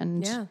partner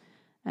and Yeah.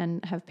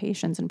 and have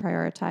patience and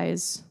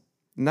prioritize.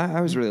 No, I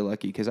was really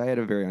lucky because I had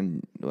a very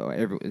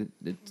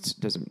it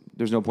doesn't.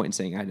 There's no point in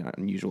saying I had an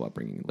unusual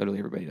upbringing. Literally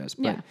everybody does,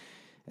 but Yeah.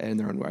 in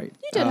their own right.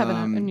 You did have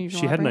an unusual.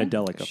 She had an upbringing.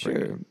 idyllic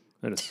upbringing. Sure.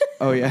 I just-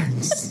 Oh yeah.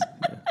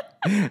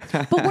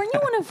 But weren't you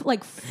one of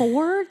like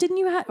 4? Didn't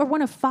you have or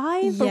one of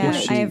 5? Or Yeah, one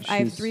of- she- I have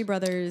she's 3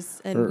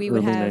 brothers, and ear- we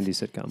would early have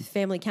 90s sitcom.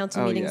 family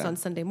council Oh, meetings yeah. on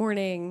Sunday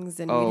mornings,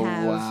 and Oh we'd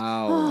have.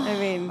 wow. I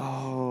mean,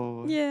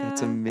 Oh yeah,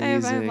 that's I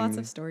amazing. have lots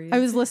of stories. I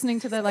was listening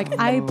to the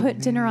I put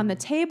dinner on the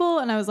table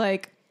and I was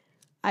like.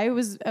 I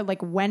was like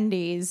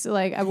Wendy's,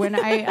 like when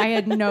I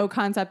had no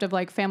concept of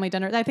like family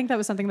dinner. I think that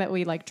was something that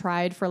we like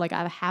tried for like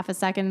a half a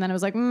second. And then it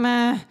was like,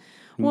 meh,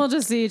 we'll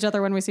just see each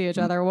other when we see each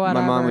other.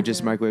 Whatever. My mom would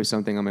just microwave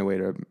something on my way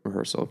to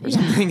rehearsal or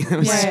something. It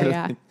was sort of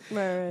Yeah. like-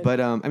 Right.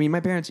 But I mean, my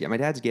parents. Yeah, my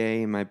dad's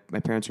gay, and my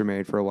parents were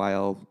married for a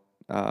while.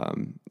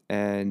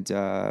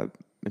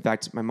 In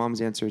fact, my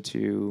mom's answer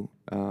to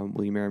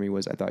 "Will you marry me?"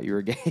 was, "I thought you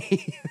were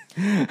gay."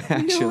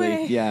 Actually,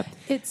 way. yeah.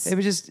 It's It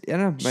was just I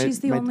don't know. she's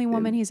the only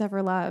woman he's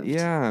ever loved.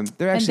 Yeah,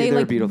 they're And actually they they're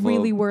like beautiful.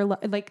 really were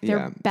like they're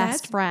Yeah. best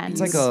That's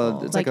friends. It's like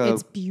beautiful. a it's Like, like,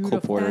 it's a beautiful.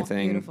 Cole Porter That's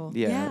thing. beautiful.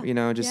 Yeah, Yeah. you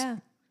know, just Yeah.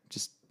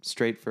 just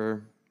straight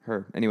for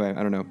her. Anyway,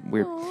 I don't know,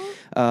 weird.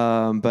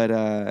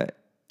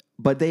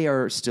 But they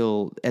are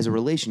still, as a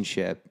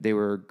relationship, they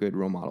were good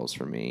role models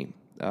for me.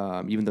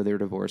 Even though they were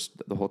divorced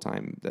the whole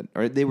time,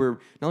 or they were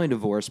not only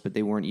divorced, but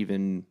they weren't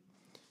even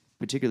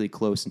particularly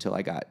close until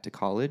I got to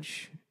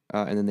college,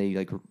 and then they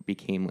like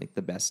became like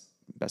the best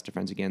of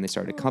friends again. They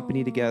started a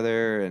company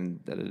together,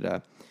 and da da da.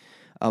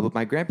 But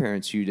my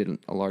grandparents, who did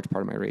a large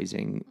part of my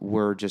raising,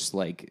 were just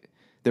like,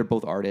 they're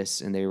both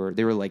artists, and they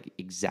were like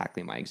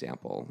exactly my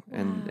example,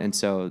 and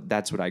so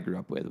that's what I grew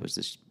up with, was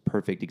this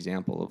perfect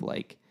example of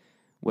like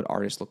what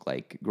artists look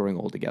like growing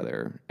old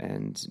together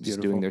and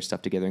just doing their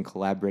stuff together and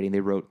collaborating.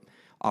 They wrote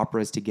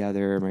operas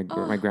together.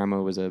 My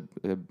grandma was a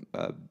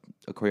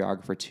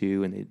choreographer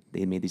too, and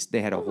they made these.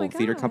 They had a whole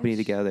theater company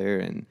together,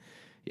 and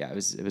yeah, it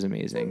was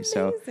amazing.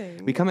 So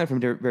we come at it from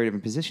very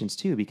different positions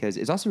too, because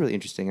it's also really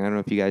interesting. And I don't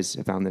know if you guys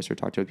have found this or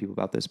talked to other people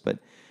about this, but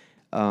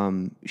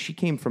Laura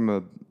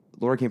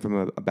came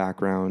from a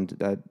background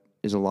that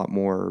is a lot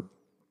more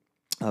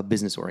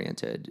business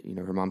oriented. You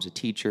know, her mom's a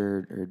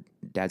teacher, her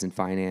dad's in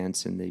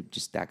finance, and they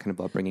just that kind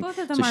of upbringing. Both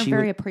of them are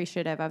very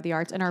appreciative of the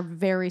arts and are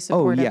very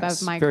supportive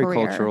of my very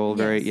career. Cultural,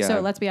 very yeah. So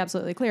let's be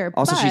absolutely clear.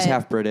 Also, she's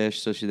half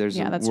British, so there's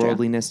a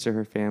worldliness to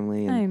her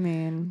family. And I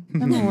mean,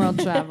 I'm a world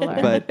traveler.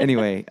 But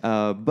anyway,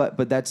 but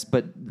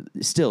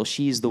still,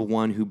 she's the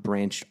one who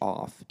branched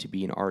off to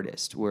be an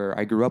artist. Where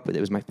I grew up with,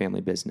 it was my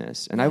family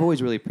business, and I've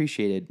always really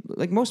appreciated.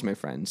 Like most of my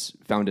friends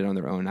found it on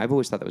their own. I've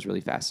always thought that was really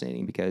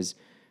fascinating because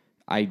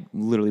I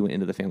literally went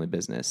into the family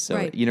business. So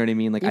you know what I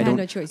mean? Like I don't,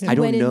 no choice. I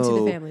don't went know.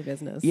 into the family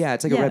business. Yeah,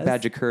 it's like a red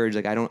badge of courage.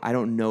 Like I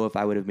don't know if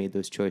I would have made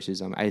those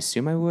choices. I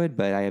assume I would,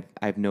 but I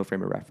have no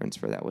frame of reference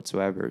for that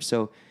whatsoever.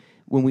 So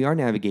when we are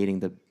navigating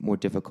the more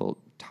difficult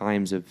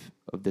times of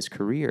this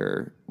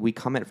career, we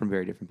come at it from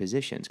very different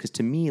positions. Because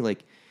to me,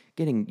 like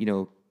getting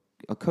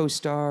a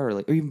co-star or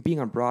even being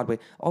on Broadway,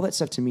 all that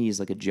stuff to me is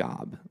like a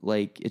job.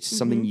 Like it's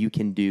something you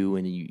can do,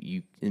 and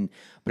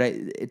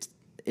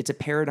it's a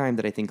paradigm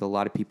that I think a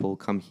lot of people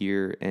come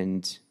here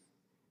and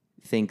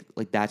think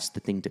like that's the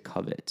thing to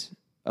covet,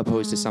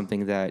 opposed to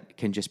something that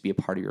can just be a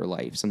part of your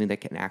life, something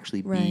that can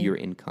actually be your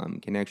income,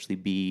 can actually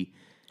be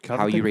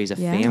how you raise a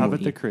family.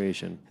 Covet the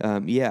creation.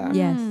 Yeah.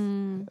 Yes.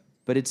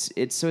 But it's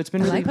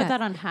been I really like put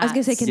that on hats. I was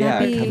gonna say, can Yeah,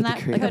 that be covet the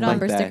like creation. a I like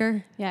bumper that.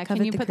 sticker? Yeah, can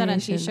Covet you the put that on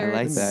creation. t-shirts?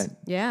 I like that.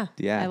 Yeah.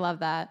 Yeah. I love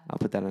that. I'll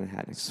put that on a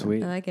hat next time.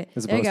 Sweet. I like it.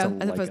 As There you go.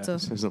 opposed to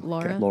As like opposed to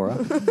Laura.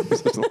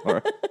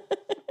 Laura.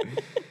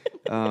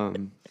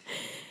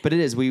 But it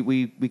is.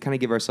 We kind of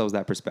give ourselves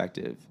that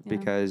perspective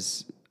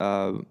because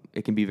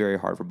it can be very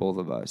hard for both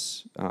of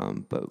us.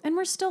 And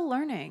we're still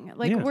learning.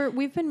 Like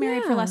we've been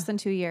married for less than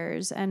 2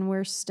 years, and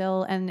we're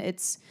still, and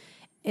it's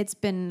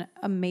been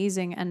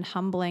amazing and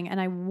humbling. And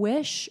I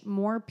wish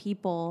more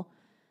people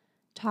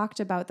talked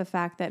about the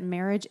fact that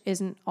marriage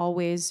isn't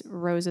always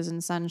roses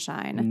and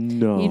sunshine.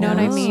 No. You know what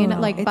I mean? No,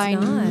 Like it's by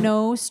not.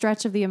 no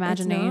stretch of the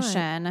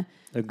imagination.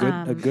 A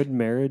good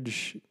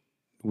marriage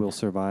will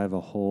survive a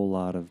whole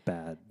lot of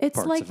bad It's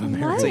parts like of a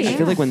marriage. life. I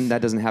feel like when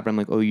that doesn't happen, I'm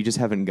like, oh, you just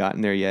haven't gotten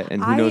there yet,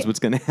 and who knows what's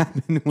going to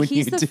happen when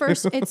He's you the do.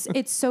 first.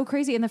 It's so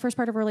crazy. In the first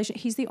part of a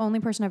relationship, he's the only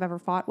person I've ever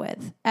fought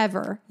with,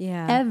 ever.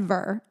 Yeah.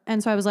 Ever.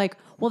 And so I was like,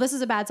 well, this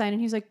is a bad sign.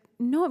 And he's like,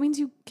 no, it means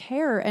you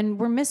care, and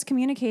we're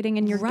miscommunicating,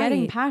 and you're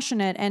getting Right.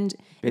 passionate, and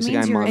Basically, it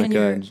means I'm you're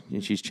Monica,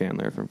 and she's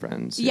Chandler from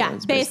Friends. Yeah,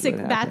 that's basically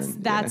basic. what That's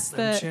happened. that's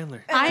the.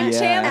 Chandler. I'm Yeah.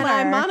 Chandler. And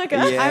I'm Monica.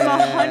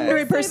 I'm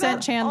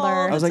 100%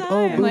 Chandler. I was like,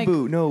 oh, time. boo Like-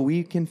 boo, no,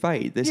 we can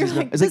fight. This You're is.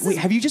 like, Not, it's like, this wait,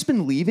 is- have you just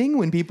been leaving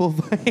when people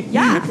fight?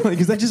 Yeah. like,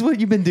 is that just what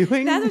you've been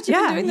doing? That's what you've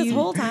Yeah, been doing this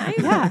whole time?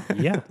 Yeah.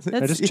 Yeah,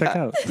 I just check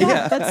out.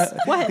 Yeah. That's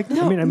what.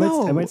 I mean, I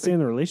no. might stay in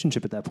the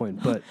relationship at that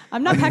point, but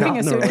I'm not packing a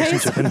in a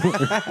suitcase. relationship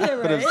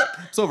anymore.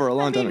 It's over a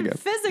long time Even ago.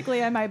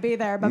 physically, I might be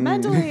there, but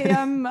mentally,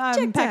 I'm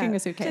packing out. a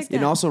suitcase. Checked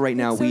And out. also, right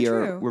now It's so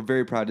true. we're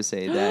very proud to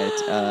say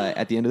that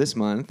at the end of this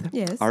month,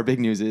 Yes. our big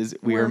news is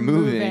we We're are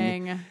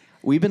moving. moving.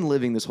 We've been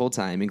living this whole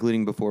time,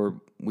 including before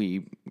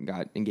we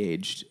got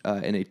engaged,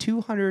 in a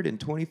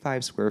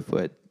 225 square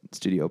foot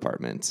studio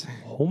apartment,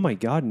 Oh my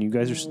god! And you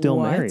guys are still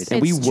What? married.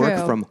 And we It's work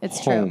true. from It's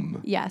home.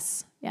 True.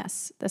 Yes.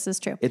 This is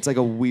true. It's like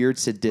a weird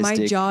sadistic.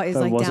 My jaw is If I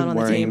like wasn't down on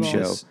the wearing table. show.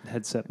 this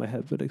headset, my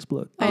head would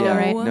explode. I know,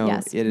 right? Oh, No,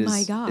 Yes. it is. My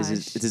It's gosh.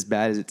 as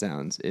bad as it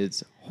sounds.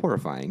 It's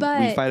horrifying. we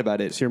But- fight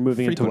about it. So you're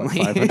moving into what,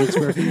 frequently. 500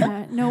 square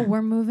feet? No,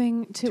 we're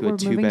moving to To a we're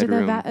moving to the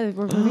two-bedroom.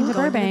 we're moving to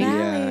Burbank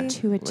Yeah.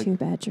 to a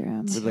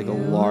 2-bedroom. With like a Two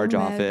large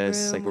bedroom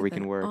office, like where we with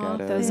can an work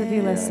out of. Those of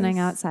you Yeah. listening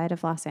outside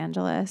of Los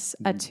Angeles,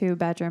 a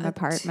 2-bedroom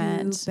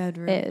apartment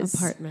Two-bedroom is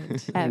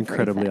apartment.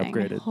 Incredibly everything.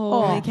 upgraded.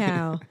 Holy Oh.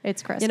 cow.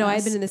 It's Christmas. You know,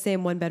 I've been in the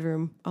same one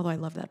bedroom, although I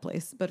love that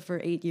place, but for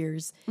 8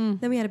 years.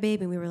 Then we had a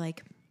baby and we were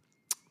like,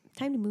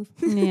 time to move.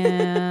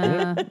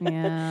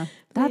 yeah.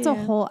 That's a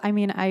Yeah. whole. I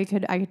mean, I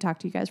could talk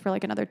to you guys for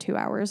like another 2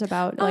 hours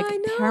about like I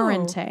know.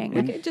 parenting.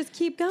 We could just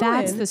keep going.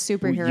 That's the Well,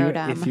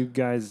 superhero if you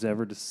guys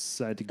ever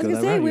decide to I go was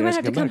that gonna say, route, we you might guys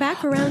have to can come back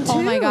for round two.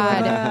 Oh my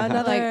god!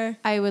 Another. Like,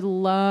 I would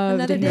love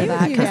another to hear day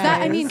that with you because I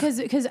guys. mean,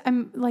 because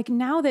I'm like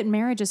now that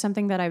marriage is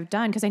something that I've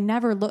done because I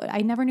never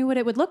knew what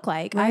it would look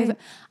like. Right.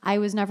 I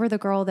was never the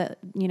girl that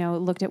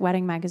looked at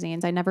wedding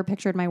magazines. I never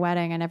pictured my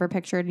wedding. I never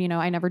pictured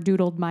I never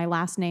doodled my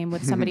last name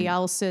with somebody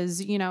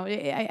else's.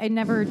 I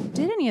never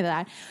did any of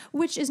that,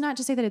 which is not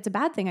to say that it's a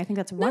bad thing. I think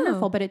that's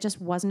wonderful, but it just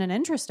wasn't an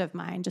interest of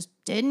mine. Just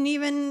didn't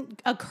even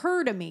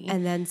occur to me.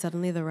 And then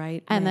suddenly the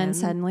right And then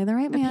suddenly the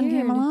right man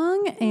came appeared.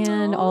 along,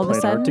 and all of a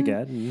Played sudden, hard to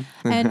get.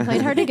 and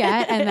played hard to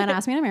get, and then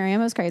asked me to marry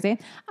him. It was crazy.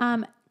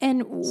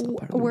 And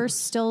we're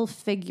still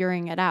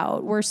figuring it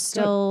out. We're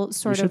still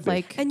sort should of be.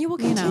 like, And you will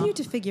continue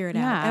to figure it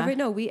out.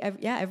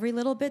 Yeah. Every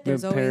little bit. The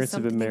There's always parents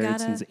have something been you married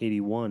gotta. since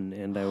 '81,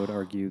 and I would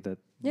argue that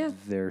Yeah.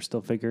 they're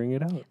still figuring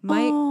it out.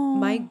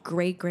 My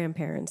great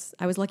grandparents,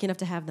 I was lucky enough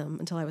to have them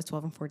until I was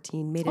 12 and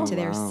 14, made it to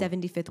their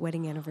 75th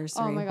wedding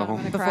anniversary. Oh my God, I'm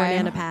gonna before cry.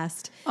 Nana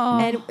passed.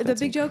 And the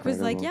big joke was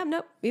like, incredible.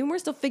 no, even we're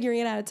still figuring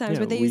it out at times. Yeah,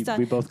 but they we- used to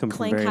we both come from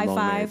clank very high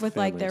well-made five with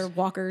like their families.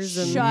 walkers.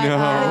 And Shut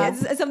up.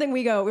 it's something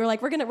we go. We were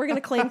like, we're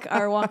gonna clink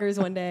our walkers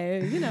one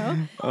day. You know.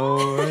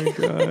 Oh my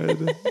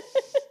god.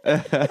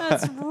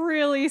 that's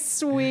really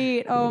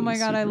sweet. Oh my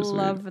God, I super sweet.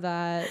 love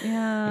that.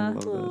 Yeah.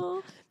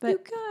 Aw, But- you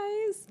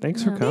guys,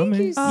 Thanks for thank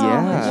coming. you so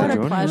Yeah, much what for a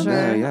coming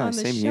pleasure. Yeah, on the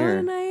same show here.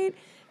 tonight.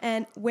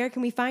 And where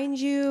can we find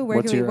you? Where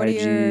What's can we? your What are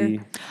your? IG?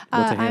 What's a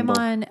I'm handle?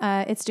 on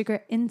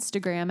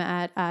Instagram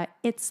at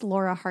it's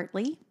Laura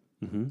Hartley,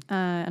 and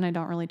I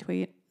don't really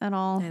tweet at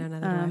all. I don't know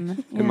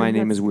that And my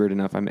name is weird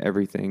enough. I'm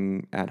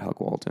everything at Huck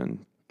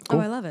Walton. Oh,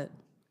 I love it.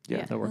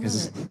 Yeah, That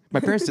works. I love My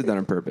parents did that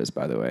on purpose,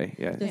 by the way.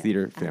 Yeah,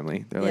 theater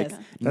family. They're Yes. like,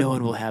 no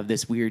one will have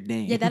this weird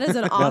name. Yeah, that is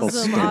an That'll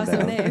awesome, stand awesome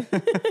out. name.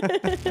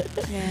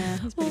 Yeah,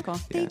 he's pretty cool.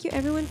 Thank you,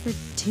 everyone, for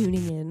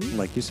tuning in.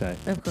 Like you say.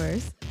 Of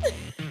course.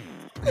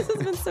 This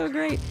has been so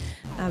great.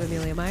 I'm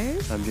Amelia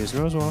Myers. I'm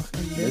Jason Rosewalk.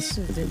 And this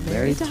has been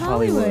Married to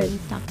Hollywood.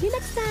 Talk to you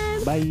next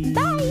time. Bye.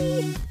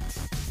 Bye.